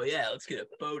like, oh yeah, let's get a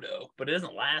photo. But it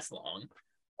doesn't last long.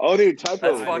 Oh, dude, Typo.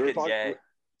 That's we were fucking talking- gay.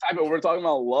 Typo, we're talking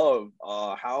about love.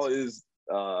 How is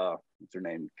what's her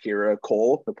name? Kira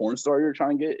Cole, the porn star you're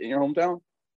trying to get in your hometown?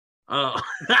 Oh.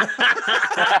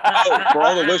 Oh, for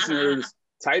all the listeners,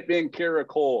 type in Kira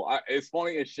Cole. It's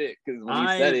funny as shit because when you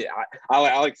said it,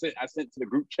 I sent to the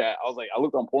group chat. I was like, I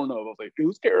looked on Pornhub. I was like,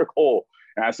 who's Kira Cole?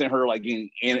 And I sent her like getting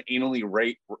anally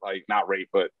raped, like not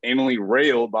raped, but anally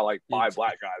railed by like 5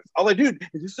 black guys. I was like, dude,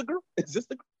 is this the girl? Is this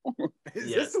the girl?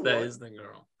 Yes, that is the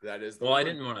girl. That is. The Well, I one.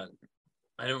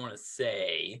 didn't want to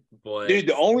say, but Dude,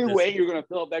 the only this- way you're gonna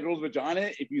fill up that girl's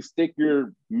vagina if you stick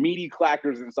your meaty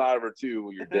clackers inside of her too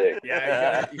with your dick.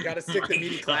 Yeah, you gotta stick the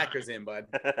meaty clackers in, bud.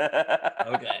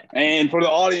 Okay. And for the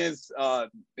audience,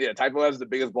 Typo has the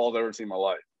biggest balls I've ever seen in my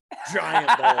life. Giant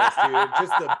balls, dude.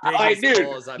 Just the biggest Like, dude,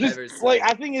 balls I've just, ever seen. like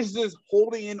I think it's just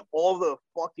holding in all the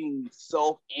fucking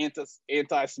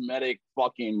anti-Semitic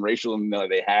fucking racialism that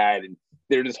they had, and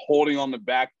they're just holding on the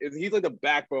back. He's like the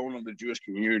backbone of the Jewish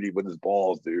community with his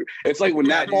balls, dude. It's like when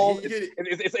that dude, ball, he could-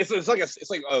 it's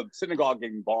like a synagogue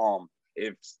getting bombed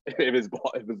if his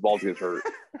balls get hurt.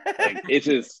 Like it's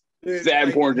just Dude, that like,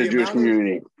 important to the Jewish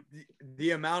community.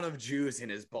 The amount of Jews in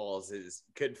his balls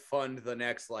could fund the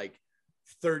next like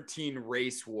 13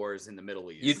 race wars in the Middle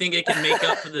East. You think it can make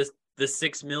up for the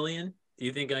 6 million? Do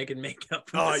you think I can make up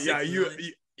for Oh the yeah, 6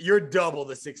 million? you're double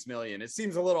the 6 million. It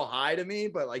seems a little high to me,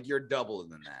 but like you're double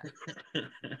than that.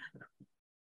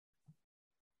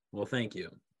 Well, thank you.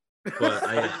 But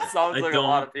Sounds I like a don't-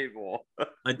 lot of people.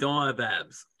 I don't have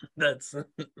abs. That's what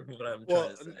I'm trying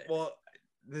to say. Well,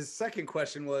 the second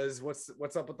question was what's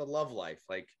up with the love life?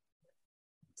 Like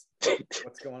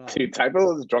what's going on? Dude,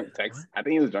 Typo was drunk text. I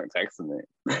think he was drunk texting me,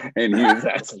 and he was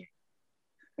asking.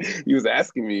 he was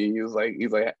asking me. He was like,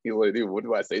 dude, what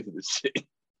do I say to this shit?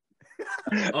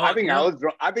 I think I was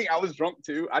drunk. I think I was drunk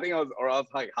too. I was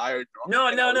like higher drunk.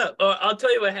 No. I'll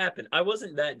tell you what happened. I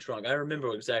wasn't that drunk. I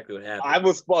remember exactly what happened. I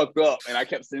was fucked up, and I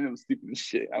kept sending him stupid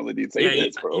shit. I was like, dude, say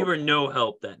this, bro. You were no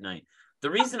help that night. The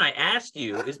reason I asked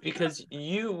you is because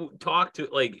you talked to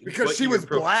because she was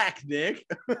black, Nick.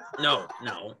 No,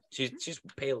 she's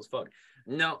pale as fuck.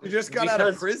 No, you just got out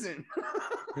of prison.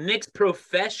 Nick's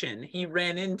profession, he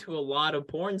ran into a lot of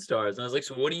porn stars, and I was like,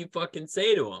 so what do you fucking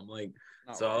say to him?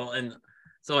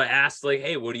 So I asked, like,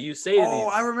 hey, what do you say to these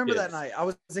I remember kids? that night. I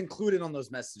was included on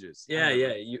those messages. Yeah.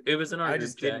 It was in our I group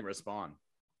just chat. didn't respond.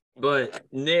 But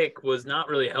Nick was not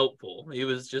really helpful. He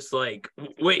was just like,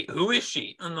 wait, who is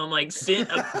she? And I'm like, sent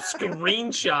a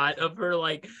screenshot of her,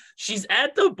 like, she's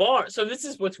at the bar. So this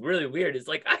is what's really weird. It's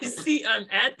like, I'm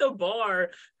at the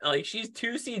bar, like, she's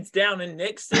 2 seats down, and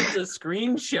Nick sends a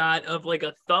screenshot of, like,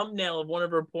 a thumbnail of one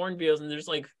of her porn videos, and there's,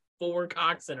 like, 4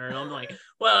 cocks in her. And I'm like,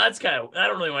 well, that's kind of, I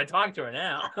don't really want to talk to her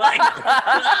now. Like,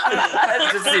 that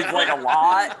just seems like a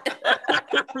lot.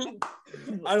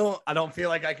 I don't feel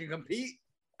like I can compete.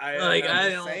 I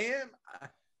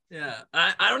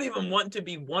don't even want to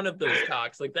be one of those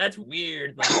cocks. Like, that's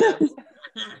weird. Like,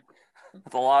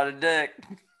 that's a lot of dick.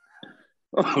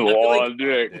 A lot of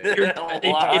dick.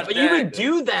 If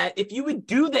you would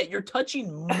do that, you're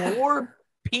touching more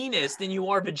penis than you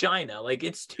are vagina. Like,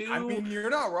 it's too. I mean,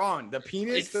 you're not wrong. The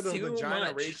penis to the vagina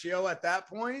much. ratio at that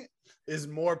point is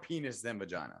more penis than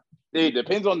vagina. It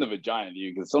depends on the vagina,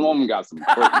 dude, because some of them got some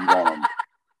curtains on them.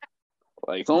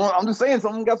 Like, I'm just saying,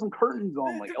 some of them got some curtains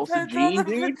on, like Elsie Jean,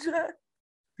 dude.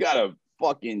 Got a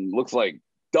fucking, looks like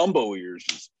Dumbo ears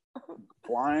just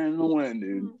flying in the wind,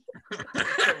 dude. A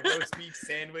roast beef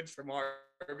sandwich from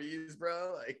Arby's,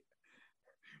 bro. Like,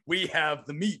 we have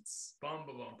the meats. Bum,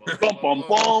 bum,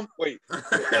 bum. Wait.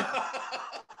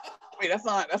 Wait, that's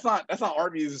not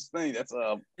Arby's thing. That's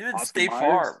even State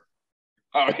Farm.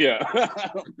 Oh yeah.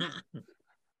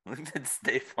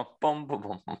 State Farm.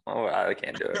 Oh, I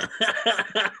can't do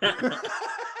it.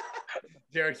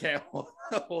 Jared can't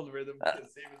hold rhythm to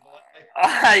save his life.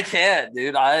 I can't,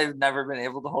 dude. I've never been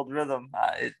able to hold rhythm.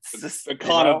 It's just the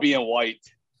con of being white.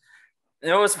 You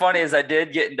know what's funny is I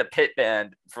did get into pit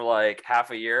band for like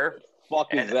half a year.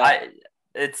 Fuck is that?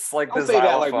 It's like don't say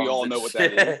that like we all know what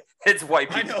that is. It's white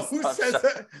people. I know who says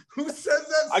that. Who says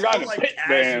that? I got like pit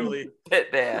casually. Band.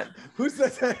 Pit band. Who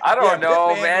says that? I don't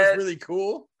know, pit band man. Was really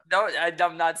cool. No,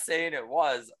 I'm not saying it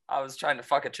was. I was trying to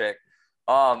fuck a chick.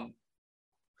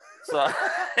 So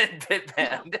pit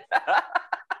band.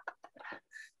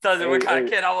 Tells you what kind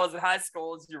of kid I was in high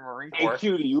school. It's your Marine Corps. Hey,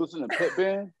 Cutie, you listen to Pit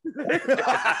Band?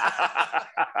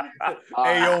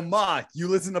 Hey, yo, Ma, you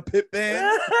listen to Pit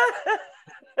Band?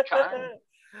 But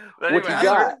What anyway, you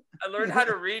got? I learned how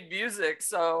to read music,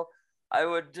 so I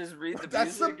would just read the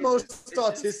That's music. the most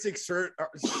autistic shit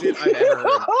I've ever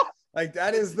heard. Like,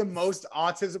 that is the most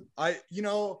autism. I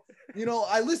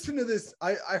listened to this.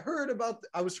 I heard about.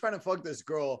 I was trying to fuck this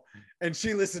girl, and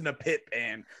she listened to Pit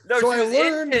Band. No, so she I was in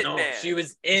learned. Pit No, Band. she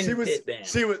was in Pit Band.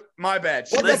 She was. My bad.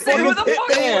 What the Listen, fuck who is the Pit fuck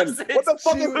Band? listens- What the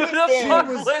fuck she is was- Pit who the She Band?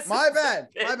 was. listens My to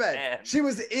bad. Pit My bad. Band? She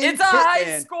was in. It's a Pit high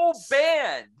Band. school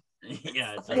band.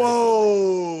 Yeah. It's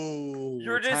Whoa.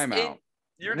 You're just Time in. out.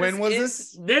 You're When just was in-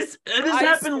 this? This High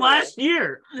happened school. last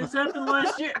year. This happened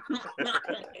last year.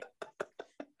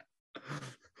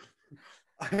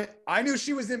 I knew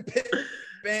she was in Pit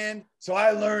Band, so I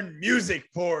learned music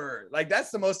for her. Like, that's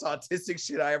the most autistic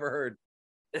shit I ever heard.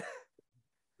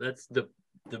 That's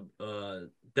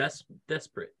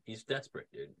desperate. He's desperate,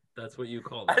 dude. That's what you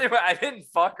call it. Anyway, I didn't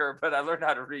fuck her, but I learned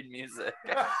how to read music.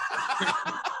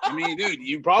 I mean, dude,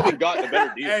 you probably got the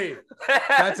better deal. Hey,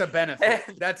 that's a benefit.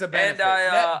 And- That's a benefit.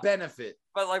 Net benefit.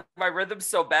 But like my rhythm's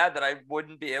so bad that I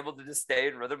wouldn't be able to just stay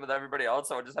in rhythm with everybody else.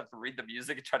 So I would just have to read the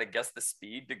music and try to guess the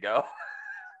speed to go.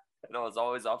 And I was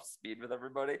always off speed with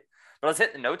everybody. But I was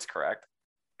hitting the notes correct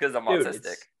because I'm Dude,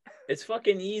 autistic. It's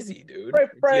fucking easy, dude.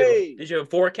 Pray. Did you have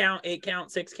 4 count, 8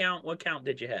 count, 6 count? What count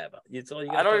did you have? It's all you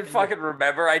I don't even fucking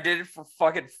remember. I did it for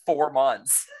fucking 4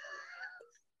 months.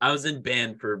 I was in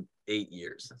band for 8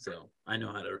 years, so I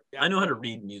know how to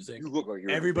read music. You look like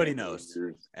you're Everybody knows.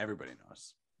 Everybody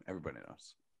knows. Everybody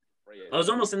knows. I was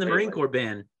almost in the Marine Corps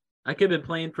band. I could have been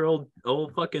playing for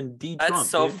old fucking D That's Trump.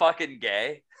 so dude. fucking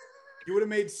gay. You would have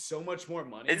made so much more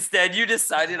money. Instead, you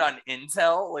decided on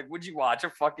Intel. Like, would you watch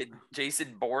a fucking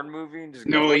Jason Bourne movie and just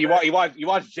go No, with you it?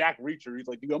 watch Jack Reacher. He's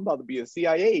like, dude, I'm about to be a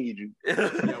CIA agent. Yeah,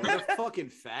 what a fucking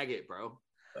faggot, bro.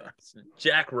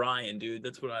 Jack Ryan, dude.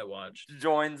 That's what I watched.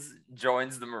 joins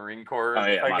the Marine Corps. Oh,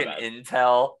 yeah, my fucking bad.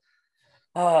 Intel.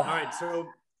 Oh. All right, so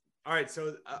All right.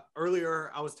 So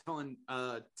earlier I was telling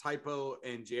Typo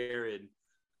and Jared,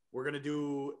 we're gonna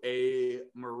do a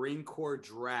Marine Corps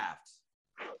draft.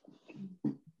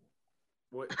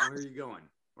 Where are you going?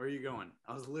 Where are you going?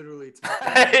 I was literally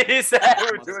talking. He said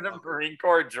we're doing a Marine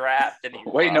Corps draft. And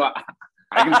Wait, no,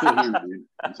 I can still hear you, dude.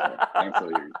 I'm sorry. I can still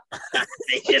hear you.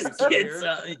 He just gets,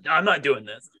 I'm not doing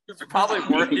this. You should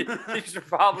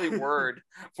probably word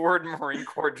Marine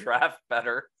Corps draft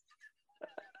better.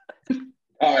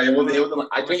 I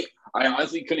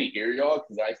honestly couldn't hear y'all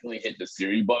because I accidentally hit the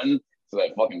Siri button. So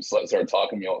that fucking slut started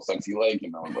talking to me all sexy like,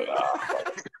 and I was like,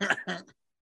 fuck.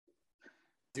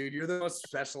 Dude, you're the most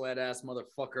special ed ass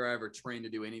motherfucker I ever trained to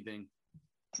do anything.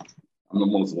 I'm the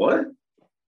most what?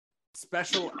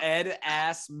 Special ed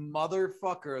ass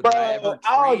mother-fucker that I ever Bro,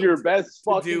 I was your best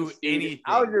fucking do student. anything.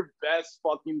 I was your best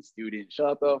fucking student.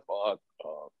 Shut the fuck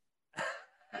up.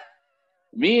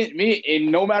 Me, and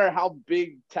no matter how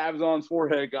big Tabzon's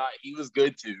forehead got, he was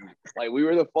good too. Like, we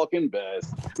were the fucking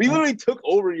best. We literally took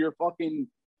over your fucking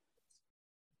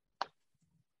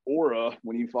aura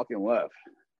when you fucking left.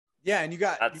 Yeah, and you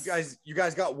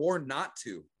guys got warned not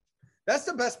to. That's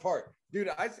the best part. Dude,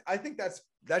 I think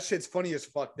that shit's funny as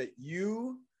fuck that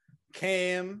you,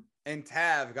 Cam, and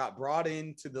Tav got brought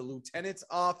into the lieutenant's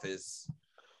office.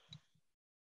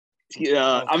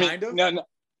 Yeah, no.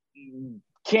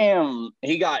 Cam,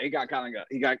 he got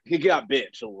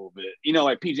bitched a little bit. You know,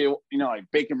 like PJ, you know, like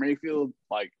Baker Mayfield,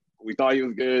 like we thought he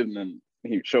was good, and then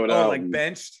he showed out. Like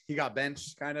benched. He got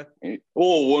benched, kind of.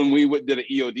 Well, when we did an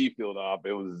EOD field op,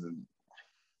 it was.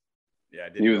 Yeah,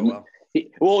 it didn't go No.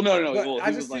 well. Well,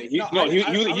 he was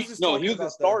the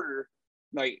starter.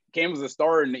 Like Cam was the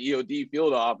starter in the EOD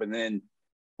field op, and then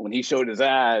when he showed his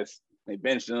ass, they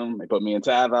benched him. They put me and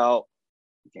Tav out.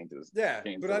 I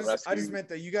just meant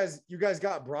that you guys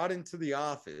got brought into the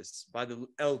office by the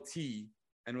LT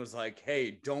and was like,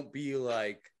 hey, don't be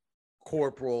like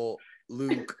Corporal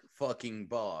Luke fucking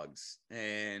Boggs.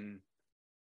 And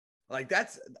like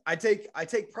I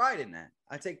take pride in that.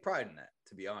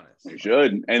 To be honest. You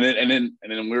should. And then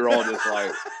we were all just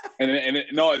like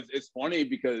it's funny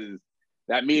because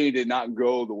that meeting did not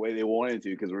go the way they wanted to,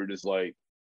 because we were just like,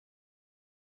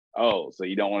 oh, so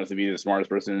you don't want us to be the smartest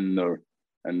person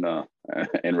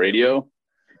in radio?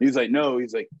 He's like, no,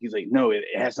 it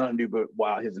has nothing to do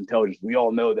but his intelligence. We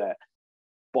all know that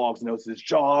Boggs knows his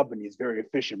job and he's a very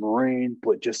efficient Marine,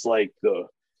 but just like the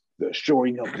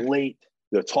showing up late,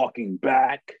 the talking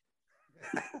back,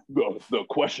 the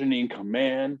questioning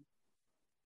command.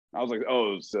 I was like,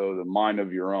 oh, so the mind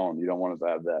of your own. You don't want us to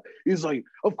have that. He's like,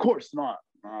 of course not.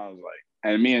 And I was like,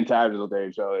 and me and Tav just looked at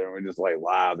each other and we just like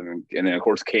laughed. And then of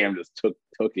course Cam just took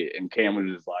it, and Cam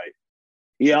was just like,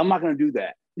 yeah, I'm not gonna do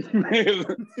that. I'm not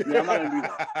gonna do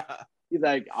that. He's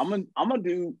like, I'm gonna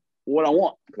do what I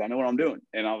want because I know what I'm doing.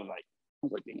 And I was like,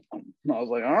 damn. I was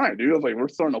like, all right, dude. I was like, we're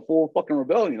starting a full fucking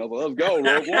rebellion. I was like, let's go,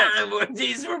 Rogue One.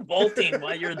 He's revolting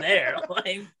while you're there.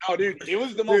 Like, oh, dude, it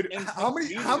was the most.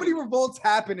 How many revolts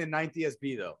happened in 9th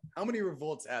ESB though? How many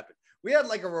revolts happened? We had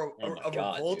like a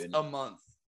revolt dude. A month.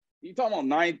 You talking about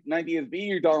 9th ESB?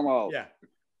 You're talking about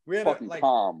we had fucking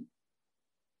calm.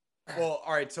 Well,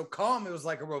 all right. So calm, it was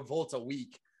like a revolt a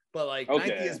week, but like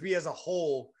 9th ESB as a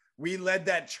whole, we led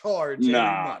that charge.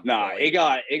 Nah. It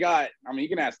got. I mean, you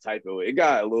can ask Typo. It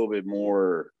got a little bit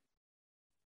more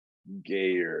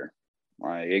gayer.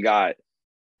 Like it got.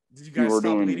 Did you guys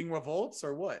stop leading revolts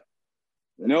or what?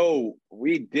 No,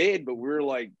 we did, but we were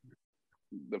like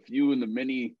the few and the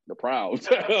many, the proud.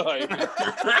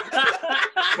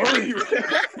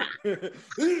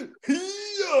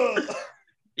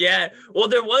 Yeah. Well,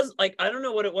 there was like, I don't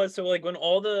know what it was. So like when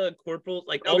all the corporals,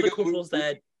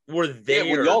 that were there,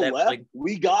 when y'all left, like,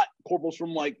 we got corporals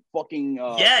from like fucking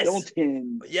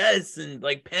Pendleton. Yes, and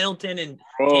like Pendleton and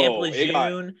Camp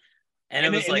Lejeune.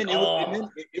 And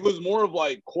it was more of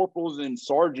like corporals and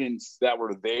sergeants that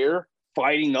were there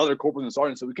fighting other corporals and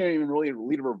sergeants. So we can't even really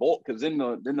lead a revolt, because then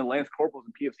the Lance corporals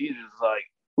and PFCs is just like,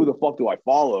 who the fuck do I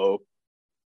follow?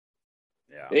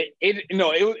 Yeah. It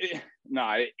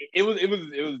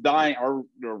was dying. Our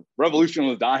revolution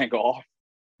was dying off,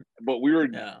 but we were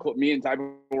me and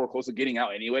Typo were close to getting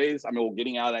out anyways. I mean, we're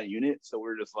getting out of that unit, so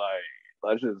we're just like,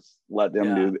 let's just let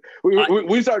them do it.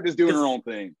 We started just doing our own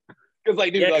thing. Because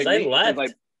like, dude, I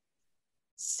left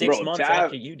 6 months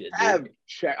after you did. I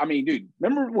mean, dude,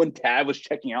 remember when Tav was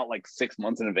checking out like 6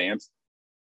 months in advance?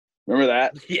 Remember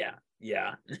that? Yeah.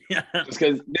 Just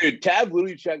because, dude, Tav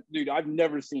literally checked. Dude, I've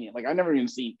never seen it. Like, I've never even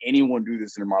seen anyone do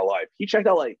this in my life. He checked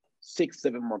out like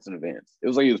 6-7 months in advance. It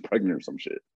was like he was pregnant or some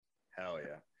shit. Hell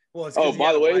yeah. Well, it's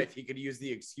by the way, he could use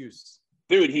the excuse.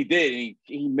 Dude, he did.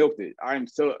 He milked it. I'm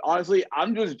so honestly,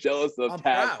 I'm just jealous of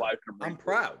Tav's life in the Marine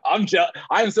Corps. I'm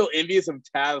I'm so envious of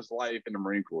Tav's life in the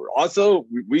Marine Corps. Also,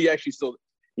 we actually still.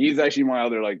 He's actually my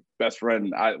other like best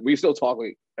friend. We still talk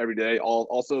like every day.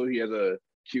 Also, he has a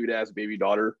cute ass baby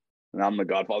daughter, and I'm the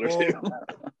godfather too.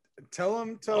 Tell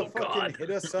him to fucking hit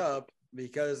us up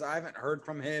because I haven't heard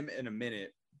from him in a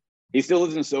minute. He still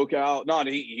lives in SoCal. No,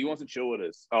 he wants to chill with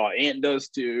us. Aunt does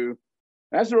too.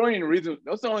 That's the only reason.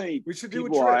 That's the only. We should do a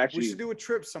trip. We should do a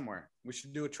trip somewhere.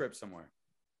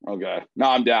 Okay. No,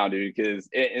 I'm down, dude. Because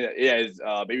his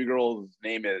baby girl's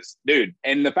name is dude,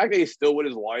 and the fact that he's still with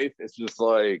his wife, it's just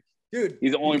like, dude,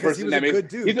 he's the only person that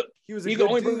makes. He's the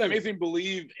only person that makes me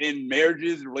believe in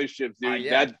marriages and relationships,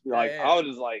 dude. That's like I was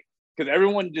just like, because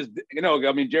everyone just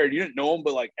I mean, Jared, you didn't know him,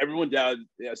 but like everyone does.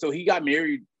 Yeah, so he got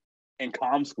married in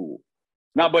comm school.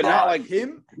 Not like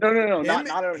him. No,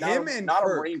 not a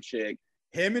Marine chick.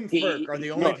 Him and Ferk are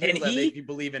the only people that make you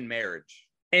believe in marriage.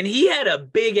 And he had a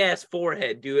big ass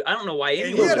forehead, dude. I don't know why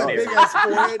anyone. He had a big ass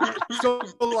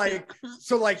forehead.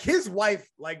 So like his wife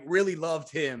like really loved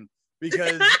him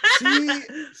because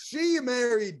she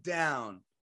married down.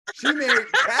 She married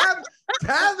Tav.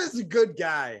 Tav is a good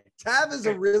guy. Tav is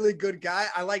a really good guy.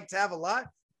 I like Tav a lot,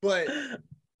 but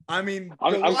I mean,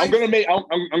 I'm gonna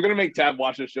make Tav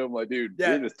watch this show. I'm like, dude,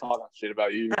 we're just talking shit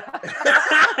about you.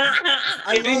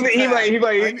 He's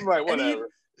like, whatever.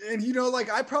 And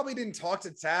like I probably didn't talk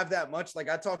to Tav that much. Like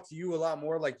I talked to you a lot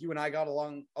more. Like you and I got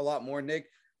along a lot more, Nick.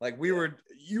 Like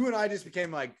you and I just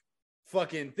became like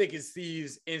fucking thick as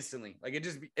thieves instantly. Like it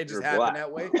just happened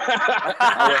that way.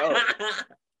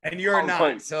 And you're not,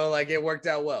 funny. So like it worked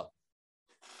out well.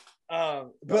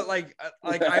 But like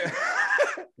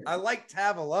I like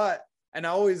Tav a lot, and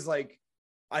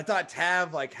I thought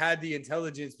Tav like had the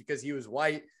intelligence because he was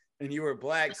white and you were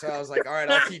black. So I was like, all right,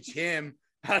 I'll teach him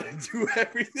how to do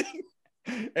everything,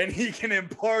 and he can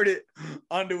impart it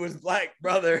onto his black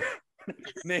brother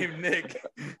named Nick.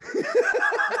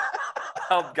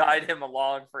 Help guide him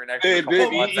along for an extra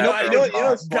couple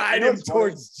months. Guide him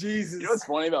towards Jesus. You know what's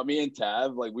funny about me and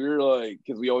Tav? Like we were like,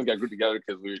 because we always got grouped together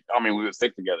because we were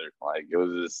sick together. Like it was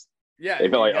just. Yeah, they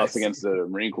felt like us against the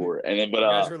Marine Corps, and then but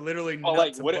guys were literally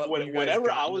like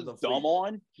whatever I was dumb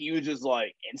on, he was just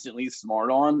like instantly smart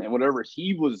on, and whatever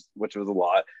he was, which was a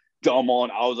lot, dumb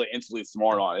on, I was like instantly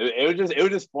smart on. It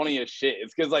was just funny as shit.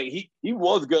 It's because like he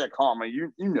was good at comm, like,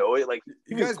 you know it. Like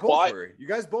you guys both were. You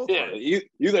guys both were. He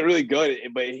was like really good,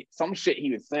 but some shit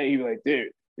he would say, he'd be like, dude,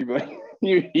 he'd be like,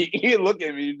 he'd look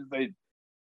at me and just like,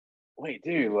 wait,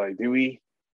 dude, like, do we?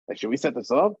 Like, should we set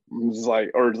this up? I'm just like,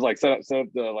 or just like set up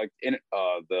the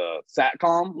the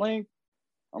SATCOM link.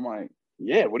 I'm like,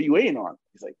 yeah. What are you waiting on?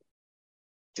 He's like,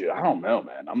 dude, I don't know,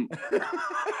 man. I'm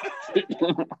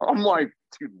like,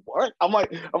 dude, what? I'm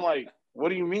like, what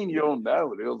do you mean you don't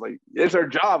know? And it was like, it's our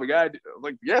job. We gotta do. I was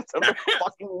like, yes, I'm a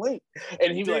fucking link.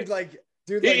 And he was like,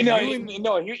 dude, he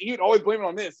would always blame it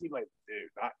on this. He'd like, dude,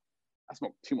 I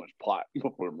smoked too much pot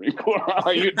before Marine Corps.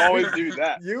 You'd always do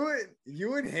that.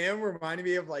 You and him reminded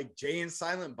me of like Jay and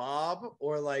Silent Bob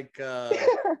or like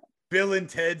Bill and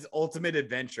Ted's Ultimate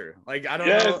Adventure. Like I don't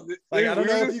know. Like I don't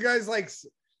know if you guys like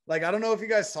I don't know if you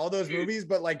guys saw those movies,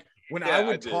 but like when I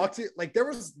would talk to like there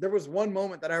was one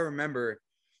moment that I remember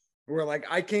where like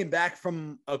I came back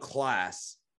from a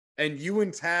class and you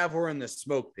and Tav were in the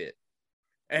smoke pit.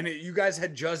 And you guys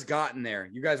had just gotten there.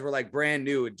 You guys were like brand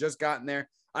new, had just gotten there.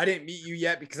 I didn't meet you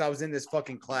yet because I was in this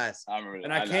fucking class. I remember that.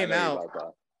 And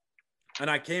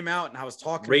I came out and I was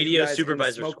talking radio to you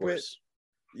supervisor course.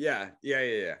 Yeah.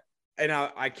 And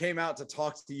I came out to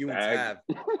talk to you and Tav.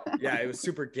 Yeah, it was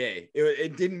super gay.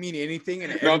 It didn't mean anything.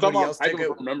 And everybody else took it.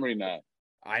 Remembering that.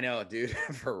 I know, dude.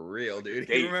 For real, dude.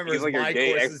 He remembers like my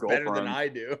courses better than I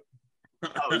do.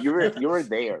 Oh, you were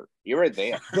there. You were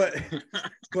there. But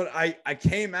I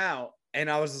came out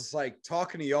and I was just like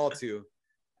talking to y'all two.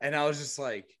 And I was just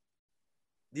like,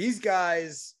 these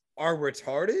guys are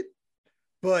retarded,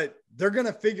 but they're going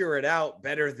to figure it out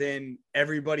better than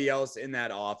everybody else in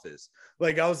that office.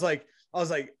 Like, I was like,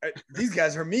 these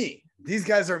guys are me. These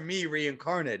guys are me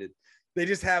reincarnated. They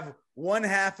just have one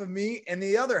half of me and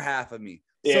the other half of me.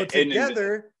 Yeah, so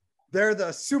together, they're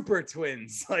the super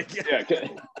twins. Like, yeah,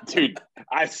 dude,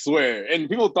 I swear. And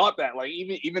people thought that, like,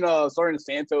 even Sergeant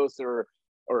Santos or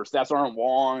Staff Sergeant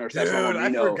Wong or Staff Sergeant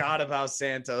Marino. I forgot about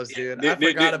Santos, dude. I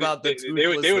forgot about the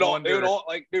they would all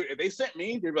like, dude, if they sent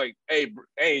me, they'd be like,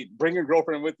 hey, bring your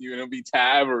girlfriend with you, and it'll be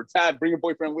Tav, or Tav, bring your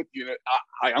boyfriend with you. And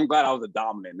I'm glad I was a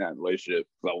dominant in that relationship.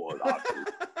 I was, obviously.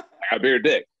 I got a bigger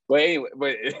dick. But anyway,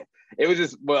 it was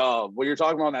just, well, when you're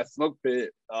talking about that smoke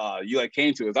pit, you like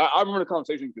came to us. I remember the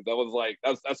conversation because I was like,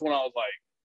 that's when I was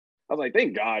like, was like,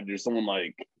 thank God there's someone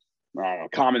like, I don't know,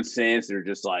 common sense, or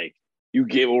just like, you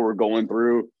get what we're going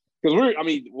through. Because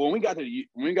when we got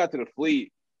to the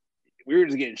fleet, we were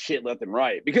just getting shit left and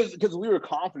right because we were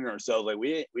confident in ourselves. Like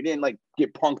we didn't like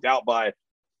get punked out by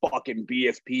fucking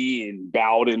BSP and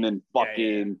Bowden and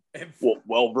fucking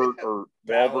Welvert or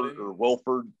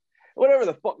Wilford, whatever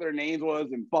the fuck their names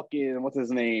was, and fucking what's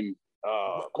his name?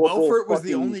 Welford was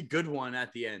the only good one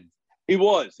at the end. He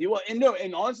was,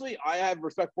 and honestly, I have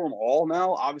respect for them all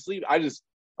now. Obviously, I just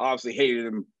obviously hated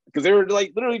him because they were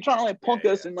like literally trying to like punk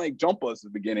us and like jump us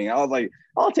at the beginning. I was like,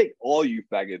 I'll take all you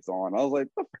faggots on. I was like,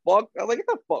 the fuck? I was like, get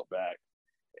the fuck back.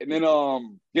 And then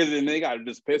then they got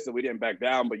just pissed that we didn't back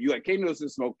down. But you like came to us in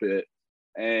smoke pit,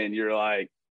 and you're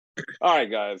like, all right,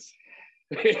 guys.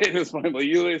 It's funny, but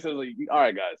you literally said like, all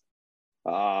right,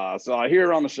 guys. So I hear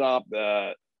around the shop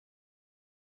that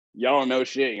y'all don't know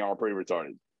shit and y'all are pretty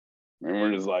retarded. And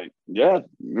we're just like, yeah.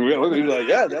 We're like,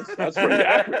 yeah, that's pretty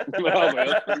accurate. I was like,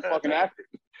 that's pretty fucking accurate.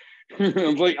 I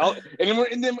was like,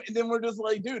 and then we're just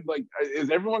like, dude, like, is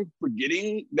everyone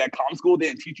forgetting that comm school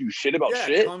didn't teach you shit about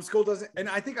shit? Comm school doesn't, and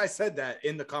I think I said that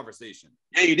in the conversation.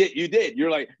 Yeah, you did.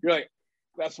 You're like,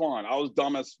 that's fine. I was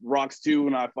dumb as rocks too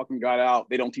when I fucking got out.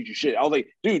 They don't teach you shit. I was like,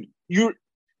 dude,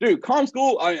 comm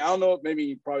school. I don't know,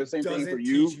 maybe probably the same thing for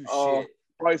you.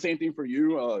 Probably the same thing for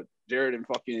you, Jared and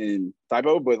fucking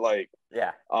Typo. But like,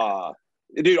 yeah,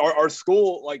 dude, our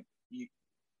school, like,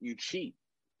 you cheat.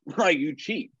 Like you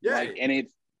cheat, yeah, like, and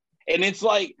it's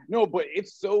like no, but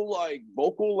it's so like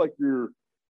vocal. Like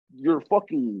your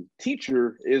fucking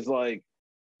teacher is like,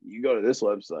 you go to this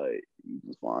website, you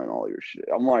can find all your shit.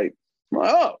 I'm like,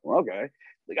 oh, okay.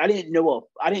 Like I didn't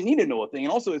need to know a thing.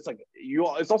 And also, it's like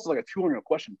it's also like a 200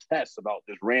 question test about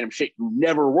this random shit you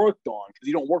never worked on because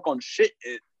you don't work on shit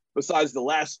besides the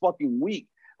last fucking week.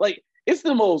 Like it's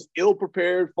the most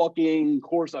ill-prepared fucking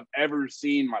course I've ever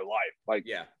seen in my life. Like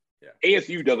yeah.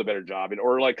 ASU does a better job,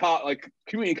 or like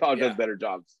community college does better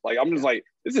jobs. Like I'm just like,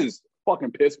 this is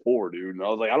fucking piss poor, dude. And I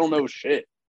was like, I don't know shit.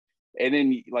 And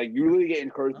then like you really get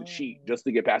encouraged to cheat just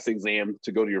to get past the exam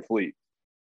to go to your fleet.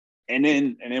 And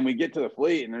then we get to the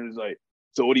fleet and they're just like,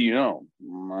 so what do you know?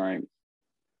 I'm like,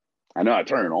 I know I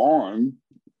turn it on.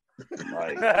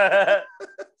 Like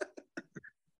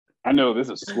I know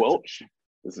this is squelch.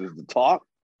 This is the talk.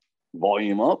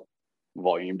 Volume up,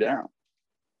 volume down.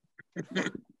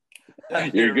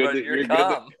 You're good. You're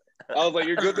good. I was like,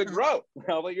 you're good to grow.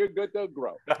 I was like, you're good to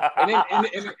grow. And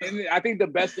I think the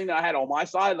best thing that I had on my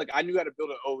side, like I knew how to build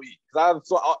an OE because I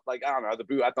don't know, as a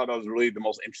boot, I thought that was really the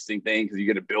most interesting thing because you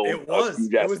get to build. It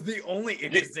was the only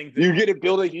interesting thing. You get to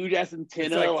build a huge ass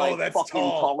antenna, like, oh, that's fucking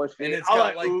tall, and it's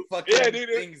got like fucking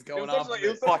things going off.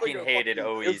 I fucking hated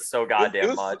OEs so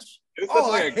goddamn much.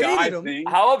 I hated them.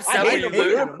 How upset were you,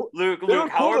 Luke? Luke,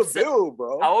 how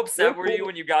upset were you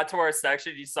when you got to our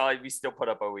section? You saw we still put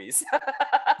up OEs.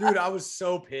 Dude, I was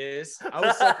so pissed. I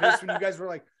was so pissed when you guys were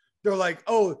like, they're like,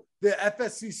 oh, the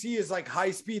FSCC is like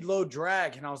high speed, low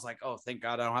drag, and I was like, oh, thank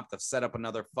God, I don't have to set up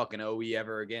another fucking OE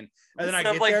ever again. And then I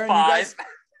get there,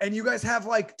 and you guys have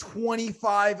like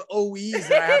 25 OEs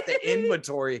that I have to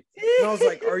inventory. And I was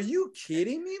like, are you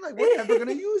kidding me? Like, we're never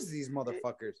gonna use these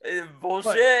motherfuckers.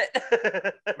 Bullshit.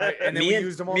 Right? And then we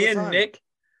used them all the time.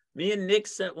 Me and Nick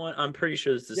sent one. I'm pretty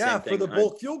sure it's the same thing. Yeah, for the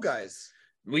bulk fuel guys.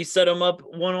 We set them up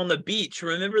one on the beach.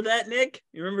 Remember that, Nick?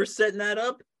 You remember setting that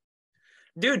up?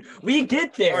 Dude, we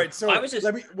get there. All right, so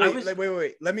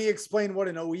wait. Let me explain what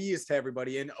an OE is to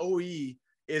everybody. An OE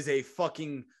is a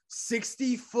fucking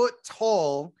 60-foot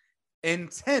tall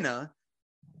antenna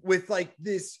with like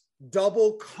this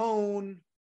double cone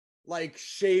like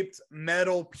shaped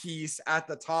metal piece at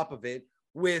the top of it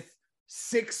with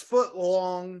 6 foot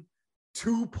long,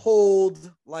 2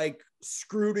 pulled like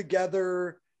screw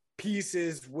together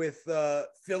pieces with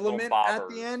filament at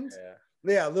the end.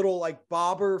 Yeah, little like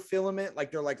bobber filament, like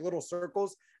they're like little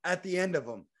circles at the end of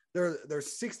them. They're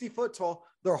 60 foot tall.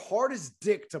 They're hard as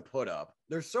dick to put up.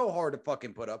 They're so hard to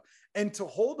fucking put up. And to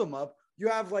hold them up, you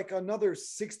have like another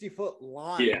 60-foot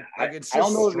line. Yeah, like it's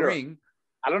just string.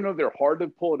 I don't know if they're hard to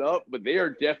pull it up, but they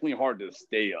are definitely hard to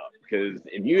stay up because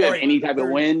if you have any type of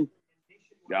wind,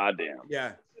 goddamn.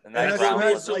 Yeah. And that's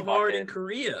why it's so hard in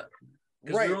Korea.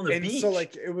 Right. We're on the beach. So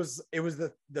like it was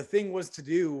the thing was to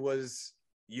do was,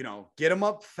 you know, get them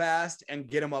up fast and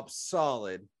get them up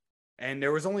solid. And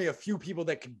there was only a few people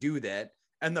that could do that.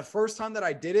 And the first time that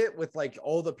I did it with like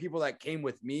all the people that came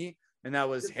with me, and that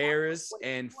was Harris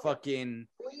and fucking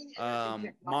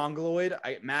Mongoloid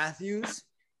Matthews.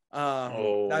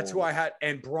 That's who I had,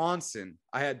 and Bronson.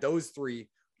 I had those three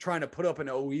trying to put up an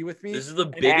OE with me. This is the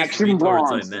biggest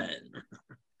retards I met.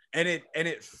 And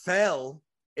it fell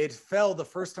it fell the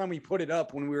first time we put it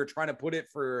up when we were trying to put it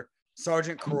for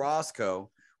Sergeant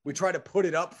Carrasco. We tried to put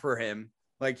it up for him.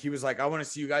 Like, he was like, I want to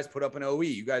see you guys put up an OE.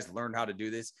 You guys learned how to do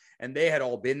this. And they had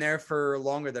all been there for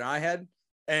longer than I had.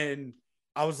 And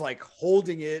I was like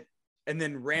holding it and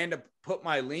then ran to put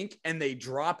my link and they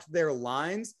dropped their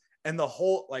lines. And the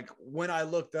whole, like, when I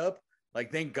looked up,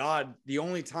 like, thank God, the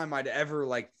only time I'd ever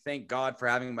like, thank God for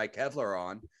having my Kevlar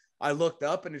on, I looked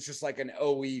up and it's just like an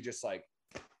OE, just like,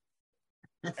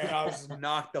 and I was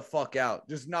knocked the fuck out.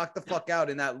 Just knocked the fuck out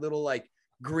in that little like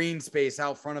green space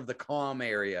out front of the comm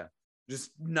area.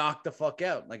 Just knocked the fuck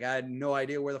out. Like, I had no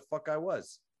idea where the fuck I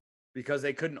was because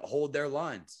they couldn't hold their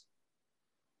lines.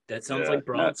 That sounds like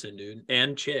Bronson, dude,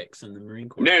 and chicks in the Marine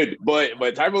Corps. Dude,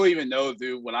 but Typo even knows,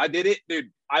 dude. When I did it, dude,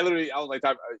 I was like,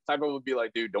 Typo would be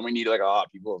like, dude, don't we need like a lot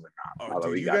of people? I was like, nah.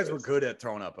 Dude, you guys were good at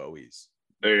throwing up OEs.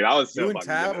 Dude, I was you and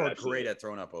Tav were great at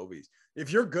throwing up OEs.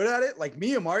 If you're good at it, like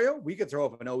me and Mario, we could throw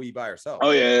up an OE by ourselves.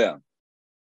 Oh yeah.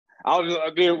 I was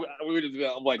just, dude, we were just,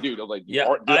 I'm like, yeah,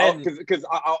 because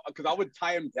I would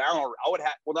tie him down, or I would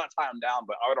have, well, not tie him down,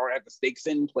 but I would already have the stakes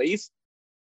in place,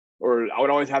 or I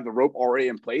would always have the rope already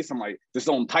in place. I'm like, just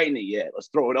don't tighten it yet. Let's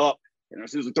throw it up. And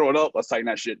as soon as we throw it up, let's tighten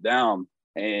that shit down.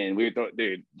 And we throw,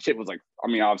 dude, shit was like, I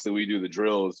mean, obviously we do the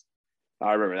drills.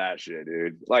 I remember that shit,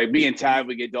 dude. Like me and Tav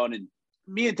would get done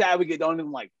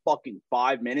in like fucking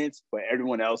 5 minutes, but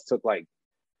everyone else took like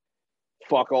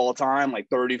fuck all the time, like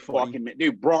 30 fucking minutes.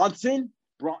 Dude, Bronson,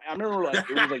 I remember like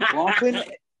it was like Bronson.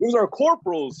 It was our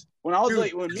corporals. When I was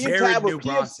like, when me and Tab were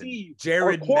PFC,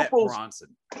 Jared met Bronson.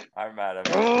 I'm mad at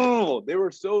him. Oh,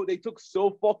 they took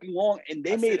so fucking long, and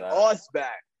they made us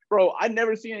back. Bro, I'd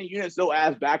never seen a unit so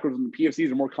ass backwards when the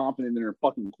PFCs are more confident than their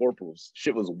fucking corporals.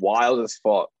 Shit was wild as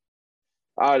fuck.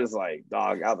 I was just like,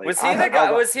 dog. I was like,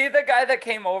 was he the guy that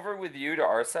came over with you to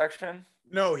our section?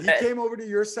 No, he came over to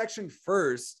your section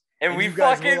first. And we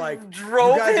fucking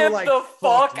drove him the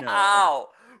fuck out.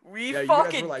 We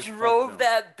fucking drove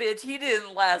that bitch. He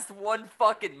didn't last one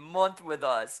fucking month with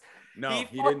us. No, he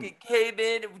fucking came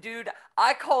in, dude.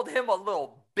 I called him a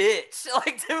little bitch,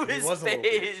 like to his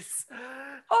face.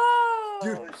 Oh,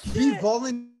 dude, he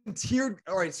volunteered.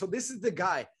 All right, so this is the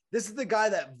guy. This is the guy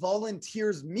that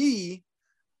volunteers me,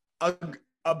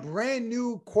 a brand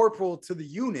new corporal to the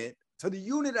unit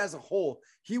as a whole.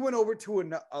 He went over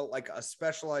to a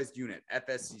specialized unit,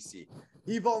 FSCC.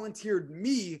 He volunteered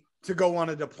me to go on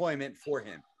a deployment for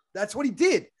him. That's what he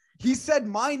did. He said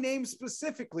my name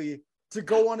specifically to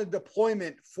go on a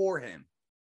deployment for him.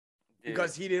 Dude,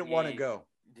 because he didn't want to go.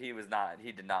 He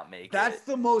did not make it. That's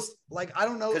the most, like, I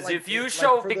don't know. Because if you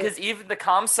show, because even the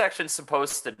comm section's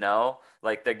supposed to know,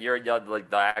 like the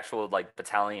actual like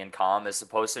battalion comm is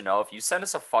supposed to know. If you send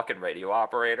us a fucking radio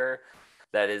operator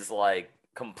that is like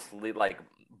complete like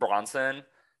Bronson,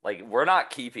 like we're not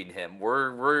keeping him.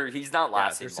 He's not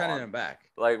lasting. They're sending long. Him back.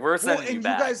 Like we're sending you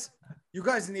back. You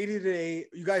guys needed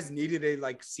a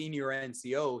like senior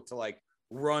NCO to like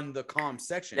run the comm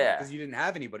section because you didn't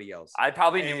have anybody else. I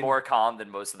probably knew more comm than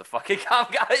most of the fucking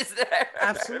comm guys there.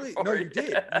 Absolutely. No, you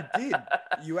did.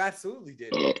 You absolutely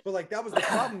did. But like that was the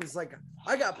problem, is like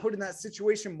I got put in that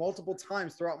situation multiple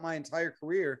times throughout my entire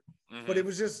career. Mm-hmm. But it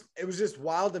was just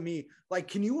wild to me. Like,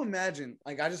 can you imagine?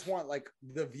 Like, I just want like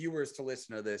the viewers to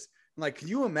listen to this. Like, can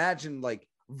you imagine like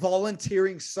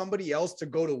volunteering somebody else to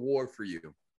go to war for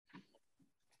you?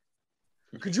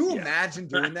 Could you imagine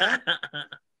doing that?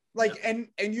 Like, and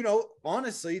you know,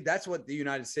 honestly, that's what the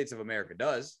United States of America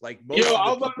does. Like, most I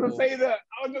was about to say that.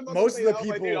 Most of the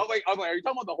people. I was like, are you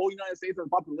talking about the whole United States of the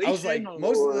population? I was like,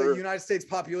 most of the United States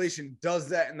population does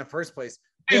that in the first place.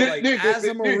 But like, as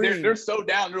a Marine, they're so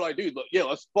down. They're like, dude, look, yeah,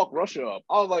 let's fuck Russia up.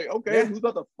 I was like, okay, who's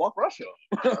about to fuck Russia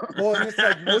up? Well, and it's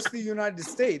like most of the United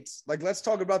States. Like, let's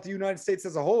talk about the United States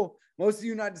as a whole. Most of the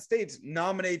United States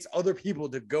nominates other people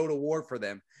to go to war for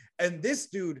them, and this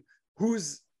dude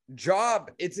whose job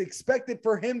it's expected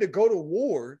for him to go to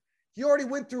war, he already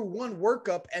went through one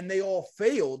workup and they all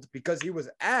failed because he was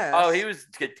ass. Oh, he was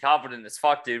confident as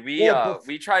fuck, dude. We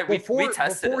tested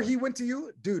before he went to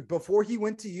you, dude. Before he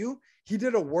went to you, he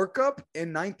did a workup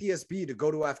in 9th ESB to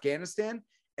go to Afghanistan,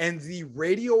 and the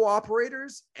radio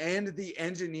operators and the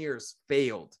engineers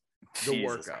failed the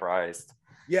Jesus workup. Christ.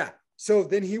 Yeah. So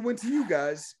then he went to you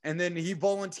guys, and then he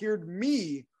volunteered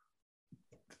me.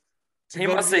 He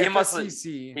must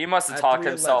have talked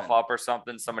himself up or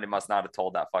something. Somebody must not have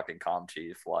told that fucking comm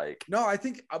chief. Like, no, I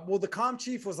think the comm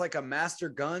chief was like a master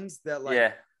guns that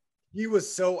like he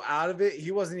was so out of it,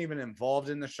 he wasn't even involved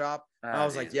in the shop. And I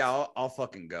was like, yeah, I'll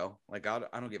fucking go. Like, I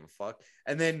don't give a fuck.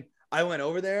 And then I went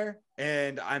over there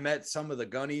and I met some of the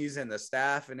gunnies and the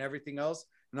staff and everything else.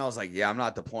 And I was like, yeah, I'm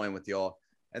not deploying with y'all.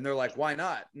 And they're like, why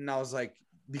not? And I was like,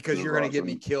 because Those you're are gonna get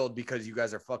me awesome. killed because you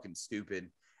guys are fucking stupid.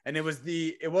 And it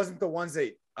wasn't the ones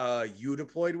that you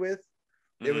deployed with.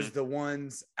 It was the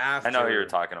ones after. I know who you're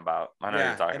talking about. I know who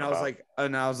you're talking and about.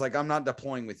 I was like, I'm not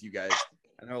deploying with you guys.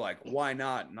 And they're like, why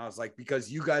not? And I was like,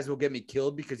 because you guys will get me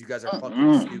killed because you guys are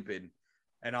fucking stupid.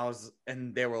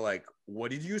 And they were like, what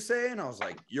did you say? And I was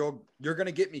like, you're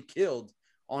gonna get me killed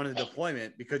on a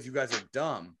deployment because you guys are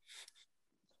dumb.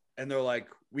 And they're like,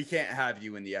 we can't have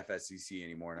you in the FSCC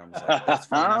anymore. And I was like, that's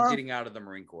fine. I'm getting out of the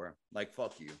Marine Corps. Like,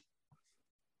 fuck you.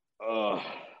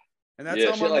 And that's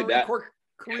how my Marine Corps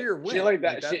career went. Shit like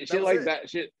that. Shit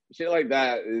like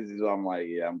that is. I'm like,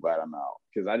 yeah, I'm glad I'm out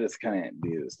because I just can't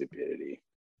do the stupidity.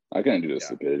 I couldn't do the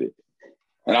stupidity,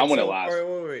 and I'm gonna last.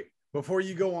 Wait. Before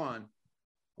you go on,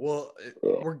 well,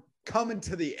 we're coming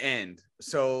to the end,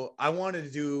 so I wanted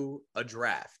to do a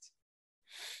draft.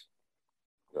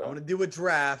 I want to do a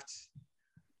draft.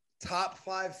 Top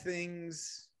 5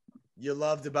 things you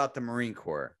loved about the Marine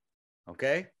Corps.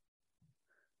 Okay.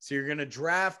 So you're going to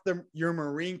draft your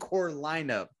Marine Corps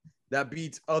lineup that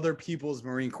beats other people's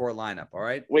Marine Corps lineup. All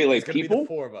right. Wait, like it's gonna people? be the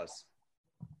 4 of us.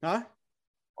 Huh?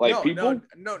 Like people?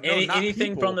 No, not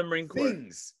anything people. from the Marine Corps.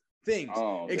 Things.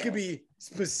 Oh, okay. It could be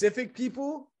specific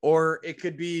people, or it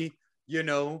could be,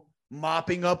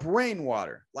 mopping up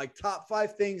rainwater. Like top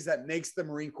 5 things that makes the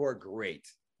Marine Corps great.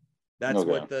 That's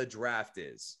what the draft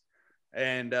is.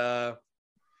 And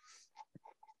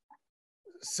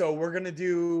so we're gonna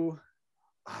do.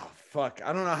 Oh fuck!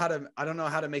 I don't know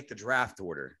how to make the draft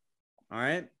order. All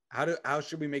right. How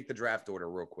should we make the draft order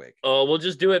real quick? Oh, we'll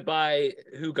just do it by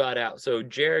who got out. So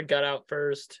Jared got out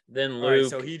first, then Luke, All right,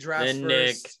 so he drafts then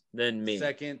first, Nick, then me.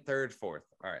 Second, third, fourth.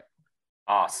 All right.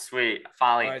 Oh, sweet.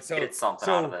 Finally All right, get something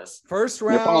out of this. First You're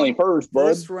round. finally first,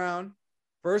 bud.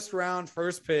 First round,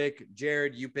 first pick.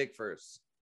 Jared, you pick first.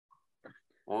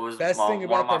 What was Best thing one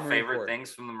about of my the Marine favorite Corps?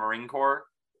 things from the Marine Corps?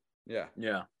 Yeah.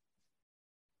 Yeah.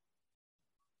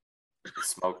 The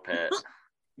smoke pit.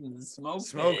 Smoke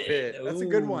pit. That's a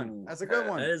good one. That's a good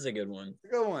one. That is a good one.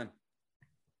 That's a good one.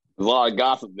 There's a lot of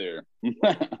gossip there.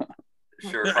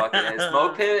 Sure fucking is.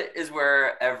 Smoke pit is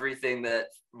where everything that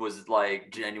was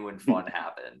like genuine fun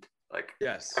happened. Like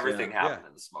yes, everything happened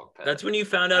in the smoke pit. That's when you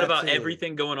found out about Absolutely.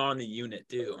 everything going on in the unit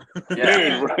too.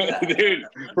 Yeah. Dude,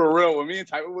 for real. When me and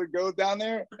Tyler would go down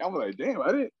there, I'm like, damn,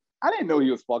 I didn't know he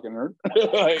was fucking her.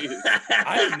 I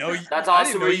didn't know. That's I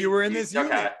awesome. didn't know you were in this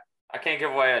unit. Okay. I can't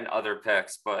give away in other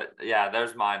picks, but yeah,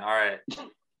 there's mine. All right.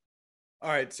 All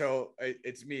right, so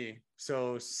it's me.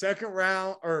 So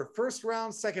first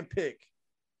round, second pick.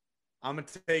 I'm gonna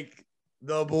take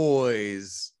the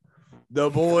boys. The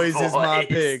boys is my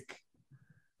pick.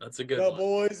 That's a good The one.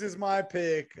 boys is my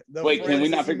pick. The Wait, can we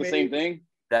not friends pick the is same made- thing?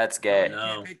 That's gay. You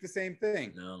can't pick the same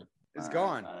thing. No. It's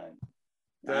gone. All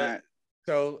The- right.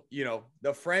 So,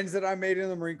 the friends that I made in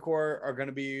the Marine Corps are going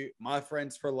to be my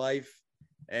friends for life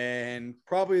and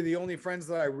probably the only friends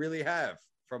that I really have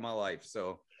from my life.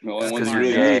 So The only That's ones 'cause you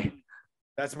you're really gay. need.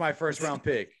 that's my first round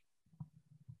pick.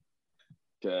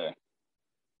 Okay.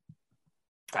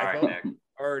 All right, Typo? Nick.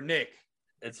 Or Nick.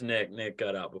 It's Nick. Nick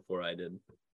got out before I did.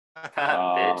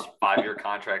 Bitch, 5-year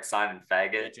contract signing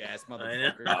faggot. Bitch ass I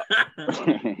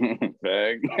motherfucker.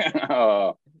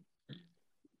 Bag.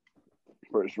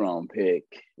 First round pick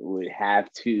would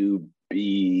have to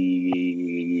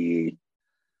be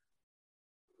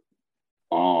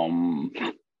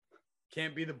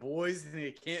Can't be the boys and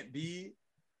it can't be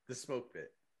the smoke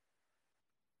pit.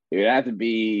 it would have to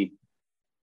be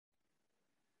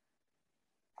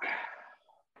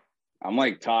I'm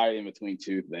like tied in between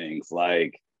 2 things.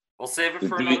 Like We'll save it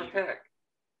for Do we- another pick.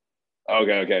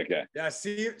 okay. Yeah,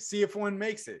 see if one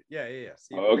makes it. Yeah.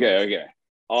 See if one Okay.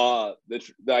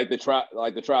 makes The traveling,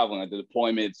 like the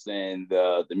deployments and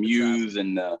the muse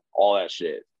and all that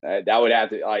shit. That would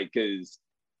have to because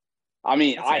I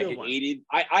mean That's a I good one.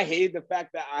 hated the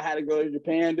fact that I had to go to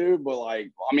Japan, dude. But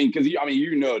because dude, I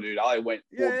went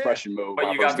full Yeah. depression mode. But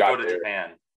when you I first got to go to there.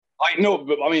 Japan. I know,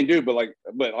 but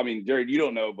Jared, you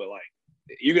don't know, but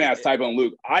you can ask Typo and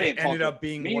Luke. I didn't. It ended talk up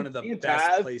being me one and- of the me and best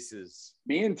Tav- places.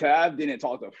 Me and Tav didn't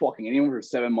talk to fucking anyone for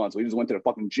 7 months. We just went to the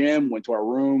fucking gym, went to our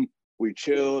room, we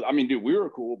chilled. I mean, dude, we were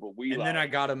cool, but And then I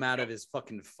got him out of his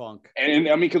fucking funk. and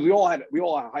I mean, because we all had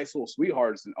high school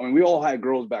sweethearts. I mean, we all had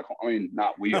girls back home. I mean,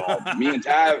 not we all. Me and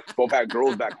Tav both had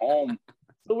girls back home.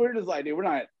 So we're just like, dude, we're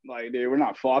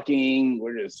not fucking.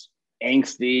 We're just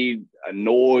angsty,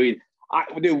 annoyed.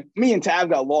 Me and Tav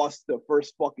got lost the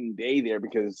first fucking day there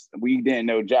because we didn't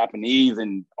know Japanese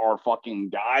and our fucking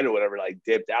guide or whatever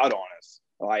dipped out on us.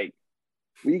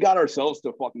 We got ourselves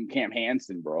to fucking Camp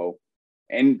Hansen, bro.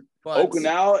 And But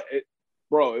Okinawa, it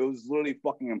was literally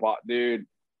fucking impossible, dude.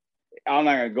 I'm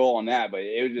not gonna go on that, but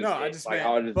it was just No, I just like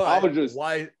meant, I was just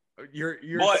why you're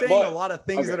But- saying but- a lot of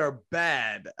things okay. that are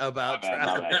bad about My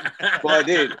bad. traveling. but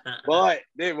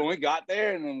dude, when we got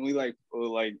there and then we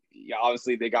yeah,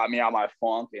 obviously they got me out of my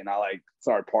funk and I like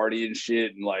started partying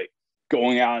shit and like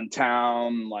going out in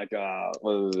town, like what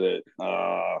was it?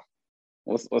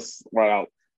 What's right out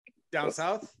Down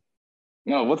south?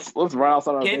 no, what's right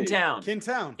outside our base? Kintown.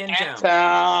 Kintown.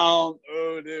 Town.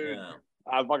 Oh dude. Yeah.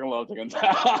 I fucking love Town.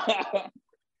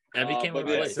 That became a but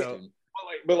yeah, place. so- dude.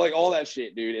 But like all that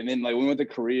shit, dude. And then like we went to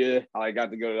Korea. I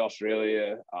got to go to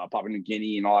Australia, Papua New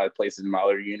Guinea, and all that places in my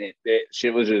other unit.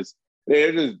 Shit was just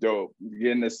they're just dope.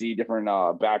 Getting to see different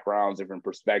backgrounds, different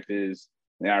perspectives.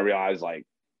 And then I realized like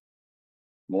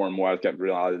more and more I kept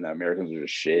realizing that Americans are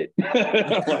just shit.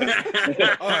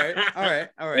 all right.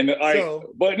 And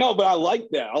but I like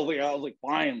that. I was like,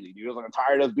 finally, dude. I was like, I'm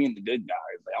tired of being the good guy.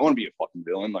 Like, I want to be a fucking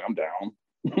villain. Like I'm down.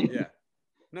 Yeah.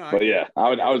 No, But yeah, I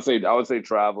would say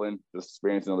traveling, just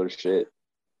experiencing other shit.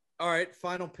 All right,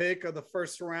 final pick of the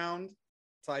first round.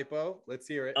 Typo. Let's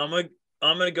hear it. I'm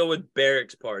gonna go with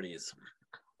barracks parties.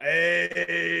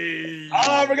 Hey. Oh,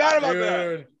 I forgot about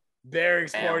that.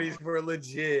 Barracks Damn. parties were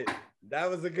legit. That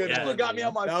was a good Yeah. That's one. what got me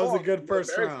on my That was a phone, good the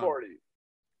first Barracks round. party.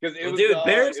 Because it Well, was, dude,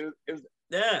 Barracks- it was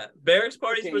Yeah, barracks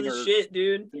parties were the King or- shit,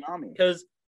 dude. tsunami.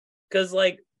 Because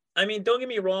like, I mean, don't get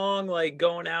me wrong, like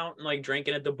going out and like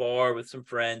drinking at the bar with some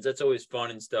friends, that's always fun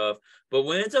and stuff. But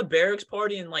when it's a barracks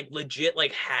party and like legit,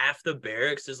 like half the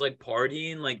barracks is like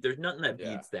partying, like there's nothing that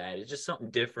Yeah. beats that. It's just something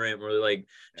different. Where like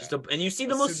just and you see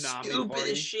the A most tsunami stupidest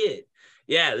party. shit.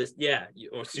 Yeah, or You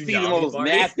see the tsunami most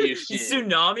party. nastiest shit.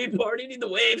 Tsunami party, the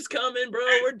waves coming, bro.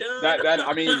 We're done.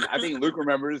 I think Luke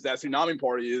remembers that tsunami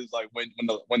party is like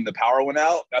when the power went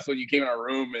out. That's when you came in our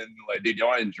room and like, dude, you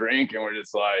want to drink? And we're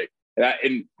just like,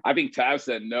 and I think Tav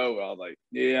said no. I was like,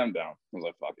 yeah, I'm down. I was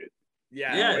like, fuck it.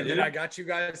 Yeah, Yeah, and then dude. I got you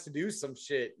guys to do some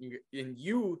shit. And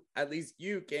you, at least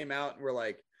you came out and were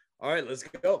like, all right, let's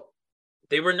go.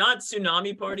 They were not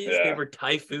tsunami parties. They Yeah. were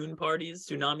typhoon parties.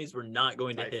 Tsunamis were not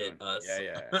going to hit Typhoon. us.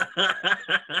 Yeah.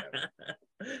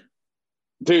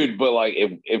 Dude, but like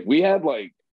if we had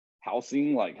like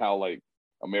housing, like how like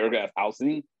America has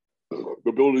housing,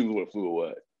 the buildings would have flew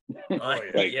away.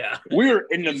 Like, yeah. We were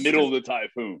in the middle of the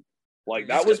typhoon. Like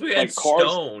that Just was 'cause we had like cars,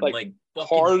 stone, like fucking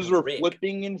cars were brick.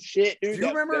 flipping and shit, dude. Do you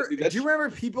remember? That's Do you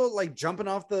remember people like jumping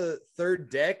off the third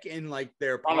deck in like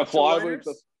their trying to poncho fly liners?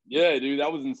 with yeah, dude,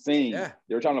 that was insane. Yeah.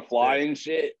 They were trying to fly and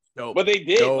shit. Dope. But they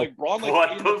did. Dope. Like Braun, like What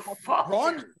stayed in the fucking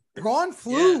fuck? Braun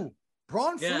flew. Yeah.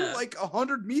 Braun flew Yeah. like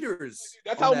 100 meters.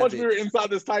 That's on how that much bitch. we were inside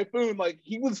this typhoon. Like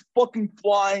he was fucking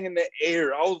flying in the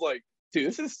air. I was like, dude,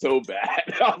 this is so bad.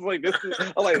 I was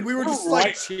like, And we were just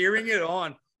like cheering it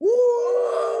on. Woo!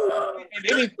 And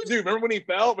then dude, remember when he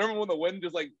fell? Remember when the wind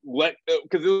just like let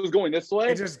because it was going this way?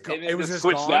 It just go- and then it was just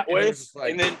switched gone, that and it way. was just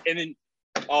like- and then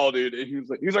oh dude, and he was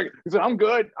like, I'm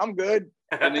good.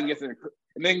 And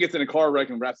then gets in a car wreck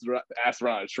and wraps his ass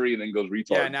around a tree and then goes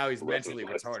retarded. Yeah, now he's for the rest of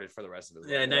mentally his life. retarded for the rest of his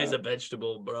Yeah, life. now he's a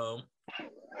vegetable, bro.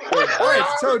 All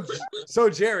right, so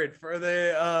Jared, for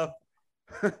the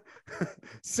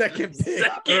second pick,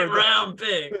 Second round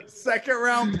pick. second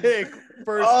round pick,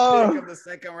 first Oh. pick of the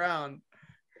second round.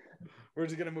 We're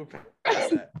just gonna move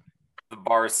past that. The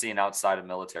bar scene outside of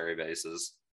military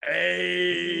bases.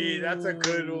 Hey, that's a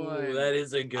good Ooh, one. That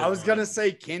is a good I was one. gonna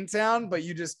say Kintown, but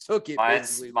you just took it.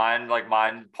 basically.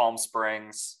 Mine, Palm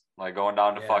Springs, like going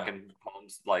down to Yeah. fucking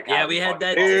Palms. Like Yeah, having we had fucking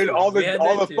that Palm Dude, too. all We the had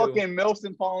all that the too. fucking MILFs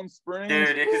in Palm Springs.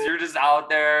 Dude, because you're just out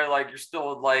there, like you're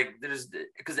still like there's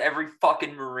because every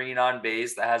fucking Marine on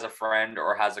base that has a friend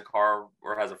or has a car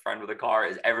or has a friend with a car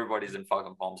is everybody's in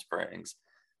fucking Palm Springs.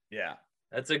 Yeah.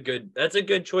 That's a good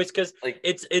choice because Like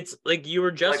it's like you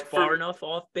were just Like, far for- enough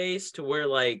off base to where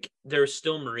like there's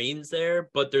still Marines there,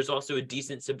 but there's also a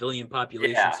decent civilian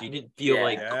population, Yeah. so you didn't feel Yeah.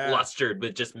 like Yeah. clustered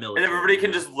with just and military. everybody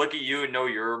can just look at you and know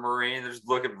you're a Marine. They're just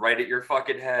looking right at your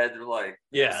fucking head. They're like,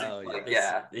 yeah, like, they,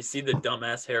 yeah. they see the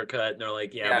dumbass haircut and they're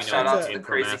like, Yeah, we know shout you out to came the from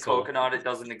Crazy asshole. Coconut. It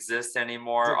doesn't exist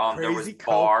anymore. The There was Crazy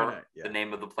Bar. Coconut, yeah. The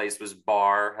name of the place was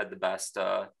Bar. Had the best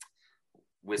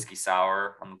whiskey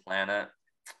sour on the planet.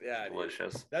 Yeah, dude.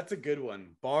 Delicious. That's a good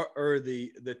one. Bar or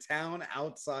the town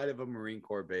outside of a Marine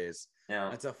Corps base. Yeah.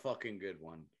 That's a fucking good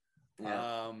one.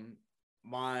 Yeah.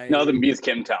 My Nothing beats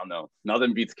Kimtown though.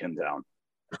 Nothing beats Kimtown.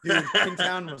 dude,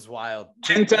 Kintown was wild.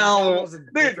 Kimtown, was a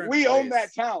dude, different we own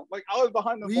place. that town. Like I was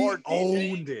behind the We bar.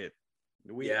 owned it.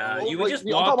 We Yeah, owned you it. would like, just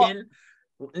you know, I'm walk talking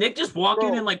in. Nick just walk in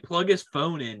Bro. and like plug his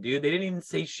phone in, dude. They didn't even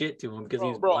say shit to him because he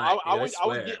was Bro, black. I dude, would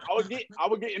swear. I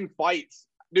would get in fights,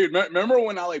 dude. Remember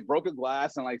when I like broke a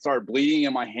glass and like started bleeding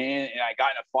in my hand and I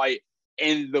got in a fight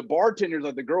And the bartenders,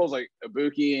 like the girls, like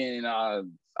Ibuki and I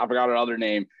forgot her other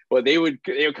name, but they would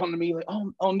come to me like,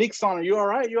 oh, Nick's-san, are you all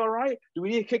right? You all right? Do we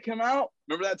need to kick him out?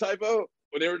 Remember that typo?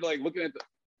 When they were like looking at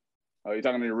oh, you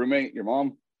talking to your roommate, your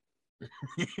mom?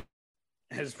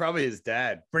 It's probably his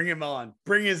dad. Bring him on.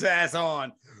 Bring his ass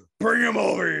on. Bring him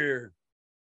over here.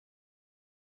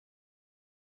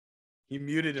 He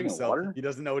muted himself. He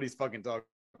doesn't know what he's fucking talking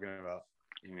about.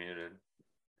 He muted.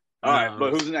 All right,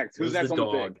 but who's next? Who's next on the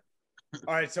pick?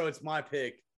 All right, so it's my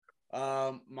pick.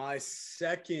 My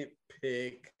second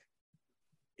pick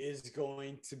is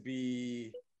going to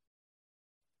be.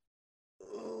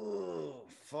 Oh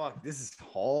fuck! This is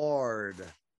hard.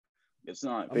 It's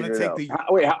not. I'm gonna take the.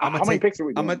 How many picks are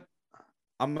we doing?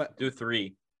 I'm gonna do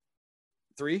 3.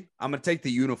 3. I'm gonna take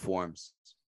the uniforms.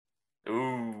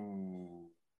 Ooh.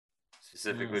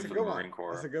 Specifically for the Marine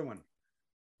Corps. That's a good one.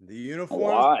 The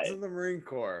uniforms of the Marine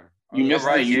Corps. You missed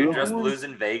right. You just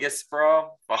losing Vegas,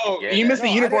 bro. You missed the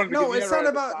uniform. No, it's not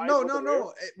about.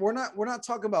 No. We're not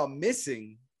talking about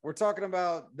missing. We're talking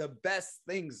about the best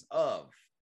things of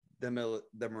the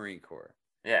Marine Corps.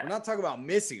 Yeah. We're not talking about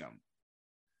missing them.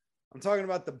 I'm talking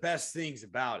about the best things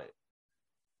about it.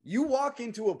 You walk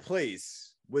into a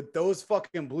place with those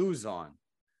fucking blues on,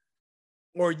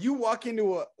 or you walk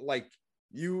into a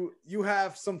you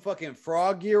have some fucking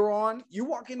frog gear on. You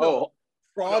walk into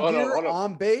frog gear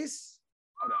on base.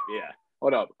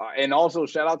 Hold up. And also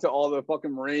shout out to all the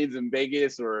fucking Marines in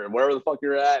Vegas or wherever the fuck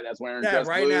you're at that's wearing dress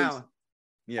right blues. now.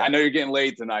 Yeah, I know you're getting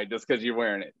laid tonight just because you're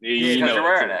wearing it. You're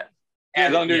wearing it.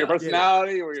 As under your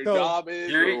personality or your job is.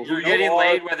 You're getting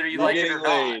laid whether you like it or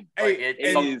not. Like, it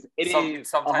is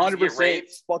 100%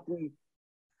 fucking.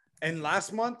 And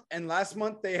last month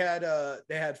they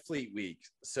had Fleet Week,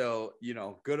 so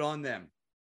good on them.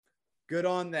 Good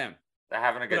on them. They're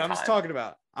having a good time. I'm just talking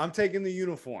about. I'm taking the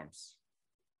uniforms.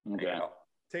 Okay.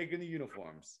 Taking the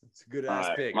uniforms. It's a good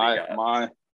ass pick. My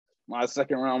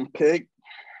second round pick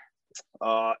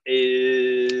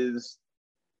is.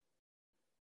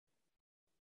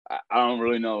 I don't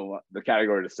really know the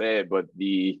category to say it, but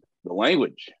the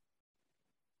language.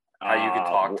 How you can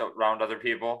talk around other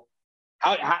people.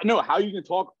 How you can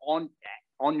talk on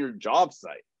your job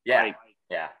site. Yeah.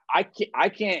 I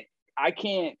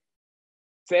can't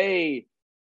say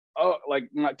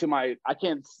I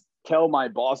can't tell my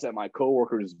boss that my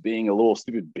coworker is being a little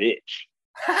stupid bitch.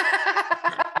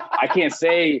 I can't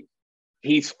say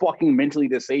he's fucking mentally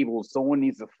disabled. Someone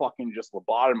needs to fucking just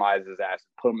lobotomize his ass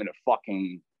and put him in a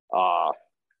fucking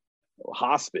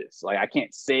hospice. Like I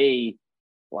can't say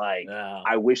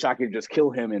I wish I could just kill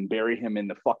him and bury him in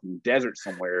the fucking desert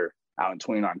somewhere out in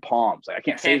 29 Palms. Like I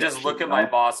can't just look at my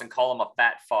boss and call him a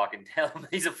fat fuck and tell him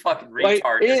he's a fucking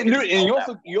retard. And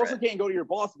you also can't go to your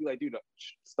boss and be like, dude,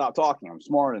 stop talking. I'm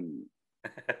smarter than you.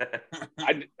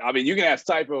 I mean, you can ask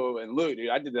Typo and Luke, dude.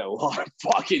 I did that a lot of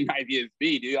fucking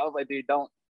IBSB, dude. I was like, dude, don't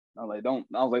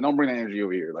bring that energy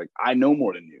over here. Like, I know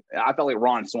more than you. And I felt like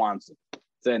Ron Swanson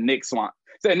said Nick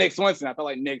Swanson. I felt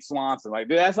like Nick Swanson. Like,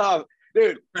 dude, that's how,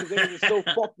 dude. They were just so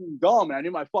fucking dumb. And I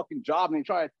knew my fucking job, and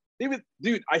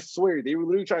dude, I swear, they were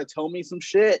literally trying to tell me some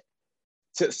shit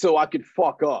so I could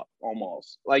fuck up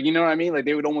almost. Like, you know what I mean? Like,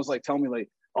 they would almost like tell me like,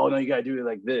 oh no, you gotta do it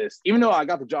like this. Even though I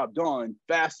got the job done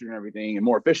faster and everything and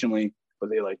more efficiently, but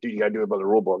they like, dude, you gotta do it by the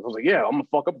rule book. I was like, yeah, I'm gonna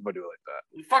fuck up if I do it like that.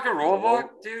 You fucking rule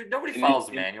book, dude. Nobody follows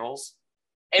the manuals.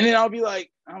 And then I'll be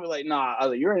like,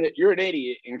 nah, you're an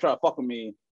idiot and you're trying to fuck with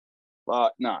me.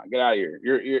 Nah, get out of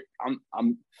here.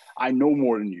 I know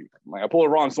more than you. Like I pull a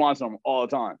Ron Swanson on all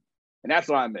the time, and that's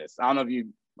what I miss. I don't know if you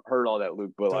heard all that,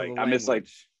 Luke, but like I miss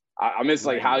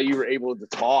like how you were able to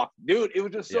talk, dude. It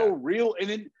was just so real. And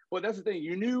then, but that's the thing.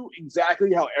 You knew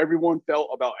exactly how everyone felt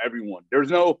about everyone. There's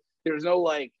no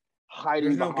like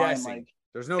hiding behind guessing. Like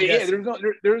there's no guessing.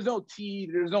 There's no tea.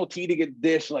 There's no tea to get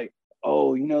dished. Like,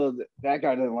 oh, you know that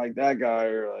guy didn't like that guy,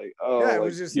 or like, oh, it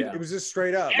was just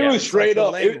straight up. It was straight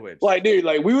up. Like, dude,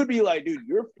 like we would be like, dude,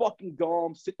 you're fucking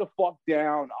dumb. Sit the fuck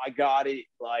down. I got it.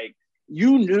 Like.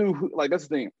 You knew who, like that's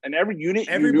the thing. And every unit,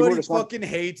 everybody fucking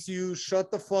hates you. Shut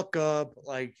the fuck up.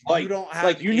 Like you don't have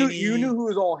like you knew who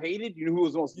was all hated. You knew who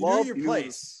was most loved. You knew your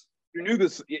place. You knew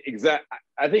this exact.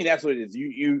 I think that's what it is.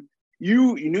 You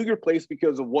knew your place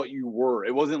because of what you were.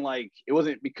 It wasn't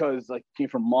because like you came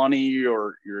from money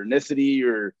or your ethnicity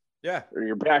or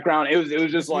your background. It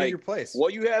was just like your place.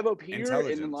 What you have up here,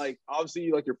 and then like obviously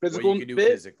like your physical what you can do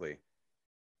physically.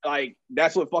 Like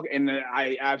that's what and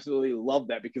I absolutely love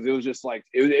that because it was just like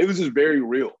it was just very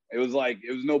real. It was like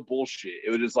it was no bullshit.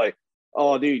 It was just like,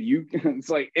 oh dude, it's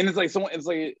like someone, it's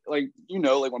like you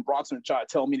know, like when Bronson tried to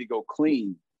tell me to go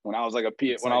clean, when I was like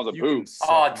It's when I like, was a you can boot. suck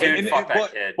Oh, my dude, dick. fuck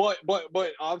that kid. But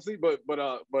obviously,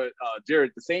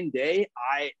 Jared, the same day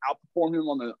I outperformed him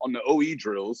on the OE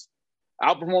drills.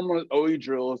 Outperformed him on the OE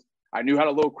drills. I knew how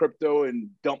to load crypto and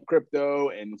dump crypto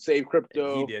and save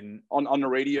crypto. He didn't. on the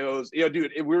radios. Yeah,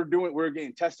 dude, we were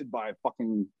getting tested by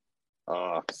fucking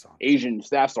Asian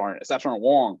staff sergeant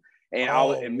Wong,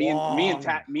 and me and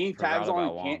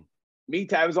Tabzon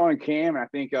and Cam, and I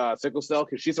think Sickle Cell,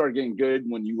 because she started getting good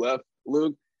when you left,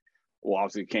 Luke. Well,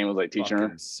 obviously Cam was like teaching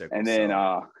her, and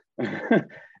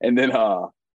then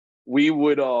we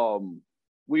were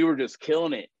just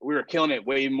killing it. We were killing it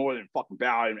way more than fucking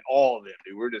Ballard and all of them,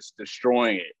 dude. We were just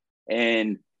destroying it,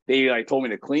 and they like told me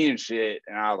to clean and shit,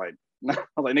 and I was like,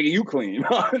 nigga, you clean.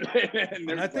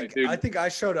 And I think I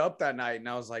showed up that night, and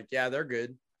I was like, yeah, they're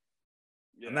good.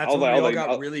 Yeah, and that's when we all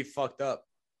got really fucked up.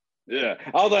 Yeah,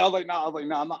 I was like, nah,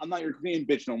 I'm not your clean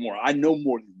bitch no more. I know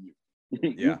more than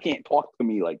you. You can't talk to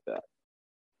me like that.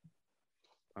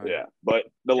 Yeah, but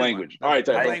the language. All right,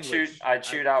 I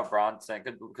chewed out Bronson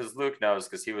because Luke knows,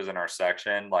 because he was in our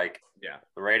section. Like,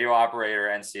 the radio operator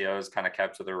NCOs kind of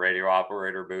kept to their radio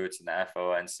operator boots, and the FO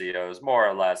NCOs more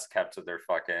or less kept to their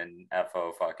fucking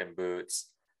FO fucking boots.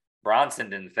 Bronson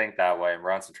didn't think that way, and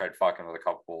Bronson tried fucking with a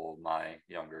couple of my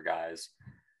younger guys.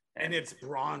 And it's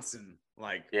Bronson.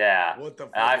 Like, yeah, what the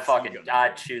fuck? I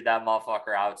chewed that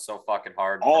motherfucker out so fucking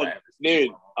hard. Oh,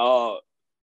 dude,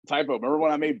 typo. Remember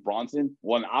when I made Bronson?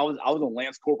 When I was a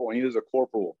Lance Corporal and he was a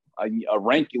corporal, a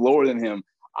rank lower than him.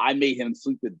 I made him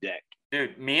sleep the deck.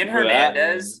 Dude, me and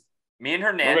Hernandez made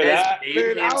him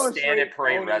stand at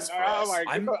parade rest for us.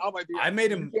 I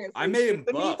made him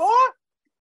buff.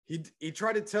 He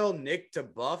tried to tell Nick to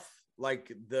buff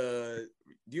like the.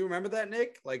 Do you remember that,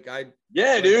 Nick? Like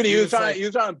dude, he was trying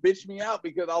to bitch me out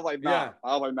because I was like, nah. Yeah.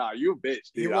 I was like, nah, you a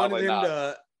bitch, dude.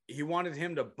 He wanted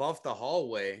him to buff the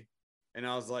hallway. And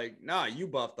I was like, nah, you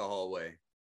buff the hallway. And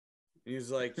he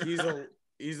was like, he's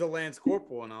a Lance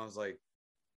Corporal. And I was like,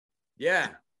 yeah,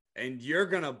 and you're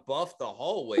gonna buff the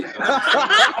hallway.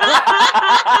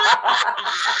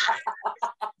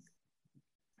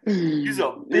 He's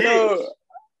a bitch.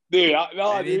 Dude,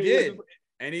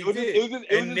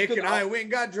 And Nick and I went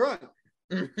and got drunk.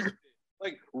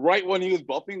 Like right when he was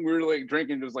buffing, we were like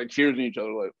drinking, just like cheersing each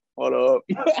other, like, what up?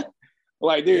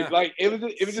 Like, dude, like it was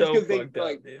just because they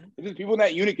like it's just people in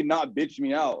that unit could not bitch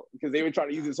me out because they would try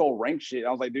to use this whole rank shit. I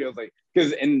was like,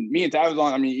 because and me and Ty was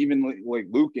on. I mean, even like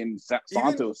Luke and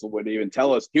Santos would even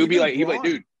tell us. He would be like,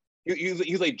 dude,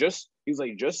 he's like just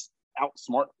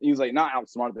outsmart. He was like not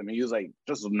outsmart them. He was like,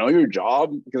 just know your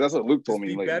job, because that's what Luke told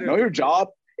me. Like, know your job,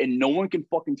 and no one can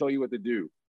fucking tell you what to do.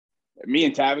 Me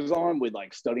and Tavazon would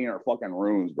like study in our fucking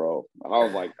rooms, bro. I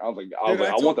was like, I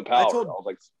want the power. I was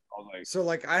like, so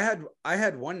like I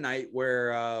had one night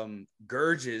where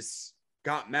Gurgis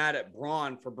got mad at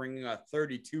Braun for bringing a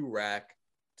 32 rack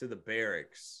to the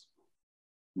barracks.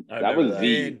 That was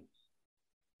Z.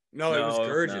 No, it was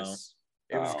Gurgis.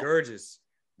 No. It was Gurgis.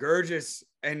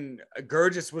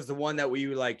 Gurgis was the one that we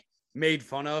like made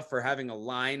fun of for having a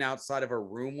line outside of her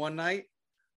room one night.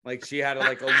 Like she had a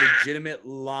legitimate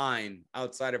line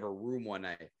outside of her room one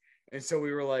night, and so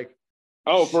we were like,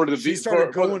 "Oh, for the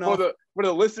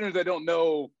listeners that don't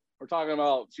know, we're talking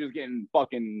about she was getting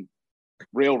fucking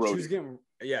railroaded.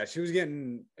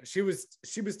 She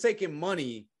was taking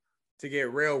money to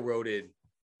get railroaded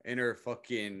in her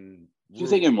fucking. She's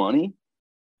taking money.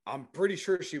 I'm pretty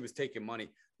sure she was taking money,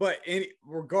 but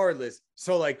regardless,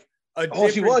 so like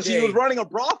she was running a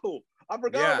brothel. I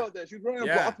forgot about that. She was running a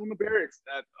brothel in the barracks.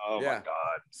 My God.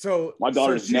 So my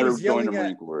daughter's never joined the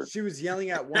Marine Corps. She was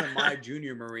yelling at one of my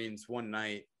junior Marines one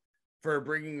night for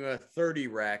bringing a 30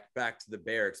 rack back to the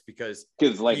barracks because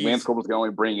like Lance Corporals can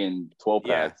only bring in 12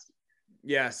 packs.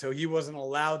 Yeah, so he wasn't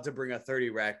allowed to bring a 30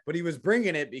 rack, but he was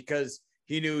bringing it because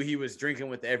he knew he was drinking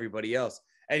with everybody else,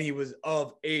 and he was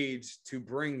of age to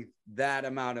bring that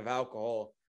amount of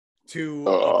alcohol to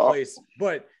a place.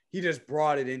 But he just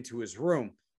brought it into his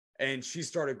room. And she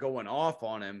started going off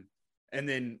on him. And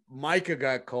then Micah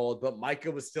got called, but Micah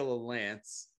was still a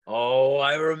Lance. Oh,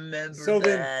 I remember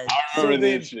that.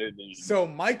 So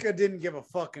Micah didn't give a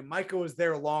fuck. And Micah was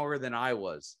there longer than I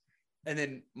was. And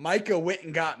then Micah went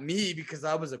and got me because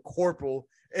I was a corporal.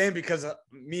 And because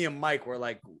me and Mike were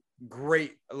like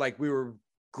great. Like we were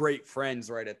great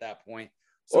friends right at that point.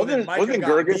 So wasn't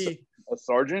Gurgis a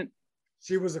sergeant?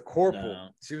 She was a corporal. No.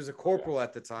 She was a corporal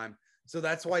at the time. So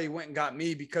that's why he went and got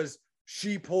me, because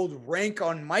she pulled rank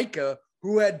on Micah,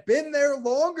 who had been there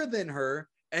longer than her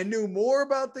and knew more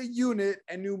about the unit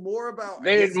and knew more about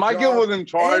Micah was in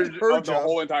charge of the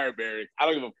whole entire barracks. I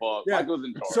don't give a fuck. Yeah. Micah was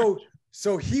in charge.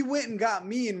 So he went and got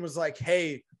me and was like,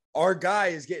 hey, our guy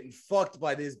is getting fucked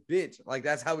by this bitch. Like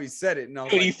that's how he said it. And I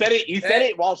was Dude, like, he said it. He said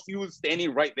it while she was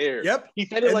standing right there. Yep. He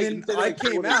said it And like, then he said it I like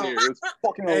she came wasn't out, there. It was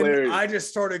fucking and hilarious. I just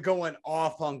started going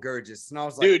off on Gurgis. And I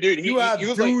was like, dude, you have he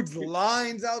was dudes like,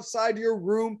 lines outside your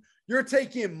room. You're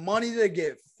taking money to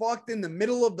get fucked in the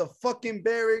middle of the fucking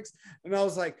barracks. And I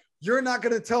was like, you're not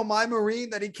going to tell my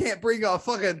Marine that he can't bring a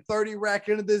fucking 30 rack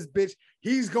into this bitch.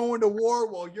 He's going to war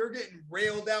while you're getting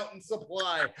railed out in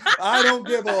supply. I don't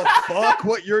give a fuck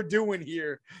what you're doing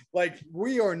here. Like,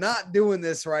 we are not doing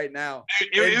this right now.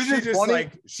 it was she just just funny.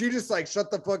 like, she just like,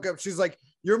 shut the fuck up. She's like,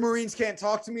 your Marines can't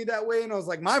talk to me that way. And I was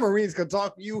like, my Marines can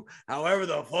talk to you however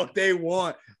the fuck they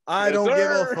want. I Yes, don't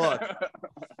sir. give a fuck.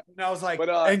 And I was like,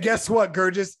 and guess what,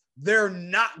 Gurgis? They're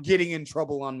not getting in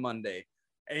trouble on Monday.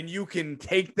 And you can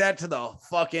take that to the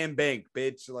fucking bank,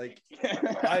 bitch. Like,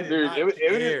 I did Dude, not it was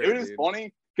care, just dude.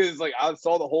 funny because like I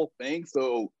saw the whole thing.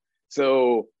 So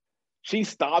she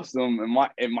stops him,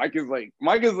 and Mike is like,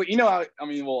 you know, I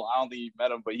mean, well, I don't think you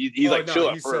met him, but he's like chill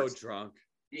at he's first. so drunk.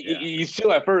 He's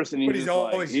chill at first, and But he's he's just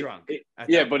always like, drunk.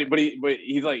 Yeah, but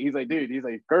he's like, dude, he's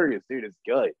like, Fergus, dude, it's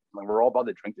good. Like, we're all about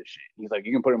to drink this shit. He's like,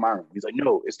 you can put it in my room. He's like,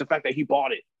 no, it's the fact that he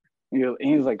bought it. And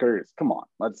he's like, Fergus, come on,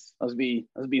 let's be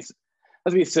civil.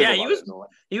 Yeah,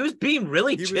 he was being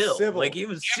really He was chill. civil. Like he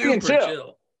was He was super being chill.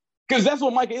 chill. Because that's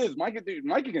what Micah is. Micah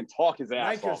can talk his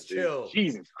ass Micah's off, dude. chill.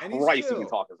 Jesus And he's Christ, he chill. can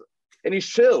talk his ass. And he's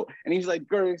chill. And he's like,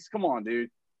 Gergs, come on, dude.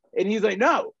 And he's like,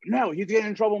 no, he's getting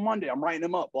in trouble Monday. I'm writing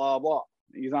him up, blah, blah.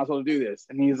 He's not supposed to do this.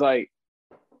 And he's like,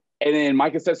 and then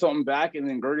Micah said something back, and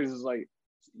then Gergs is like,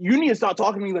 you need to stop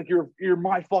talking to me like you're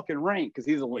my fucking rank, because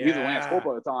he's a Lance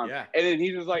Corporal at the time. Yeah. And then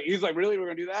he's like, really, we're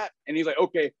gonna do that? And he's like,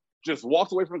 okay, just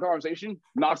walks away from the conversation,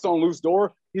 knocks on a loose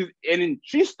door. And then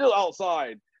she's still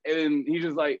outside. And then he's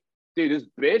just like, dude, this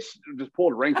bitch just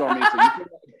pulled rank on me. So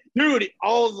dude, I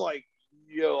was like,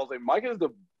 Mike is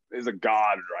a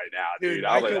god right now, dude.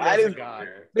 I was like, Micah was a god.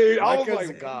 Dude, I was Micah's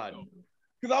like, a god.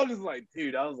 because I was just like,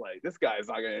 dude, this guy is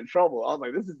not getting in trouble. I was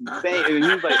like, this is insane. And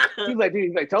then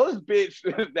he's like, tell this bitch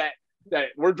that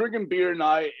we're drinking beer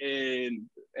tonight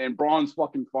and Braun's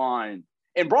fucking fine.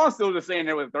 And Braun's still just standing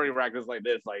there with 30 rack just like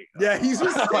this, like, Yeah, he's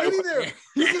just standing there.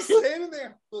 He's just standing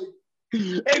there. Like,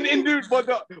 and dude, but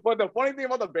the funny thing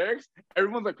about the barracks,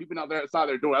 everyone's like peeping out there outside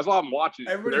their door. That's why I'm watching.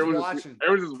 Everyone's watching.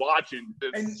 Everyone's just watching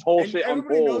this whole shit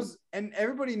everybody unfold. knows, and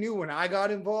everybody knew when I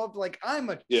got involved. Like, I'm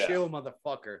a chill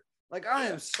motherfucker. Like, I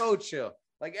am so chill.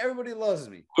 Like, everybody loves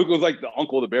me. Luke was like the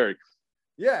uncle of the barracks.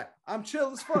 Yeah, I'm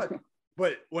chill as fuck.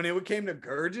 But when it came to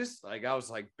Gurgis, like, I was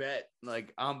like, bet,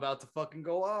 like, I'm about to fucking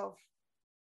go off.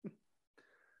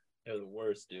 It was the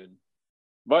worst, dude.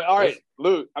 But all right,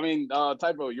 Luke. I mean,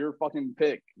 Typo, your fucking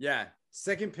pick. Yeah,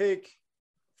 second pick.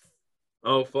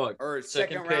 Oh fuck. Or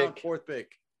second pick. round, fourth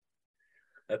pick.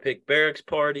 I picked barracks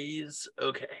parties.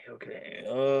 Okay.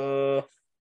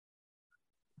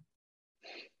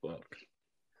 Fuck.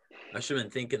 I should have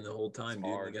been thinking the whole time,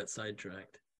 dude. I got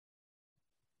sidetracked.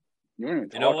 You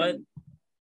know what?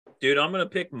 Dude, I'm gonna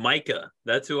pick Micah.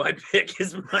 That's who I pick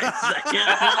as my second.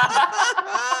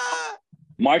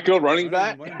 Michael, running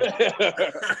back. I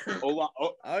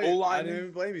didn't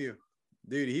even blame you,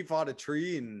 dude. He fought a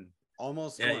tree and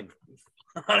almost won.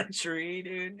 On a tree,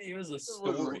 dude. He was a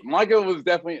story. Michael was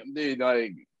definitely, dude.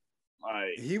 Like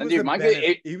he was dude, a Michael,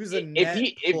 he was a net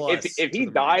if he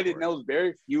died in those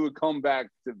barracks, he would come back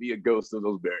to be a ghost of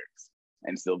those barracks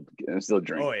and still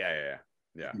drink. Oh yeah.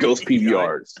 Ghost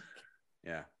PBRs.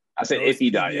 Yeah. I said Ghost if he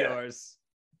died, PBRs.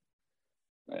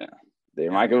 yeah. Dude,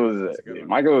 Michael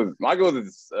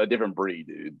was a different breed,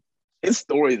 dude. His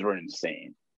stories were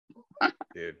insane.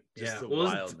 Dude, his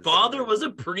father was a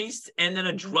priest and then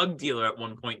a drug dealer at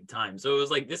one point in time. So it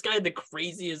was like this guy had the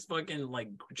craziest fucking like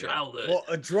childhood. Well,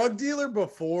 a drug dealer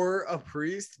before a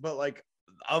priest, but like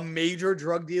a major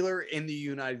drug dealer in the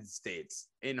United States,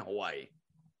 in Hawaii.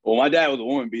 Well, my dad was a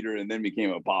woman beater and then became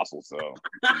an apostle, so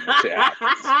shit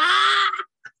happens.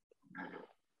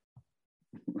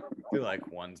 I feel like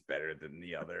one's better than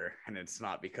the other, and it's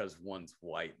not because one's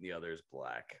white and the other's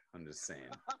black. I'm just saying.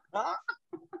 All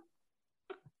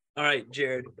right,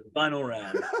 Jared, final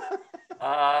round.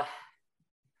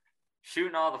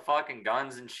 Shooting all the fucking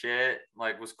guns and shit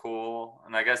like was cool,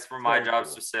 and I guess for my job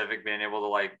specific, being able to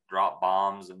like drop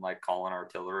bombs and like call in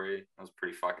artillery, that was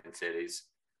pretty fucking titties.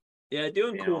 Yeah,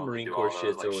 doing cool Marine Corps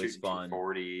shit's like, always fun.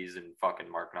 240s and fucking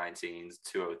Mark 19s,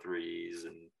 203s,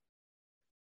 and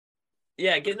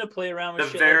yeah, getting to play around with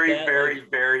the shit very, like that, very, like,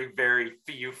 very, very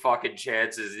few fucking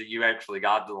chances that you actually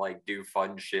got to like do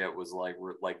fun shit was like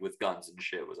with guns and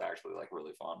shit was actually like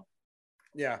really fun.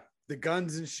 Yeah, the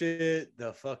guns and shit,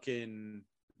 the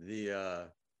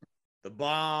the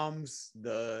bombs,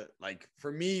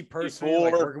 for me personally,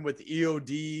 like Before- working with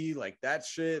EOD, like that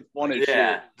shit. Fun as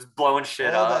Yeah, shit. just blowing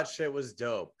shit All up. that shit was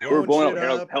dope. They were blowing shit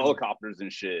up and- helicopters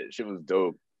and shit. Shit was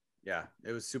dope. Yeah,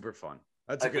 it was super fun.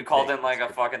 That's Like a good we called pick. in like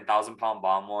That's a good. fucking 1,000-pound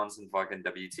bomb once in fucking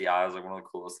WTI. It was like one of the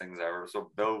coolest things ever.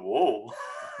 So whoa.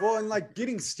 Well, and like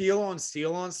getting steel on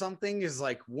something is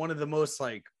like one of the most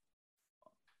like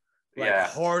Yeah.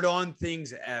 hard on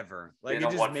things ever. Like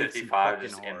Being it a just makes you 155 fucking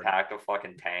just hard. impact a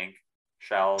fucking tank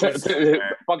shell.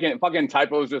 fucking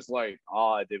typo's just like,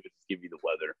 all I did was just give you the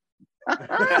weather.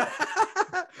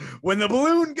 When the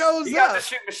balloon goes You got up. to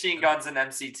shoot machine guns in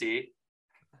MCT.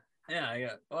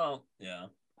 Yeah, well, yeah.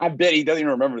 I bet he doesn't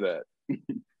even remember that.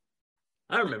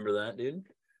 I remember that, dude.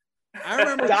 I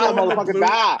remember Die, throwing the motherfucker, blue,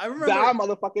 die. I remember, Die,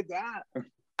 motherfucker, die.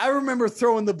 I remember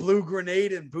throwing the blue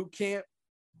grenade in boot camp.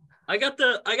 I got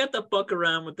the fuck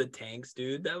around with the tanks,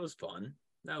 dude. That was fun.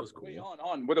 That was cool. Wait,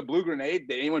 on. With a blue grenade,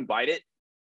 did anyone bite it?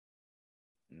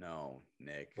 No,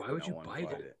 Nick. Why would no you one bite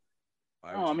bought it?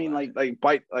 Why No, would I you mean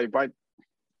bite like bite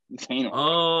the chain off.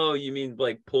 Oh, you mean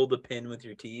like pull the pin with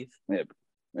your teeth? Yeah.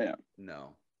 it?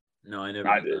 No. No, I never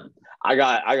I did did. that. I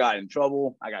got in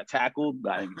trouble. I got tackled.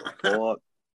 I didn't get caught.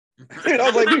 Dude, I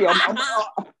was like, dude, bro.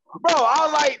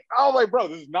 I was like, bro,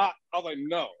 this is not. I was like,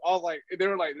 no. I was like,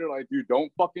 they're like, dude,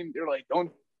 don't fucking. They're like,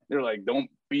 don't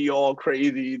be all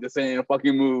crazy. This ain't a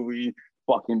fucking movie.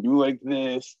 Fucking do like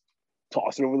this.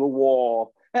 Toss it over the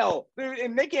wall. Hell, dude,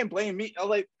 and they can't blame me. I was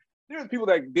like, there's people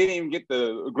that didn't even get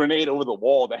the grenade over the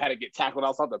wall that had to get tackled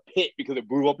outside the pit because it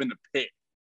blew up in the pit.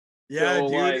 Yeah, So,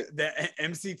 dude. like, The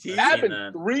MCT. It happened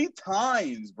that. 3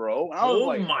 times, bro. And I was Oh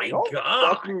like, my y'all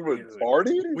God, fucking dude.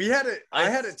 retarded. We had it. I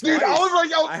had it twice. Dude, I was like,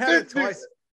 yo, I had it dude, twice.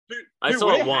 Dude, I dude, saw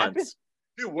when it happened- once.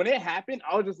 Dude, when it happened,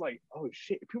 I was just like, oh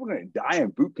shit, people are gonna die in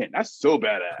boot camp. That's so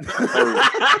badass.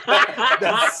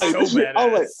 That's so I was like,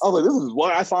 badass. this is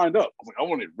why I signed up. I was like, I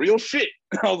wanted real shit.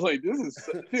 I was like, this is,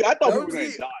 dude, I thought people were gonna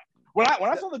Those- die. When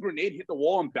I saw the grenade hit the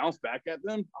wall and bounce back at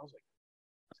them, I was like,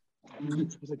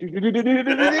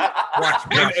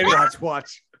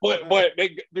 Watch. but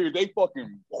they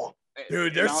fucking,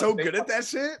 Dude, they're and so they good at fucking- that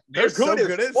shit. They're so good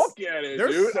good as at fuck at it, They're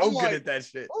dude. so I'm good like, at that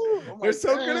shit. oh, I'm They're like,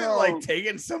 so good at like damn.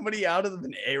 taking somebody out of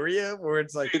an area where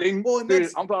it's like, Dude, they, well, and dude,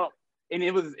 that's, I'm talking, and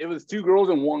it was 2 girls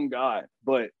and 1 guy,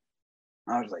 but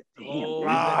I was like, damn. Oh, dude.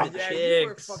 ah, the yeah, you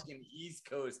were chicks. fucking East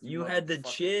Coast. You had the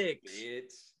motherfucking chicks.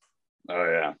 bitch.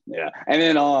 Oh yeah. And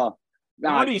then No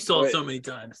nah, wonder you saw it but- so many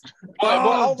times. but I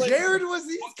Oh, was like- Jared was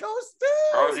East Coast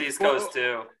too. I was East Coast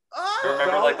too. Oh,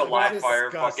 Remember like the that's live fire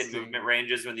disgusting. fucking movement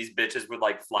ranges when these bitches would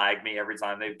like flag me every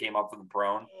time they came up for the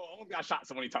prone? I almost got shot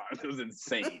so many times. It was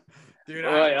insane. Dude,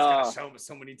 Right, I almost got shown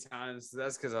so many times.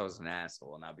 That's because I was an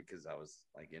asshole, not because I was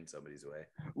like in somebody's way.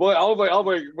 But I was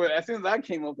like, but as soon as I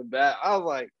came up to bat, I was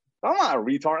like, I'm not a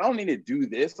retard. I don't need to do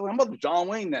this. I'm about to John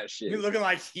Wayne that shit. You looking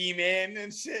like He-Man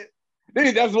and shit.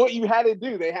 Dude, that's what you had to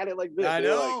do. They had it like this. I They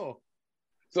were like- know.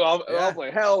 so I Yeah. was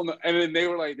like, hell no. And then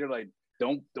they're like,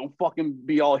 don't fucking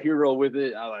be all hero with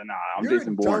it. I was like, nah, I'm You're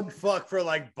Jason a Bourne. dumb fuck for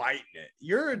like biting it.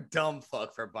 You're a dumb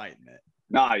fuck for biting it.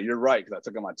 Nah, you're right, because I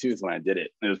took out my tooth when I did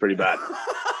it. It was pretty bad.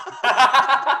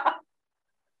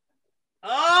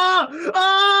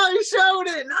 Oh, he showed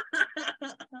it.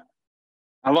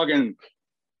 I fucking,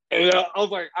 and, I was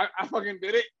like, I fucking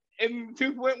did it, and the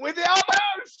tooth went with it. I was like,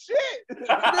 oh shit,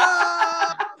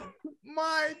 No!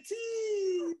 My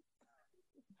teeth.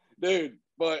 dude.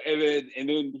 But and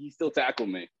then he still tackled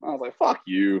me. I was like, fuck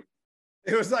you.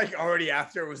 It was like already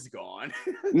after it was gone.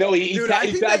 No, he Dude, I,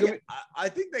 think they tackled me. get, I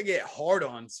think they get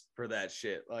hard-ons for that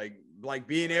shit. Like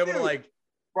being able to Dude. like.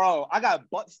 Bro, I got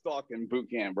butt stuck in boot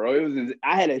camp, bro. It was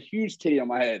I had a huge titty on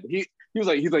my head. He's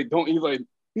like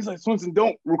Swinson,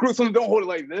 don't recruit Swinson, don't hold it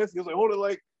like this. He was like, hold it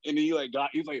like, and then he's like,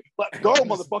 let go,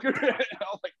 motherfucker.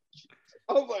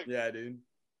 I was like, Yeah, dude.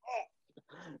 oh.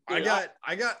 I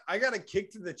got a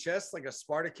kick to the chest, like a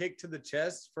Sparta kick to the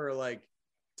chest for like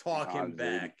talking Nah, dude.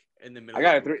 back in the middle. I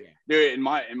got of a the 3, game. dude. In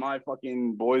my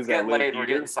fucking boys that Get live laid, we're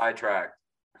here. getting sidetracked.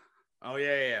 Oh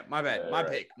yeah. My bad. Yeah, My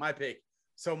right. pick.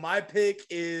 So my pick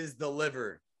is the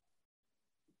liver.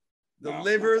 The No,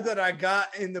 liver okay. that I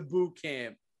got in the boot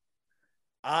camp.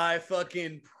 I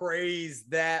fucking praise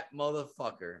that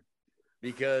motherfucker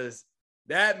because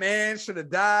that man should have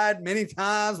died many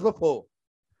times before,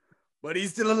 but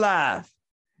he's still alive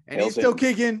and Hail he's still him.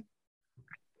 kicking,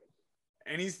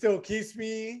 and he still keeps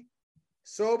me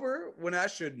sober when I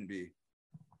shouldn't be.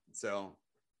 So,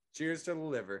 cheers to the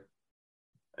liver.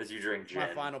 As you drink It's my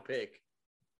gin. final pick.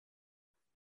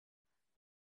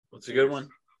 What's a good one?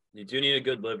 You do need a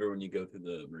good liver when you go through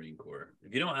the Marine Corps.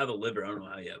 If you don't have a liver, I don't know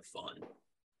how you have fun.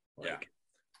 Yeah.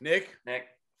 Nick, Nick,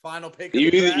 Final pick. You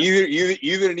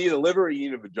either need a liver or you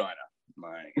need a vagina.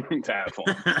 Like to have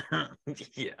fun.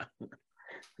 Yeah.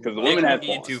 Because the women have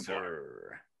fun. Too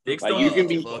far. Dicks Like don't you get can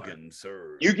be too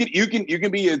far. you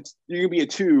can be a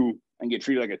 2 and get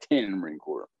treated like a 10 in the Marine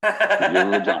Corps. You have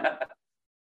a vagina.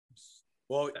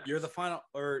 Well, you're the final,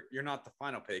 or you're not the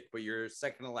final pick, but you're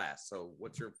second to last. So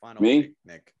what's your final Me? pick,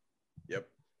 Nick? Yep.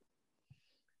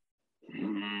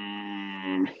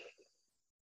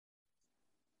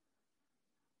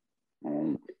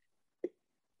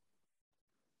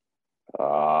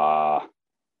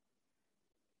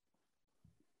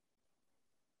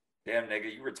 Damn,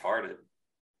 nigga, you retarded.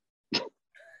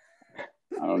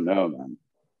 I don't know, man.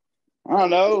 I don't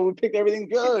know. We picked everything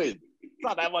good. It's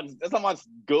not that much. There's not much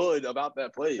good about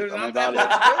that place. There's not about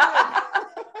that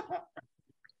much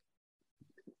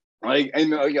Like, and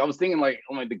like, I was thinking, like,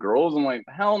 I'm like the girls. I'm like,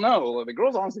 hell no. Like, the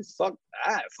girls honestly sucked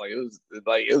ass. Like,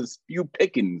 it was few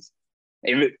pickings.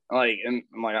 And I'm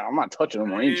like, I'm not touching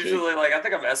them or anything. Usually, like, I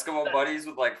think I'm Eskimo buddies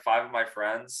with like 5 of my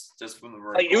friends just from the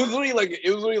Marine Like, it was Corps.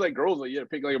 literally like girls. Like, you had to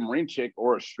pick like a Marine chick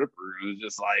or a stripper. It was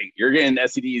just like you're getting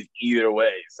STDs either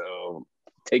way. So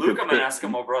take Luke, your I'm an pick.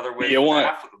 Eskimo brother with You want-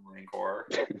 half of the Marine Corps.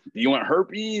 Do you want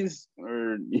herpes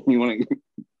or you want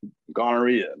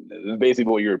gonorrhea? This is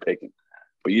basically what you were picking,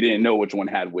 but you didn't know which one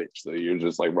had which, so you're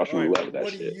just like Russian All right, roulette with that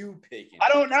what shit. are you picking? I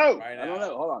don't know. Right I don't now?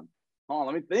 know. Hold on.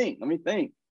 Let me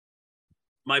think.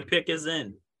 My pick is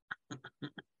in.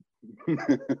 You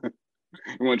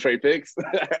want to trade picks?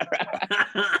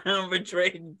 We're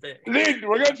trading picks. Dude,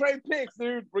 we're gonna trade picks,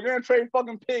 dude. We're gonna trade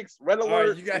fucking picks. Red All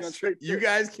alert. right, you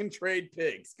guys can trade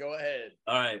picks. Go ahead.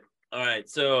 All right.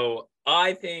 So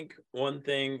I think one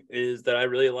thing is that I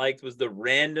really liked was the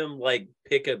random like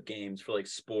pickup games for like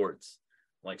sports,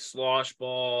 like slosh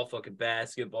ball, fucking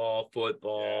basketball,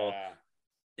 football,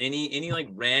 any like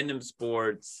random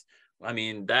sports. I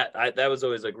mean that was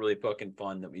always like really fucking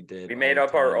fun that we did. We all made the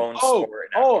up our time. own Oh,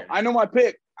 sport. I know my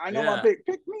pick. My Yeah. pick.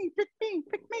 Pick me.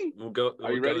 We'll go.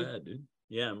 Are you go ready? ahead, dude.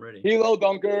 Yeah, I'm ready. Hilo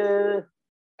Dunker.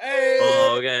 Hey.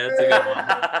 Oh, okay, that's a good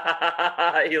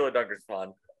one. Hilo Dunker's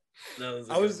fun. That was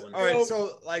a I good was one. all right.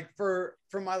 So like for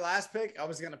my last pick, I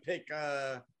was gonna pick.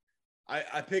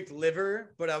 I picked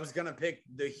liver, but I was gonna pick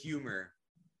the humor.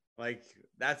 Like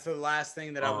that's the last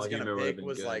thing that I was gonna humor would've pick been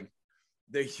was good. like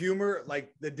the humor,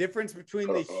 like the difference between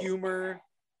the humor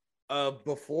of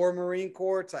before Marine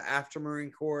Corps to after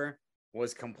Marine Corps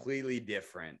was completely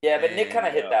different. Yeah, but Nick kind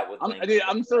of hit that with.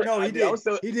 I'm sorry. No, he I did. was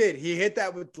so, He did. He hit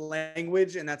that with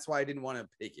language, and that's why I didn't want to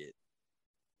pick it.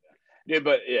 yeah,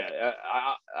 but yeah,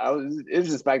 I was. It was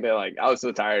just the fact that like I was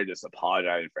so tired of just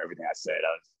apologizing for everything I said.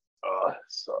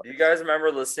 Do you guys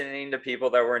remember listening to people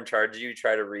that were in charge of you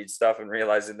try to read stuff and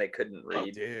realizing they couldn't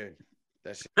read? Dude,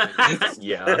 that shit.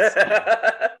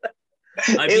 Yeah.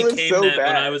 I It was became so that when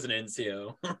bad. I was an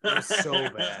NCO. It was so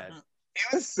bad.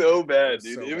 It was so bad, was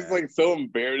dude. so It was bad. like so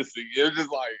embarrassing. It was just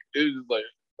like,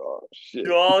 oh shit.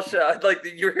 You all like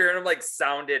you're hearing them like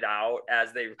sound it out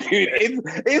as they read Dude,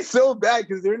 it. it's so bad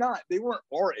because they weren't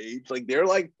our age. Like they're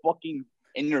like fucking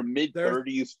in their mid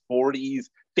 30s, 40s,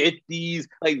 50s.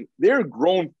 Like they're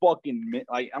grown fucking men.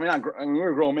 Like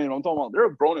we're grown men. I'm talking about they're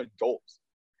grown adults,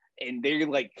 and they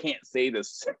like can't say the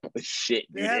simplest shit.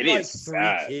 They Dude, had it like is 3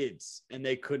 sad. kids, and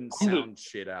they couldn't I'm just- sound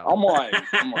shit out.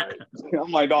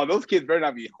 I'm like, dog, those kids better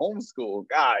not be homeschooled.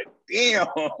 God damn.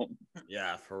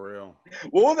 Yeah, for real.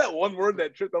 What was that one word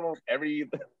that tripped almost every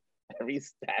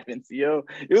staff NCO?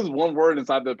 It was one word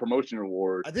inside the promotion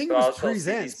award. I think So it I'll was still see these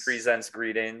presents. presents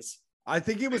greetings. I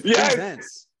think it was Yes.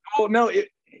 presents. Oh no, it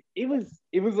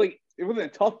was like it wasn't a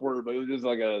tough word, but it was just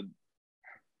like it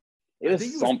I was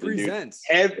think it was something, presents.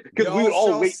 Because we would all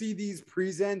shall wait. see these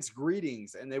presents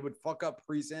greetings, and they would fuck up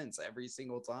presents every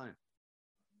single time.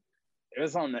 It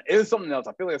was something else.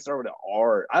 I feel like it started with an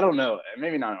R. I don't know,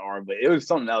 maybe not an R, but it was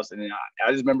something else. And then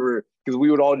I just remember because we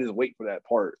would all just wait for that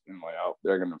part, and like, oh,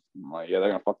 they're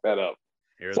gonna fuck that up.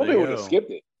 Here Some they people go. just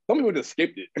skipped it. Some people just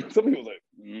skipped it. Some people was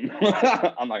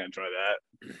like, I'm not gonna try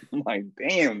that. I'm like,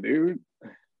 damn, dude.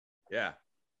 Yeah.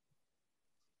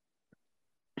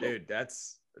 Dude,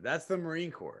 that's the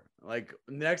Marine Corps. Like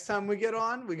next time we get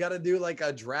on, we got to do like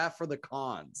a draft for the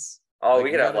cons. Oh, Like,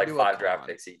 we could we have gotta like do a 5 draft con.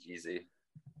 picks each, easy.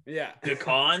 Yeah. The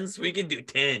cons, we could do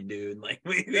 10, dude. Like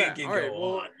we Yeah, can all right, go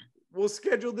well, on. We'll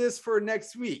schedule this for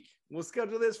next week. And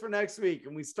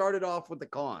we started off with the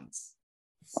cons.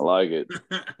 I like it.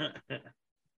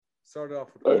 Started off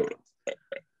with the cons.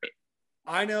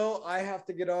 I know I have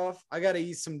to get off. I got to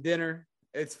eat some dinner.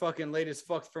 It's fucking late as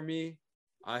fuck for me.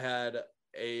 I had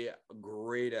a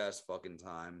great ass fucking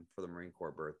time for the Marine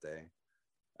Corps birthday.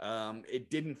 It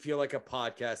didn't feel like a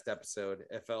podcast episode.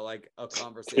 It felt like a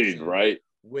conversation Dude, right?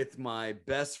 with my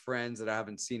best friends that I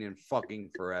haven't seen in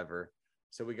fucking forever.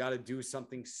 So we got to do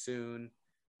something soon.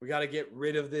 We got to get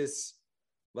rid of this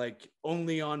like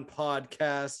only on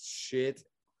podcast shit.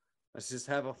 Let's just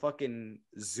have a fucking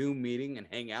Zoom meeting and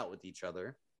hang out with each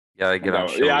other. Yeah, get on.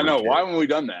 Yeah, I know. Why haven't we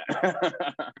done that?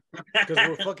 Because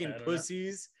we're fucking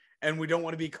pussies and we don't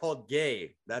want to be called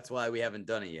gay. That's why we haven't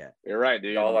done it yet. You're right,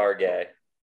 dude. Y'all are gay.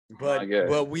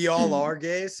 But we all are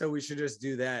gay, so we should just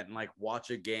do that and like watch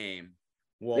a game.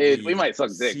 While Dude, we might suck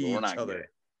dick, see but we're each not other.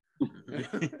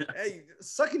 Hey,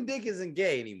 sucking dick isn't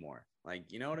gay anymore.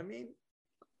 Like, you know what I mean?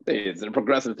 Dude, it's a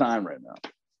progressive time right now.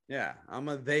 Yeah, I'm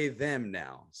a they them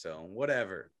now, so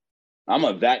whatever. I'm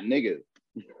a that nigga.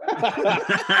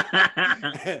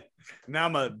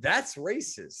 Now that's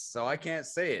racist, so I can't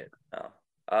say it.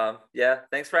 Oh. Yeah,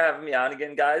 thanks for having me on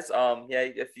again, guys. Yeah,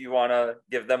 if you want to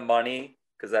give them money,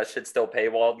 because that shit's still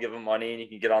paywalled, give them money, and you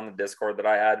can get on the Discord that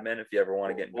I admin if you ever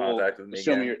want to get in contact with me.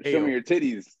 Show again. me your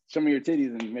titties. Show me your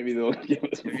titties, and maybe they'll give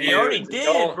us. You already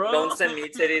did, bro. Don't send me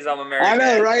titties. I'm American. I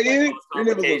know, right, dude? Your nipples are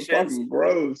Complications. fucking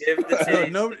gross. Give the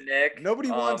titties to Nick. Nobody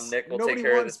wants Nick will nobody take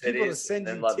care wants of the people to titties send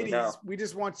you and let me know. titties. We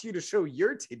just want you to show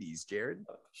your titties, Jared.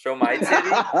 Show my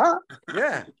titties.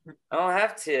 Yeah. I don't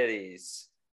have titties.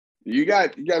 You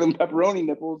got them pepperoni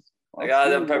nipples. I got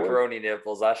them pepperoni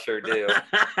nipples. I sure do.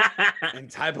 And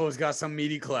Typo's got some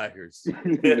meaty clackers.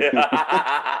 We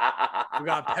We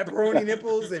got pepperoni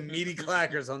nipples and meaty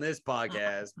clackers on this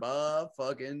podcast.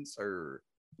 Fucking sir.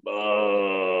 I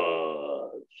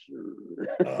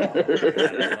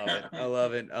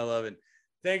love it.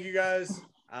 Thank you guys.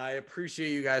 I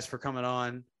appreciate you guys for coming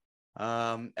on.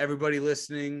 Everybody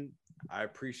listening, I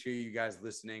appreciate you guys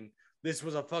listening. This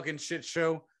was a fucking shit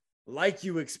show, like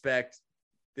you expect.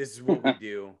 This is what we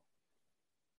do.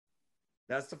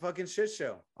 That's the fucking shit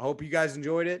show. I hope you guys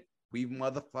enjoyed it. We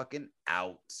motherfucking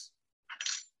out.